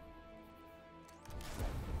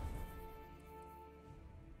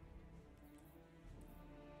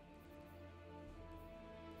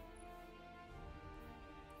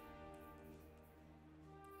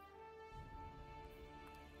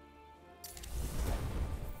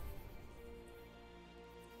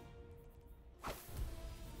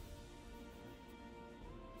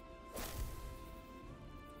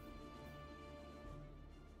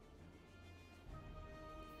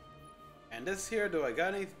 And this here, do I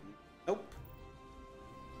got any? Nope.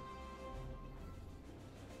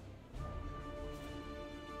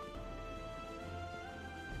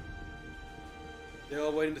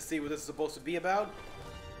 Still waiting to see what this is supposed to be about.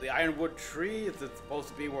 The Ironwood tree, is it supposed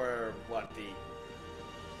to be where, what,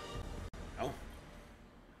 no?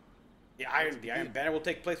 The Iron Banner will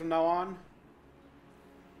take place from now on?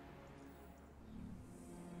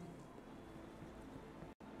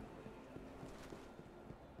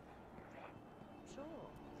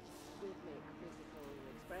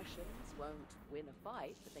 Won't win a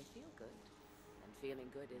fight, but they feel good. And feeling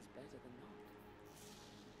good is better than not.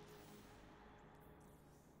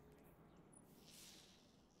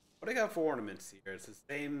 What do I got for ornaments here? It's the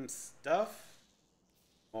same stuff?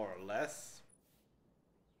 More or less.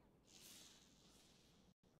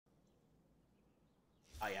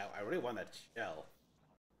 Oh yeah, I really want that shell.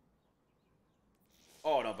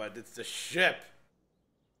 Oh no, but it's the ship!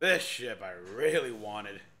 This ship I really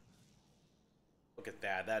wanted. Look at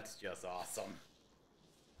that, that's just awesome.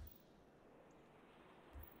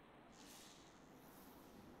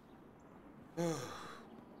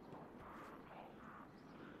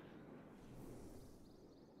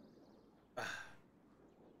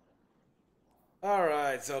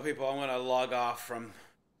 Alright, so people, I'm gonna log off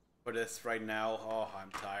for this right now. Oh,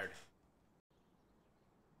 I'm tired.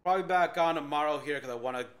 Probably back on tomorrow here because I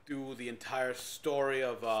want to do the entire story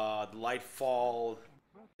of Lightfall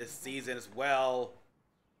this season as well.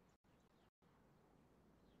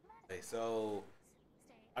 Okay, so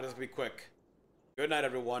I'll just be quick. Good night,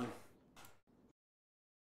 everyone.